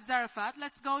widow at Zarephath.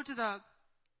 Let's go to the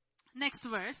next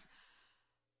verse.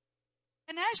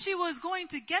 And as she was going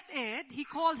to get it, he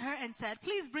called her and said,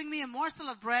 please bring me a morsel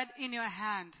of bread in your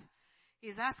hand.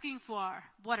 He's asking for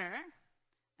water,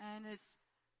 and it's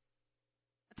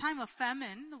a time of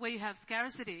famine where you have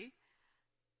scarcity.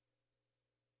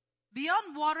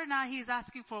 Beyond water, now he's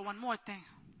asking for one more thing.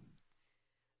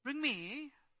 Bring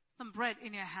me some bread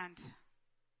in your hand.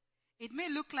 It may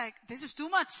look like this is too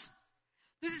much.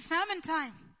 This is famine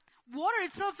time. Water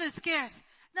itself is scarce.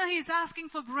 Now he's asking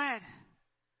for bread.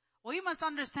 Well, you must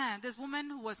understand, this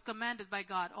woman was commanded by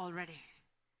God already.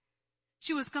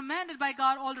 She was commanded by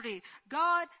God already.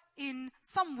 God in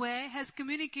some way has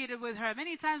communicated with her.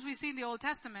 Many times we see in the Old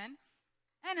Testament,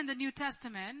 And in the New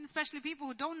Testament, especially people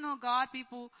who don't know God,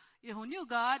 people who knew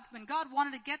God, when God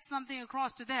wanted to get something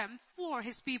across to them for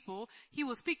his people, he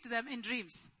will speak to them in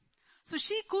dreams. So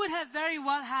she could have very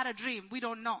well had a dream. We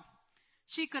don't know.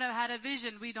 She could have had a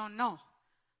vision. We don't know.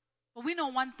 But we know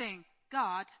one thing.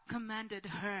 God commanded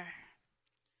her.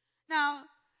 Now,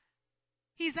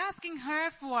 he's asking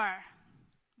her for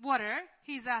water.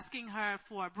 He's asking her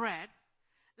for bread.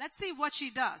 Let's see what she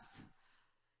does.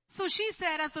 So she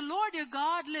said, as the Lord your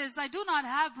God lives, I do not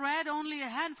have bread, only a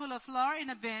handful of flour in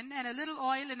a bin and a little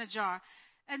oil in a jar.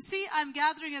 And see, I'm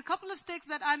gathering a couple of sticks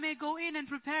that I may go in and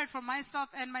prepare it for myself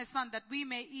and my son, that we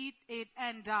may eat it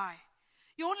and die.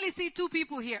 You only see two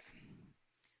people here.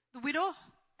 The widow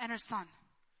and her son.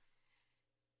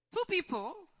 Two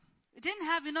people didn't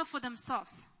have enough for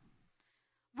themselves.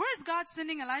 Where is God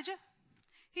sending Elijah?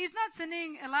 He's not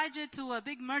sending Elijah to a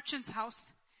big merchant's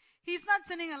house. He's not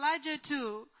sending Elijah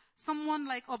to someone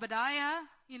like Obadiah,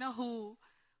 who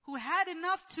had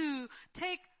enough to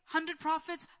take 100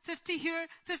 prophets, 50 here,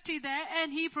 50 there,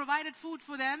 and he provided food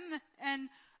for them and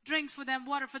drink for them,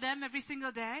 water for them every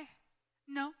single day.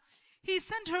 No. He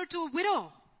sent her to a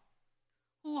widow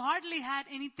who hardly had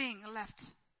anything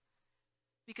left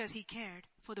because he cared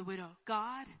for the widow.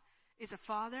 God is a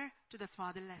father to the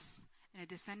fatherless and a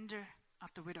defender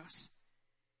of the widows.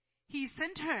 He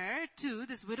sent her to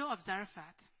this widow of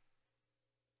Zarephath.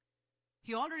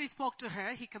 He already spoke to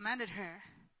her. He commanded her.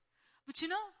 But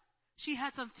she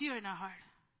had some fear in her heart.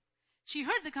 She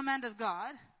heard the command of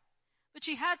God, but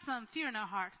she had some fear in her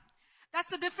heart. That's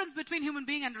the difference between human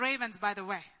being and ravens, by the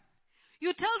way.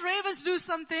 You tell ravens to do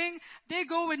something, they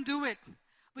go and do it.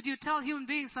 But you tell human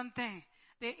beings something,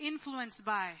 they're influenced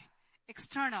by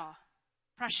external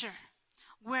pressure.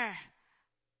 Where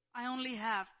I only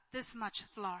have this much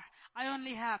flour. I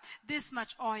only have this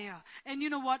much oil. And you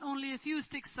know what? Only a few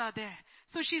sticks are there.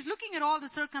 So she's looking at all the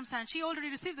circumstance. She already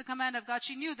received the command of God.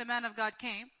 She knew the man of God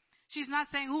came. She's not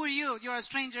saying, who are you? You're a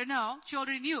stranger. No, she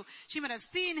already knew. She might have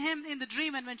seen him in the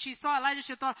dream, and when she saw Elijah,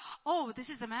 she thought, oh, this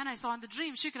is the man I saw in the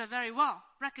dream. She could have very well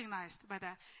recognized by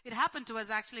that. It happened to us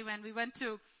actually when we went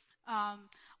to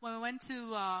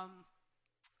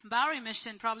Bowery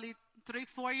Mission probably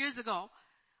 3-4 years ago.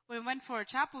 We went for a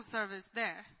chapel service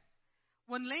there.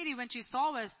 One lady, when she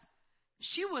saw us,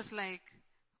 she was like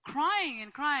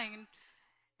crying.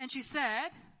 And she said,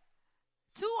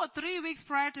 2 or 3 weeks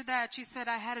prior to that, she said,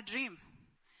 I had a dream.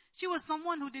 She was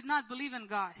someone who did not believe in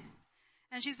God.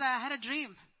 And she said, I had a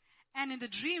dream. And in the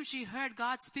dream, she heard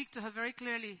God speak to her very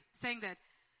clearly, saying that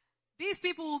these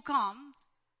people will come,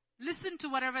 listen to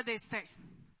whatever they say.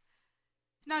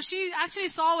 Now, she actually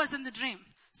saw us in the dream.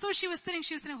 So she was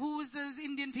thinking, who is those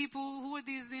Indian people? Who are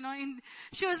these,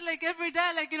 she was like every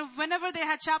day, whenever they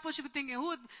had chapel, she was thinking,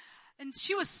 and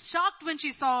she was shocked when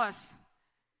she saw us.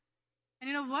 And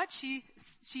you know what? She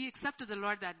accepted the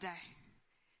Lord that day.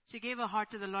 She gave her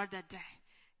heart to the Lord that day.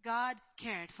 God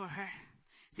cared for her.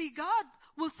 See, God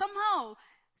will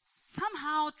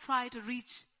somehow try to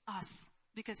reach us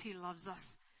because he loves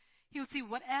us. He'll see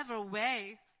whatever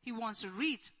way he wants to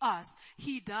reach us.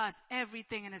 He does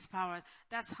everything in his power.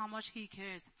 That's how much he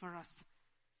cares for us.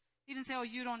 He didn't say, oh,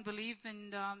 you don't believe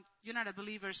and you're not a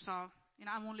believer, so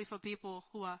I'm only for people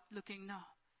who are looking. No.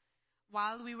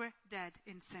 While we were dead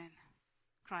in sin,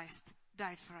 Christ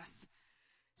died for us.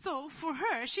 So for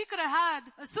her, she could have had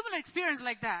a similar experience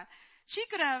like that. She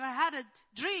could have had a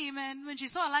dream, and when she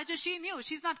saw Elijah, she knew.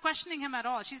 She's not questioning him at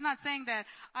all. She's not saying that,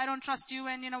 I don't trust you,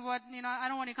 and I don't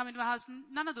want you to come into my house.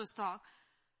 None of those talk.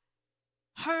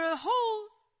 Her whole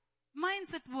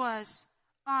mindset was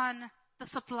on the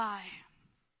supply.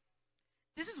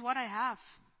 This is what I have.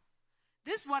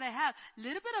 This is what I have.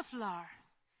 Little bit of flour,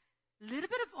 little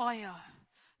bit of oil,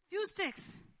 few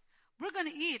sticks. We're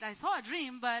going to eat. I saw a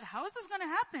dream, but how is this going to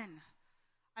happen?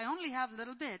 I only have a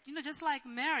little bit. Just like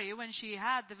Mary, when she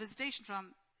had the visitation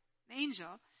from the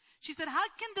angel, she said, how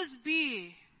can this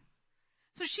be?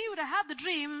 So she would have had the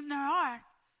dream in her heart.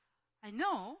 I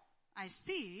know, I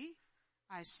see,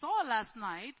 I saw last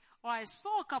night, or I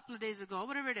saw a couple of days ago,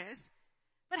 whatever it is.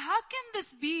 But how can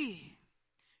this be?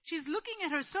 She's looking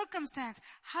at her circumstance.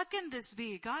 How can this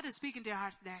be? God is speaking to your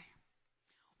heart today.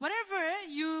 Whatever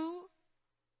you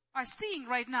are seeing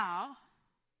right now,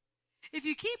 if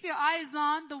you keep your eyes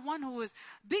on the one who is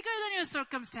bigger than your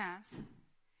circumstance,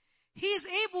 he is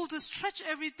able to stretch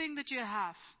everything that you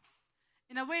have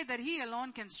in a way that he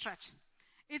alone can stretch.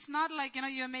 It's not like,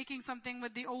 you're making something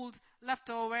with the old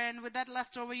leftover, and with that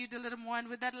leftover you do a little more, and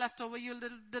with that leftover you do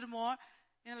a little more.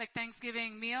 Like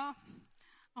Thanksgiving meal.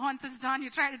 Once it's done, you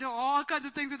try to do all kinds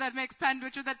of things with that, make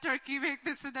sandwich with that turkey, make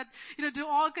this with that, do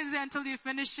all kinds of until you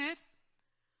finish it.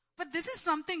 But this is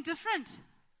something different.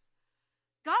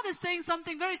 God is saying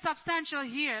something very substantial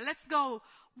here. Let's go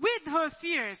with her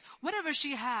fears, whatever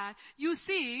she had. You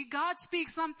see, God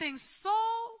speaks something so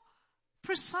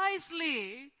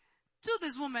precisely to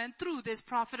this woman through this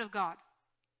prophet of God.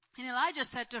 And Elijah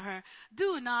said to her,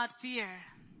 do not fear.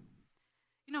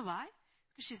 You know why?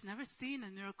 Because she's never seen a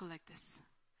miracle like this.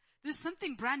 There's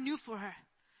something brand new for her.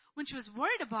 When she was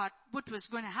worried about what was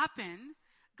going to happen,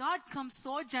 God comes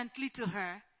so gently to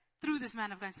her through this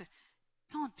man of God and said,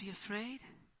 don't be afraid.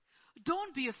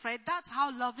 Don't be afraid. That's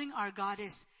how loving our God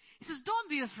is. He says, don't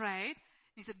be afraid.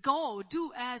 He said, go,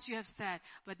 do as you have said,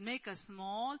 but make a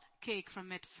small cake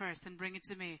from it first and bring it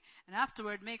to me. And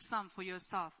afterward, make some for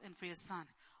yourself and for your son.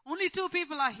 Only 2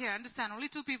 people are here. Understand? Only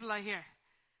 2 people are here.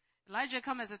 Elijah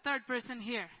come as a third person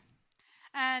here.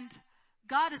 And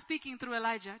God is speaking through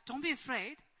Elijah. Don't be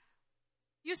afraid.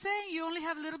 You're saying you only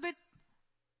have a little bit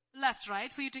left,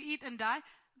 right, for you to eat and die?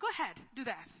 Go ahead, do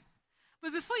that.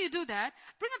 But before you do that,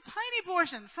 bring a tiny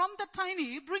portion. From the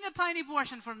tiny, bring a tiny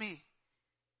portion for me.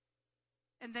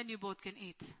 And then you both can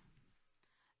eat.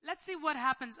 Let's see what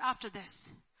happens after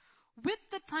this. With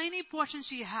the tiny portion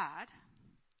she had,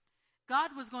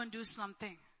 God was going to do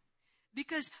something.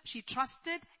 Because she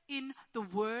trusted in the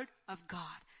word of God.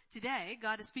 Today,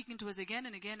 God is speaking to us again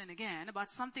and again and again about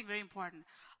something very important.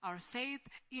 Our faith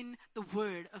in the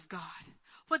word of God.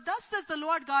 For thus says the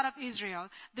Lord God of Israel,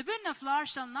 the bin of flour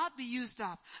shall not be used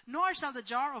up, nor shall the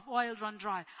jar of oil run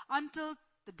dry, until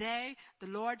the day the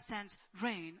Lord sends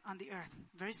rain on the earth.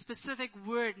 Very specific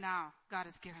word now God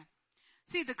has given.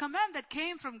 See, the command that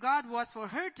came from God was for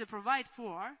her to provide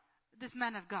for this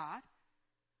man of God.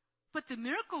 But the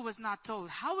miracle was not told.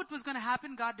 How it was going to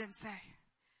happen, God didn't say.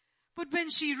 But when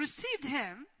she received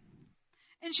him,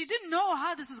 and she didn't know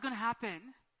how this was going to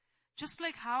happen, just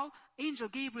like how Angel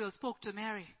Gabriel spoke to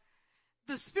Mary,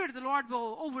 the Spirit of the Lord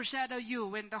will overshadow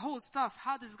you, and the whole stuff,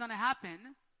 how this is going to happen,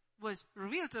 was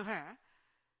revealed to her.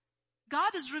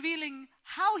 God is revealing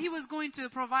how he was going to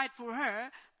provide for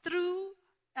her through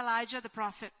Elijah the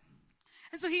prophet.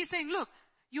 And so he's saying, look,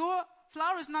 your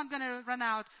flour is not going to run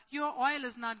out. Your oil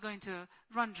is not going to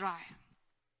run dry.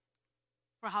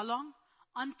 For how long?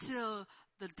 Until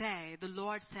the day the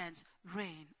Lord sends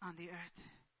rain on the earth.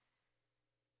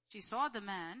 She saw the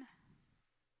man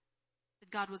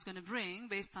that God was going to bring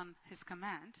based on his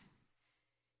command.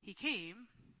 He came.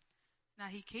 Now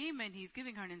he came and he's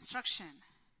giving her an instruction.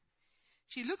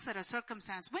 She looks at her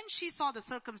circumstance. When she saw the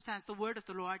circumstance, the word of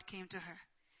the Lord came to her.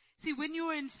 See, when you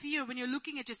are in fear, when you're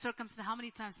looking at your circumstance, how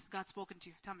many times has God spoken to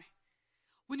you? Tell me.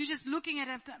 When you're just looking at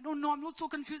it, I don't know, I'm so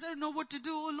confused, I don't know what to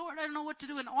do. Oh Lord, I don't know what to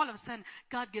do. And all of a sudden,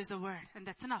 God gives a word, and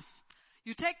that's enough.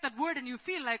 You take that word and you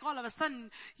feel like all of a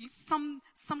sudden, some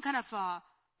kind of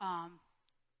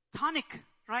tonic,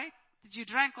 right? That you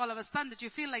drank all of a sudden, that you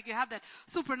feel like you have that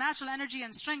supernatural energy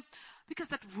and strength. Because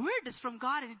that word is from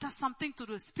God and it does something to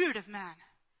the spirit of man.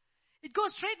 It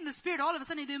goes straight in the spirit, all of a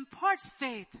sudden it imparts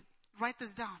faith. Write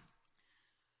this down.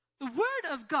 The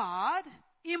word of God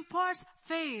imparts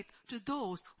faith to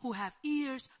those who have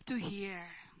ears to hear.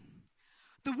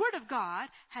 The word of God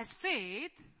has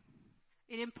faith.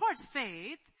 It imparts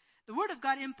faith. The word of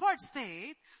God imparts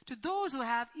faith to those who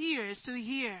have ears to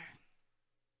hear.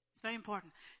 It's very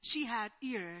important. She had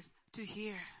ears to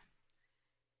hear.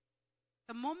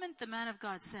 The moment the man of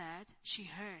God said, she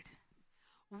heard.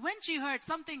 When she heard,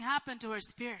 something happened to her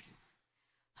spirit.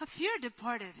 Her fear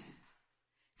departed.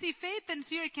 See, faith and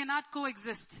fear cannot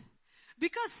coexist.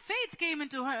 Because faith came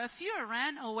into her, fear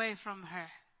ran away from her.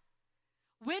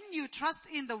 When you trust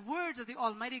in the words of the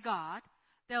Almighty God,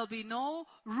 there will be no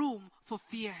room for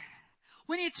fear.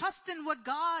 When you trust in what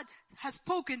God has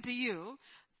spoken to you,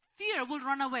 fear will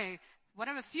run away.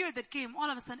 Whatever fear that came, all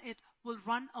of a sudden it will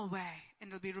run away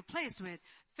and will be replaced with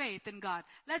faith in God.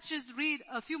 Let's just read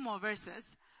a few more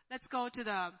verses. Let's go to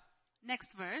the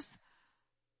next verse.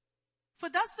 For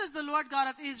thus says the Lord God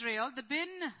of Israel, the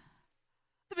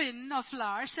bin of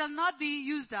flour shall not be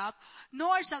used up,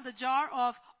 nor shall the jar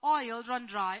of oil run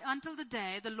dry until the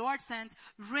day the Lord sends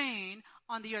rain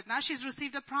on the earth. Now she's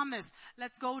received a promise.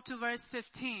 Let's go to verse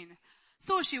 15.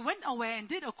 So she went away and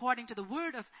did according to the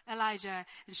word of Elijah,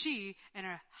 and she and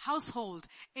her household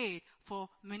ate for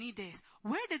many days.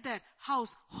 Where did that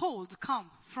household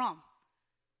come from?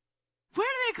 Where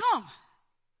did they come?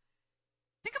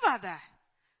 Think about that.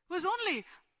 It was only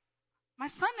my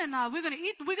son and I, we're going to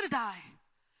eat, we're going to die.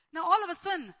 Now all of a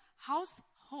sudden,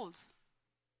 household.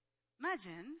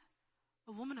 Imagine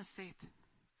a woman of faith.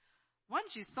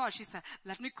 Once she saw, she said,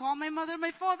 let me call my mother,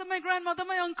 my father, my grandmother,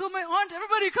 my uncle, my aunt,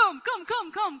 everybody come.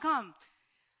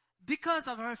 Because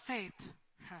of her faith,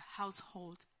 her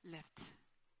household lived.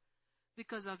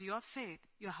 Because of your faith,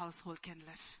 your household can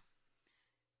live.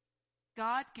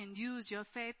 God can use your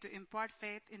faith to impart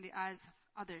faith in the eyes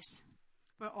of others,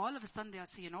 where all of a sudden they'll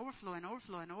see an overflow and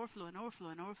overflow and overflow and overflow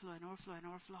and overflow and overflow and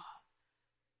overflow.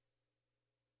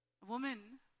 A woman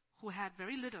who had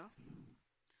very little,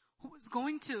 who was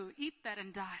going to eat that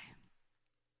and die,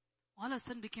 all of a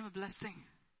sudden became a blessing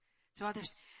to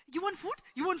others. You want food?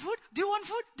 You want food? Do you want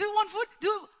food? Do you want food?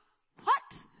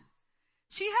 What?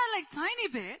 She had like tiny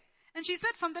bit, and she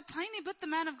said from the tiny bit the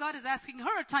man of God is asking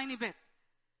her a tiny bit.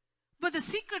 But the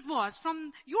secret was,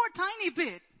 from your tiny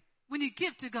bit, when you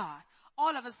give to God,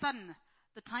 all of a sudden,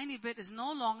 the tiny bit is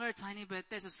no longer a tiny bit.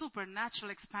 There's a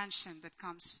supernatural expansion that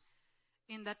comes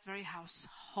in that very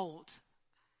household.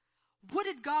 What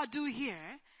did God do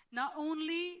here? Not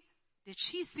only did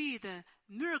she see the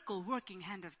miracle working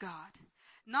hand of God,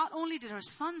 not only did her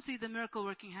son see the miracle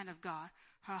working hand of God,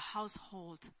 her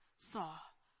household saw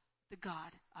the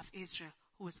God of Israel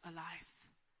who was alive.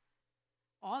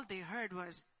 All they heard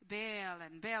was Baal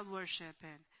and Baal worship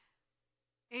and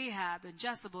Ahab and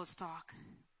Jezebel's talk.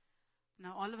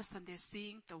 Now all of a sudden they're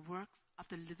seeing the works of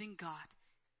the living God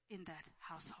in that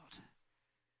household.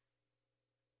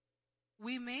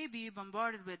 We may be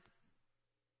bombarded with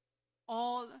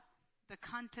all the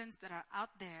contents that are out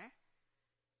there,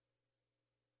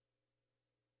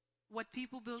 what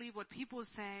people believe, what people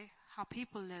say, how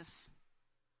people live.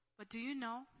 But do you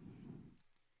know,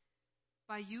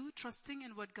 by you trusting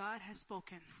in what God has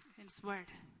spoken in His Word,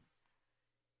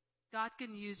 God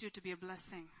can use you to be a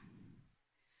blessing,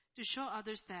 to show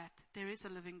others that there is a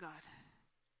living God.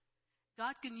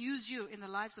 God can use you in the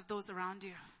lives of those around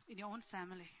you, in your own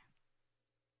family,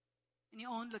 in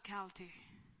your own locality.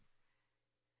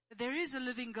 There is a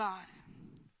living God,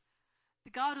 the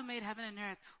God who made heaven and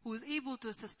earth, who is able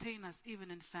to sustain us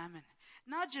even in famine.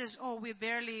 Not just,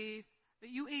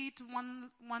 you ate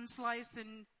one slice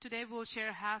and today we'll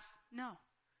share half. No.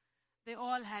 They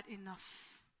all had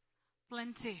enough.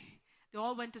 Plenty. They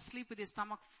all went to sleep with their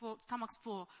stomachs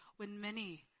full when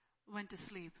many went to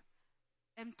sleep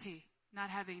empty, not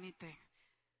having anything.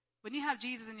 When you have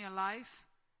Jesus in your life,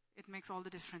 it makes all the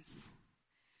difference.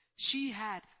 She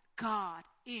had God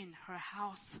in her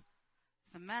house.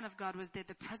 The man of God was there.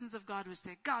 The presence of God was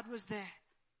there. God was there.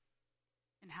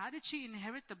 And how did she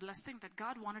inherit the blessing that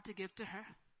God wanted to give to her?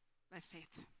 By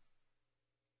faith.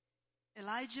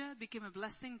 Elijah became a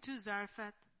blessing to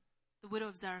Zarephath, the widow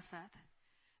of Zarephath,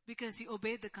 because he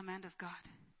obeyed the command of God.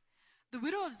 The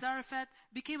widow of Zarephath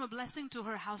became a blessing to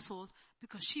her household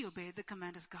because she obeyed the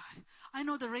command of God. I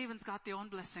know the ravens got their own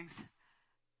blessings.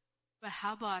 But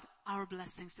how about our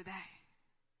blessings today?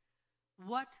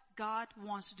 What God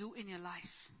wants to do in your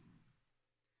life.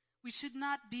 We should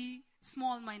not be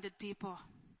small-minded people,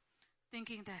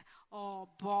 thinking that, oh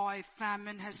boy,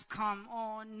 famine has come.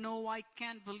 Oh no, I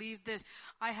can't believe this.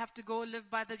 I have to go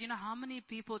live by the, how many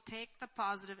people take the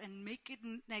positive and make it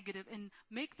negative and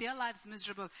make their lives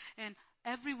miserable, and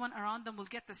everyone around them will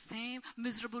get the same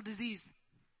miserable disease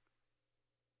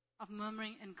of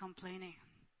murmuring and complaining.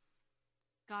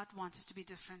 God wants us to be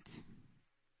different.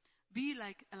 Be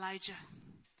like Elijah.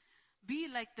 Be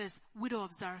like this widow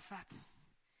of Zarephath.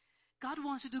 God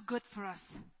wants to do good for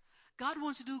us. God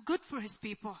wants to do good for His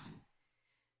people.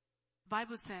 The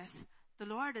Bible says, the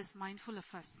Lord is mindful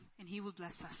of us and He will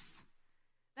bless us.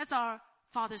 That's our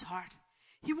Father's heart.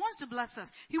 He wants to bless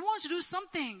us. He wants to do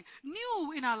something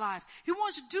new in our lives. He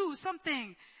wants to do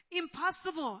something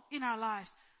impossible in our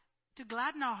lives to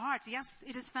gladden our hearts. Yes,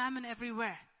 it is famine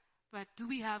everywhere. But do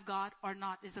we have God or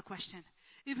not is the question.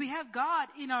 If we have God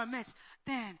in our midst,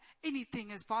 then anything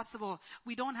is possible.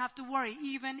 We don't have to worry.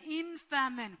 Even in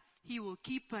famine, He will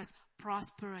keep us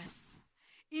prosperous.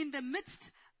 In the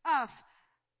midst of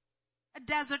a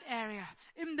desert area,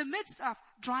 in the midst of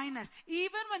dryness,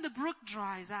 even when the brook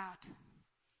dries out,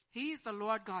 He is the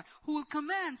Lord God who will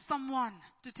command someone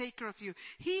to take care of you.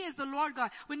 He is the Lord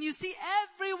God. When you see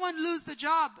everyone lose the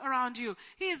job around you,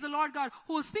 He is the Lord God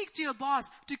who will speak to your boss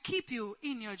to keep you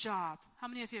in your job. How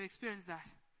many of you have experienced that?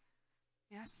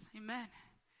 Yes, amen.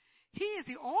 He is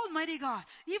the Almighty God.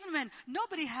 Even when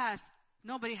nobody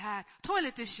had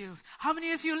toilet tissue. How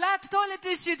many of you lacked toilet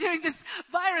tissue during this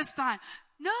virus time?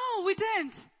 No, we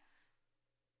didn't.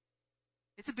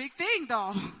 It's a big thing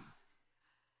though.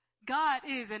 God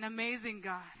is an amazing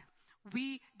God.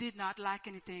 We did not lack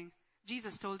anything.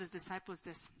 Jesus told His disciples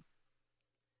this.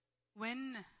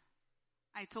 When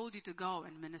I told you to go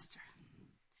and minister,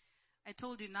 I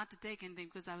told you not to take anything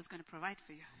because I was going to provide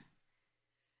for you.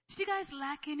 Did you guys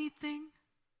lack anything?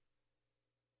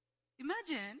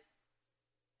 Imagine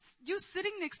you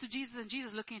sitting next to Jesus and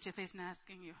Jesus looking at your face and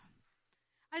asking you,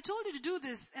 I told you to do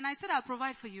this and I said I'll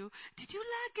provide for you. Did you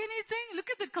lack anything? Look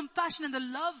at the compassion and the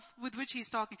love with which he's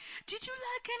talking. Did you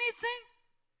lack anything?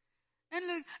 And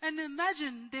look, and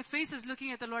imagine their faces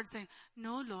looking at the Lord saying,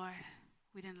 no, Lord,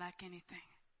 we didn't lack anything.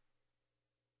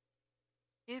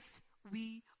 If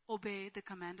we obey the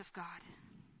command of God,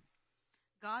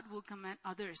 God will command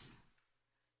others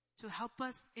to help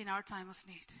us in our time of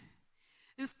need.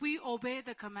 If we obey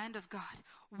the command of God,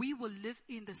 we will live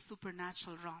in the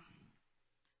supernatural realm.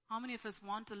 How many of us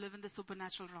want to live in the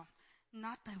supernatural realm?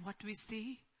 Not by what we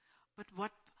see, but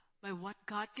by what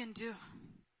God can do.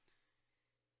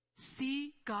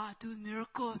 See God do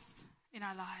miracles in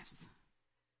our lives.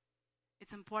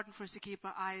 It's important for us to keep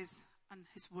our eyes on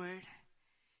His Word.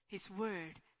 His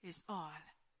Word is all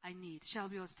I need. Shall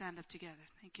we all stand up together?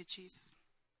 Thank you, Jesus.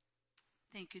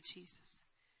 Thank you, Jesus.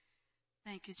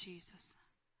 Thank you, Jesus.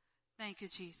 Thank you,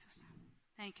 Jesus.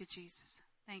 Thank you, Jesus.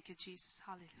 Thank you, Jesus.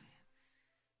 Hallelujah.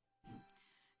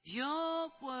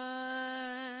 Your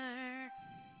word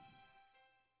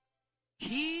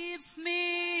keeps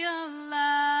me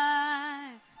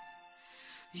alive.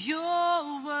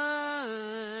 Your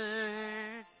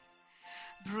word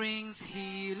brings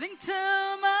healing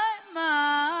to my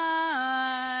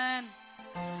mind.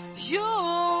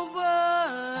 Your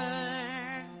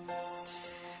word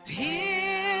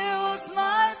heals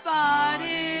my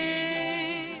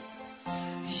body.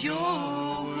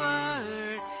 Your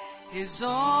word is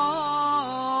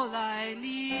all I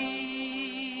need.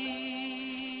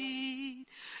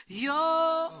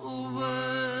 Your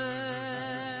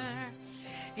word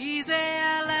is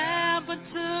a lamp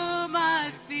unto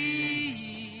my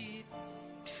feet.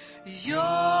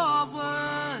 Your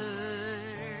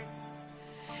word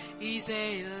is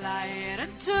a light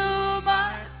unto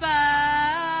my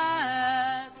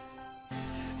path.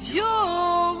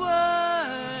 Your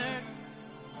word,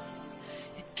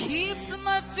 it keeps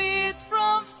my feet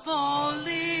from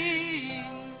falling.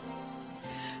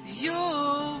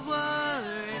 Your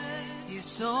word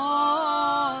is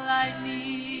all I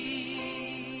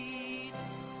need.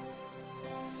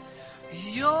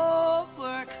 Your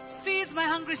word feeds my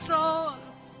hungry soul.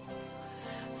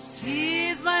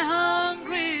 Feeds my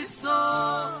hungry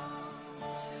soul.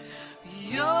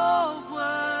 Your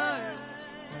word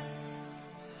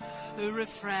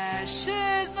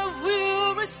refreshes the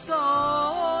weary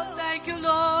soul. Thank you,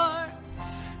 Lord.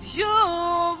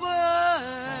 Your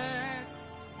word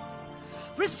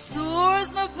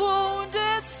restores my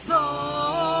wounded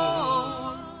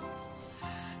soul.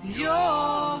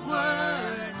 Your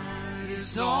word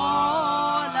is all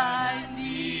I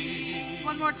need.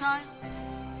 One more time.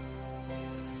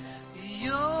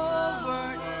 Your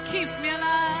word keeps me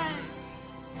alive.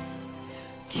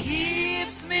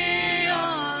 Keeps me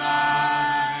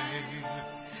alive.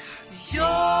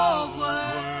 Your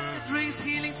word brings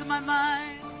healing to my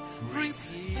mind.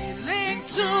 Brings healing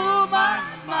to my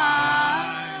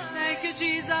mind. Thank you,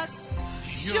 Jesus.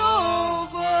 Your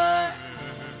word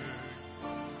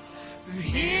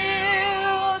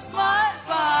heals my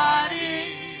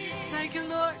body. Thank you,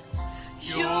 Lord.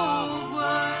 Your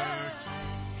word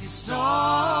is all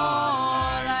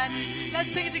I need.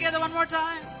 Let's sing it together one more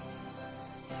time.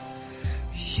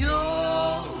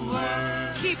 Your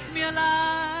word keeps me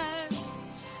alive.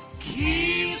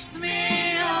 Keeps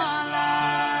me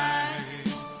alive.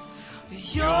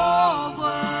 Your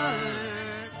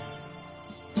word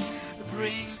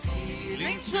brings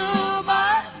healing to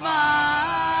my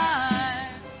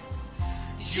mind.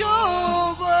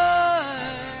 Your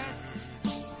word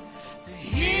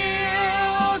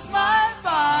heals my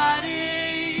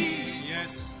body.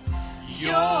 Yes.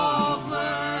 Your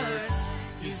word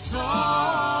is all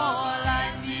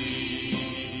I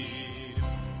need.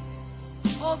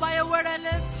 Oh, by your word I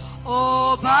live.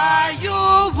 Oh, by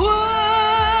your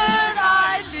word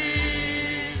I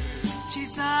live.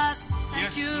 Jesus,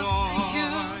 thank you. Lord. Thank you.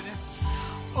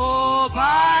 Oh,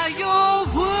 by your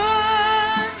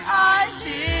word I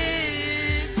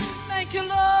live. Thank you,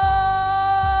 Lord.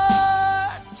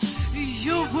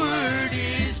 Your word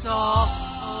is all.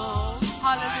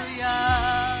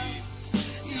 Hallelujah.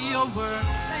 Your word,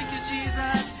 thank you,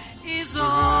 Jesus, is all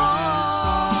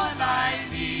I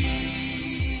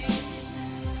need.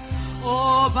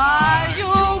 Oh, by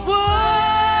your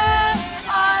word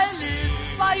I live.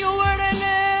 By your word I live.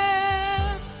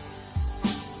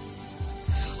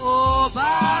 Oh,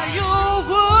 by your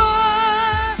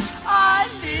word I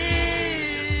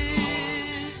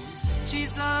live.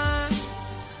 Jesus,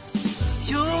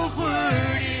 your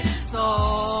word is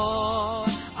all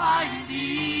I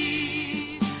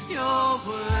need. Your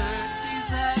word,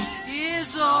 Jesus,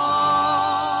 is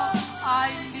all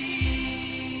I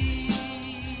need.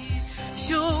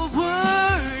 Your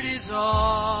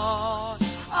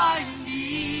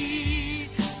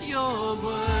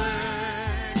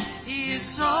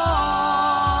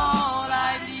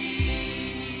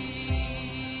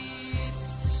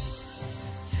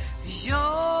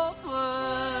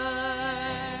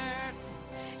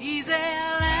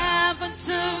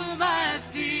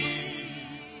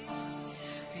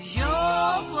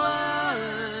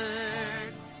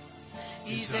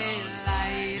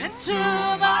to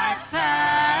my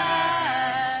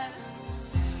path.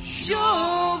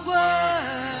 Your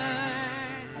word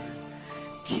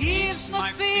keeps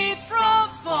my feet from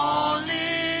falling.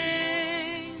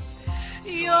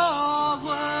 Your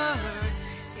word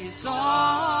is all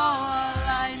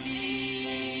I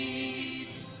need.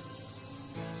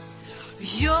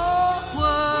 Your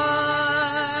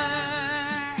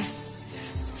word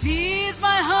feeds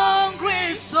my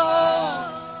hungry soul.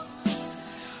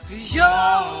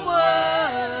 Your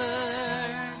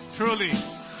word truly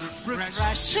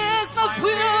refreshes my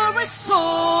weary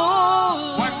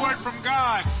soul. One word from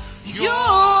God.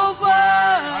 Your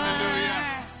word,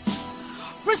 hallelujah,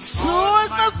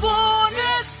 restores my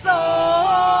wounded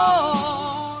soul.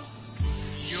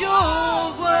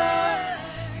 Your word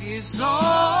is all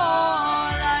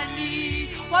I need.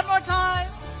 One more time.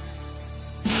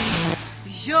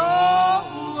 Your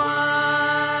word,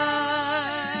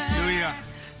 hallelujah,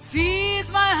 feeds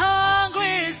my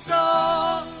hungry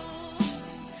soul.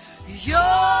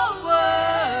 Your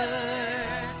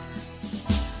word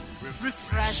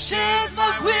refreshes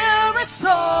my weary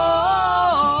soul.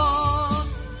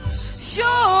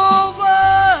 Your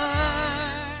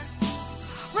word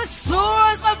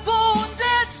restores my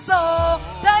wounded soul.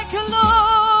 Thank you,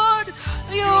 Lord.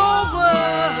 Your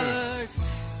word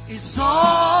is all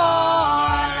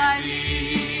I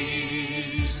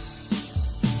need.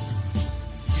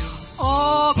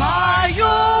 Oh, by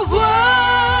your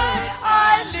word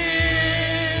I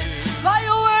live. By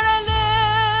your word I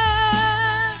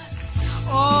live.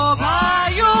 Oh, by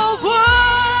your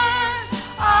word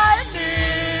I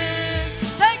live.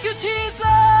 Thank you, Jesus.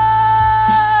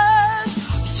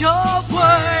 Your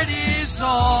word is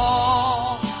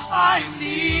all I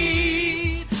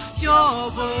need.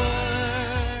 Your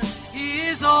word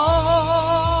is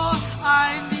all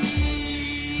I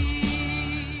need.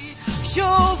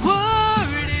 Your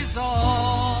word is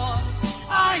all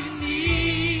I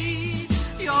need.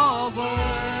 Your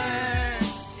word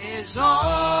is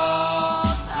all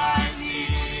I need.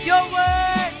 Your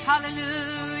word,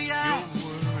 hallelujah.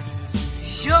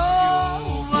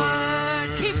 Your word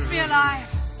keeps me alive.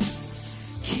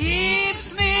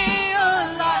 Keeps me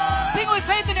alive. Sing with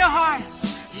faith in your heart.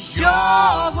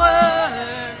 Your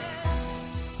word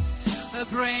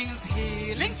brings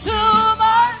healing to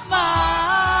my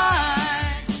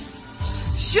mind.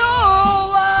 Your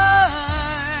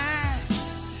word,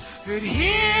 it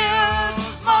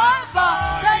heals my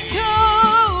body. Thank you.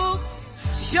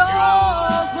 Your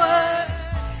word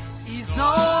is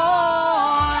all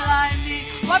I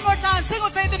need. One more time, sing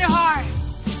with faith in your heart.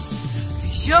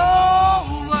 Your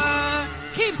word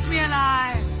keeps me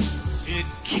alive. It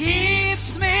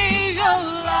keeps me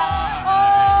alive.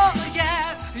 Oh, yeah.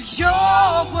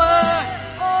 Your word,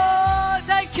 oh,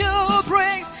 thank you,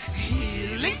 brings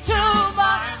healing to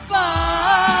my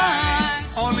mind.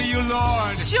 only you,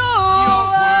 Lord. Your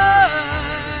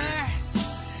word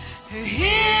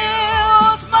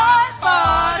heals my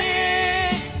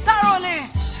body thoroughly.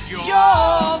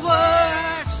 Your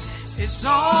word is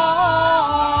all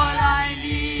I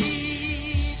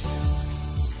need.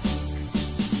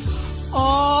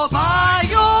 Oh, by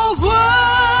your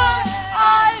word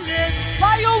I live.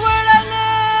 By your word I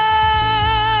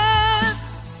live.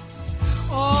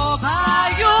 Oh,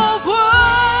 by your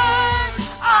word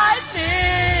I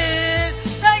live.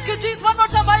 Thank you, Jesus. One more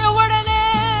time. By your word I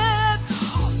live.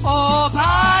 Oh,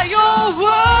 by your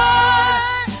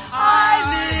word I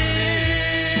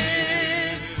live.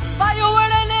 By your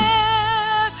word I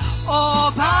live.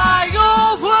 Oh, by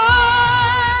your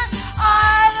word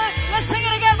I live. Let's sing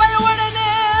it again. By your word I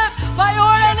live. By your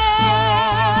word I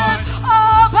live.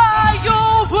 Oh, by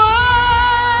your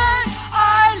word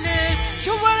I live.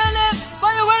 Your word I live.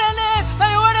 By your word I live. By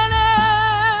your word I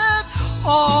live.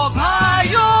 Oh, by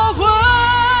your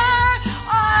word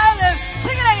I live.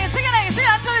 Sing it again. Sing it again. Sing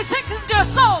it until it sinks into your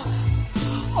soul.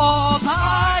 Oh,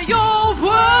 by your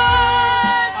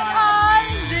word I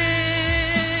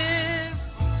live.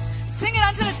 Sing it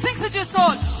until it sinks into your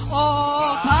soul.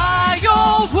 Oh, by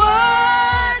your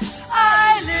word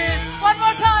I live. One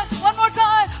more time. One more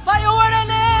time. By your word I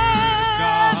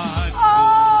live.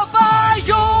 Oh, by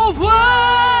your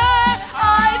word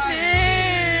I live.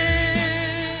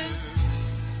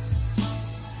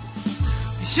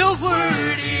 Your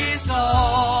word is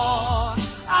all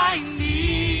I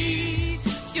need.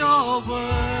 Your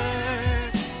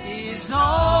word is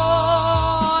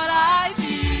all I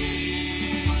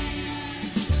need.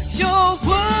 Your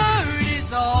word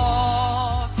is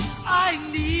all I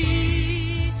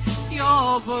need.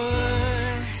 Your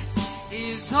word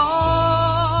is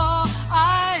all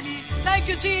I need. Thank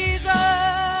you,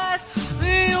 Jesus.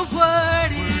 Your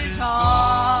word is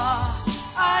all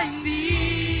I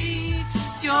need.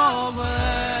 Your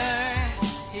word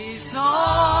is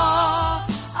all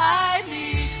I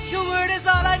need. Your word is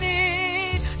all I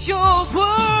need. Your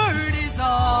word is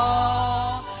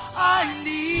all I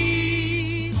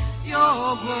need.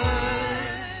 Your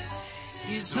word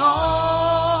is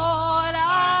all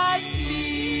I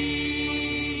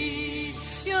need.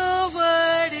 Your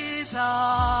word is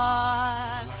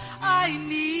all I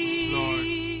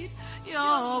need.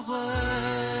 Your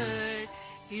word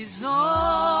is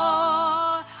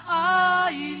all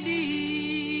I need.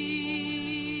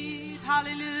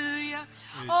 Hallelujah.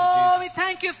 Oh, we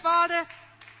thank you, Father.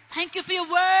 Thank you for your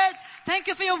word.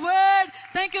 Thank you for your word.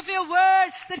 Thank you for your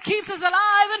word that keeps us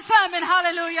alive and firm in.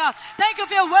 Hallelujah. Thank you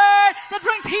for your word that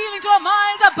brings healing to our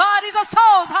minds, our bodies, our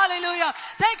souls. Hallelujah.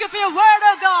 Thank you for your word,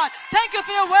 oh God. Thank you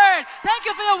for your word. Thank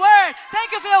you for your word.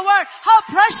 Thank you for your word. How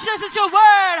precious is your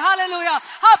word. Hallelujah.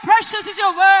 How precious is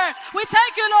your word. We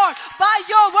thank you, Lord. By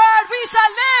your word we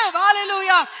shall live.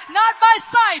 Hallelujah. Not by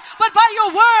sight, but by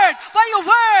your word. By your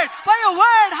word. By your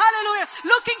word. Hallelujah.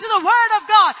 Looking to the word of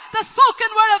God, the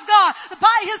spoken word of God.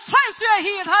 By his stripes we are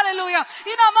healed. Hallelujah.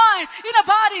 In our minds, in our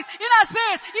bodies, in our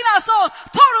spirits, in our souls.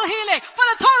 Total healing. For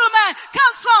the total man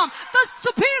comes from the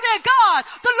superior God,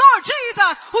 the Lord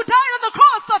Jesus, who died on the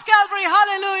cross of Calvary.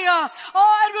 Hallelujah.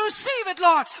 Oh, and we receive it,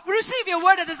 Lord. We receive your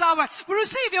word at this hour. We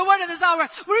receive your word at this hour.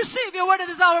 We receive your word at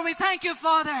this hour. We thank you,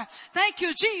 Father. Thank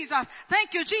you, Jesus.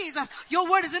 Thank you, Jesus. Your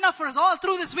word is enough for us all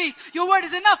through this week. Your word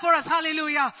is enough for us.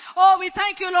 Hallelujah. Oh, we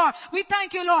thank you, Lord. We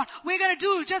thank you, Lord. We're going to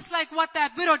do just like what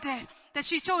that widow did. That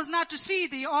she chose not to see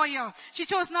the oil. She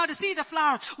chose not to see the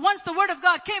flour. Once the word of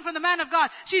God came from the man of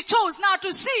God, she chose not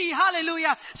to see.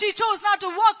 Hallelujah. She chose not to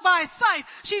walk by sight.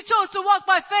 She chose to walk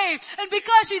by faith. And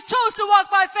because she chose to walk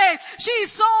by faith, she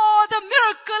saw the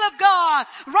miracle of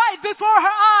God right before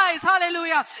her eyes.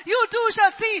 Hallelujah. You too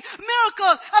shall see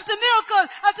miracle after miracle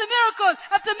after miracle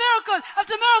after miracle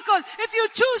after miracle if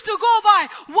you choose to go by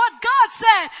what God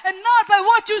said and not by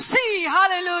what you see.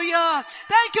 Hallelujah.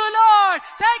 Thank you, Lord.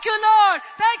 Thank you, Lord.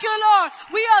 Thank you, Lord.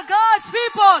 We are God's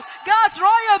people. God's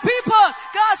royal people.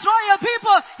 God's royal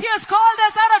people. He has called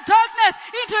us out of darkness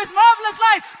into his marvelous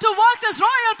light to walk this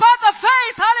royal path of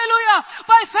faith. Hallelujah.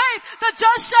 By faith, the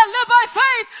just shall live by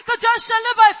faith. The just shall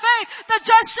live by faith. The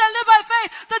just shall live by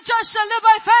faith. The just shall live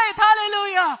by faith.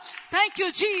 Hallelujah. Thank you,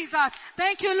 Jesus.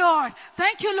 Thank you, Lord.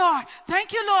 Thank you, Lord.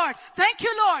 Thank you, Lord. Thank you,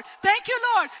 Lord. Thank you,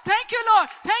 Lord. Thank you, Lord.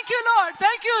 Thank you, Lord.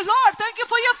 Thank you, Lord. Thank you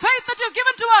for your faith that you've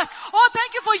given to us. Oh,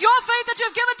 thank you for your faith that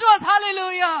you've given to us.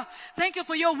 Hallelujah. Thank you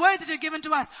for your word that you've given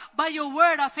to us. By your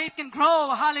word our faith can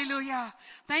grow. Hallelujah.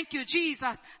 Thank you,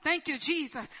 Jesus. Thank you,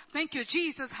 Jesus. Thank you,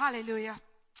 Jesus. Hallelujah.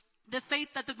 The faith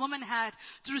that the woman had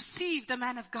to receive the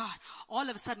man of God all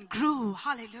of a sudden grew.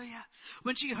 Hallelujah.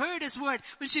 When she heard his word,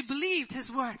 when she believed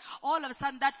his word, all of a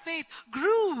sudden that faith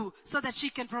grew so that she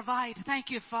can provide.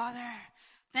 Thank you, Father.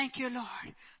 Thank you,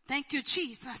 Lord. Thank you,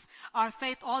 Jesus. Our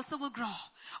faith also will grow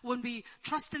when we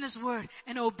trust in his word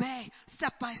and obey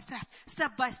step by step,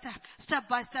 step by step, step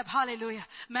by step. Hallelujah.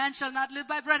 Man shall not live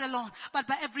by bread alone, but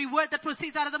by every word that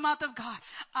proceeds out of the mouth of God.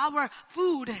 Our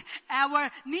food, our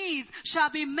needs shall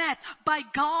be met by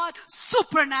God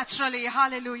supernaturally.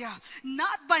 Hallelujah.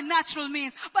 Not by natural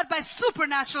means, but by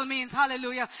supernatural means.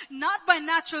 Hallelujah. Not by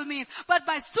natural means, but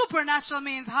by supernatural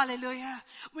means. Hallelujah.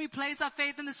 We place our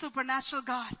faith in the supernatural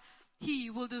God.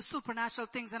 He will do supernatural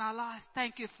things in our lives.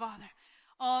 Thank you, Father.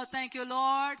 Oh, thank you,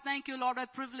 Lord. Thank you, Lord,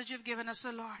 what privilege you've given us,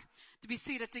 oh Lord, to be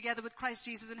seated together with Christ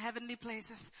Jesus in heavenly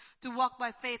places, to walk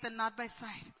by faith and not by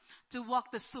sight, to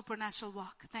walk the supernatural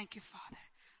walk. Thank you, Father.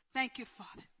 Thank you,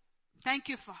 Father. Thank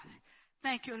you, Father.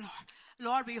 Thank you, Lord.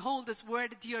 Lord, we hold this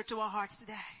word dear to our hearts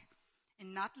today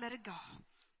and not let it go.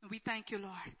 And we thank you,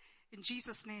 Lord. In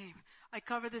Jesus' name, I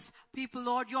cover this people,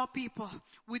 Lord, your people,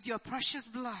 with your precious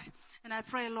blood. And I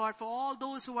pray, Lord, for all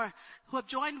those who have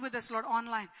joined with us, Lord,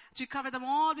 online, to cover them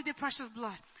all with your precious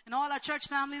blood. And all our church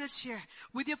family that's here,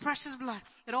 with your precious blood.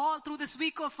 That all through this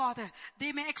week, oh Father,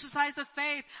 they may exercise their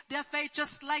faith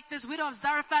just like this widow of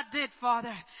Zarephath did,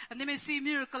 Father. And they may see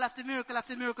miracle after miracle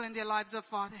after miracle in their lives, oh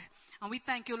Father. And we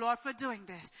thank you, Lord, for doing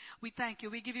this. We thank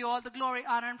you. We give you all the glory,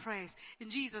 honor, and praise.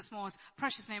 In Jesus' most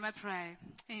precious name I pray.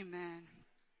 Amen.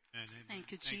 Amen.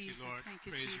 Thank you, Jesus. Thank you, Thank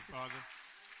you, praise Jesus. You, Father.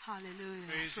 Hallelujah.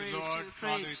 Praise you, Lord.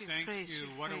 Father, thank you.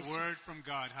 What a word from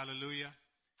God. Hallelujah.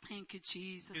 Thank you,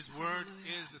 Jesus. His word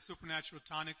is the supernatural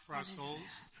tonic for our souls.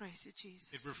 Praise you,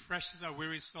 Jesus. It refreshes our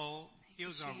weary soul,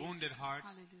 heals our wounded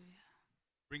hearts, Hallelujah.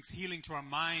 brings healing to our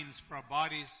minds, for our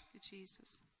bodies. Thank you,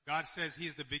 Jesus. God says He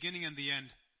is the beginning and the end.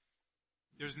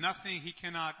 There's nothing He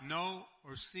cannot know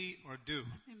or see or do.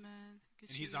 Amen. And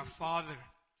He's our Father.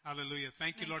 Hallelujah.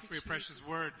 Thank you, Lord, for your precious Jesus.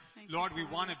 word. Thank you, Lord, we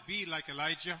Father. want to be like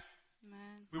Elijah.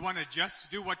 Amen. We want to just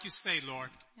do what you say, Lord,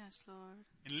 Yes, Lord.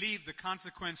 and leave the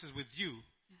consequences with you,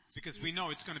 because we Jesus. know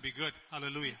it's going to be good.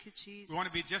 Hallelujah. Thank you, Jesus. We want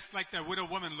to be just like that widow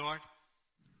woman, Lord.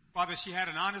 Father, she had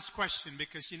an honest question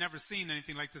because she never seen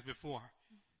anything like this before.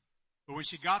 But when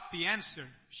she got the answer,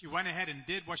 she went ahead and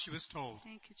did what she was told.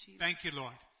 Thank you, Jesus. Thank you,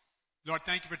 Lord. Lord,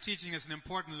 thank you for teaching us an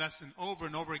important lesson over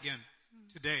and over again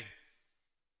today.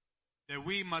 That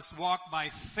we must walk by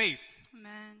faith.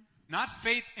 Amen. Not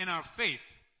faith in our faith,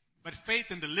 but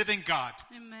faith in the living God.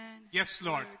 Amen. Yes,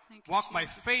 Lord. Thank you, Walk by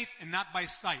Jesus. faith and not by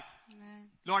sight. Amen.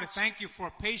 Lord, I thank you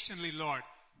for patiently, Lord,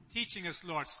 teaching us,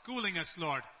 Lord, schooling us,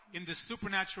 Lord, in this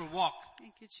supernatural walk.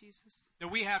 Thank you, Jesus. That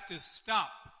we have to stop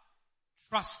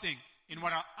trusting in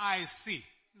what our eyes see.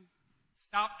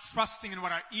 Stop trusting in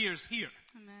what our ears hear.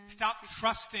 Amen. Stop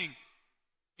trusting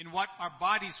in what our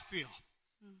bodies feel.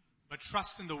 But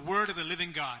trust in the word of the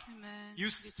living God. Amen. You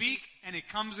Thank speak Jesus. and it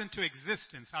comes into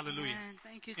existence. Hallelujah. Amen.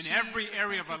 Thank you, In Jesus. every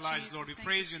area Thank of our you, lives, Jesus. Lord, we Thank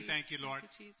praise you and Jesus. thank you, Lord.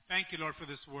 Thank you, Jesus. Thank you, Lord, for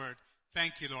this word.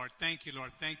 Thank you, Lord. Thank you,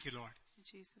 Lord. Thank you, Lord.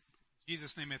 Thank you, Jesus. In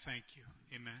Jesus' name I thank you.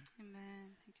 Amen.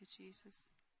 Amen. Thank you, Jesus.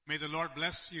 May the Lord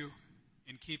bless you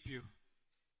and keep you.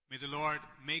 May the Lord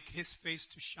make his face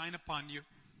to shine upon you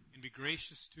and be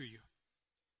gracious to you.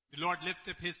 The Lord lift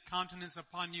up his countenance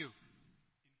upon you and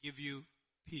give you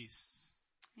peace.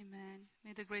 Amen.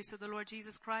 May the grace of the Lord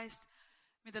Jesus Christ,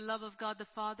 may the love of God the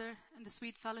Father, and the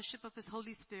sweet fellowship of his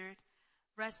Holy Spirit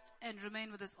rest and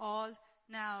remain with us all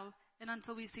now and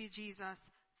until we see Jesus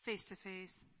face to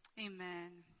face. Amen.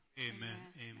 Amen.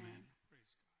 Amen.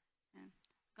 Amen.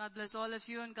 God bless all of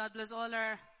you, and God bless all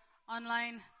our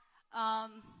online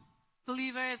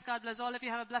believers. God bless all of you.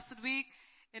 Have a blessed week.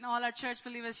 And all our church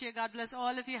believers here, God bless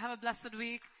all of you. Have a blessed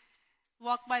week.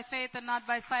 Walk by faith and not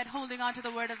by sight, holding on to the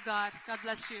word of God. God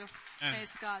bless you. Amen.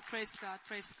 Praise God. Praise God.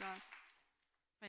 Praise God.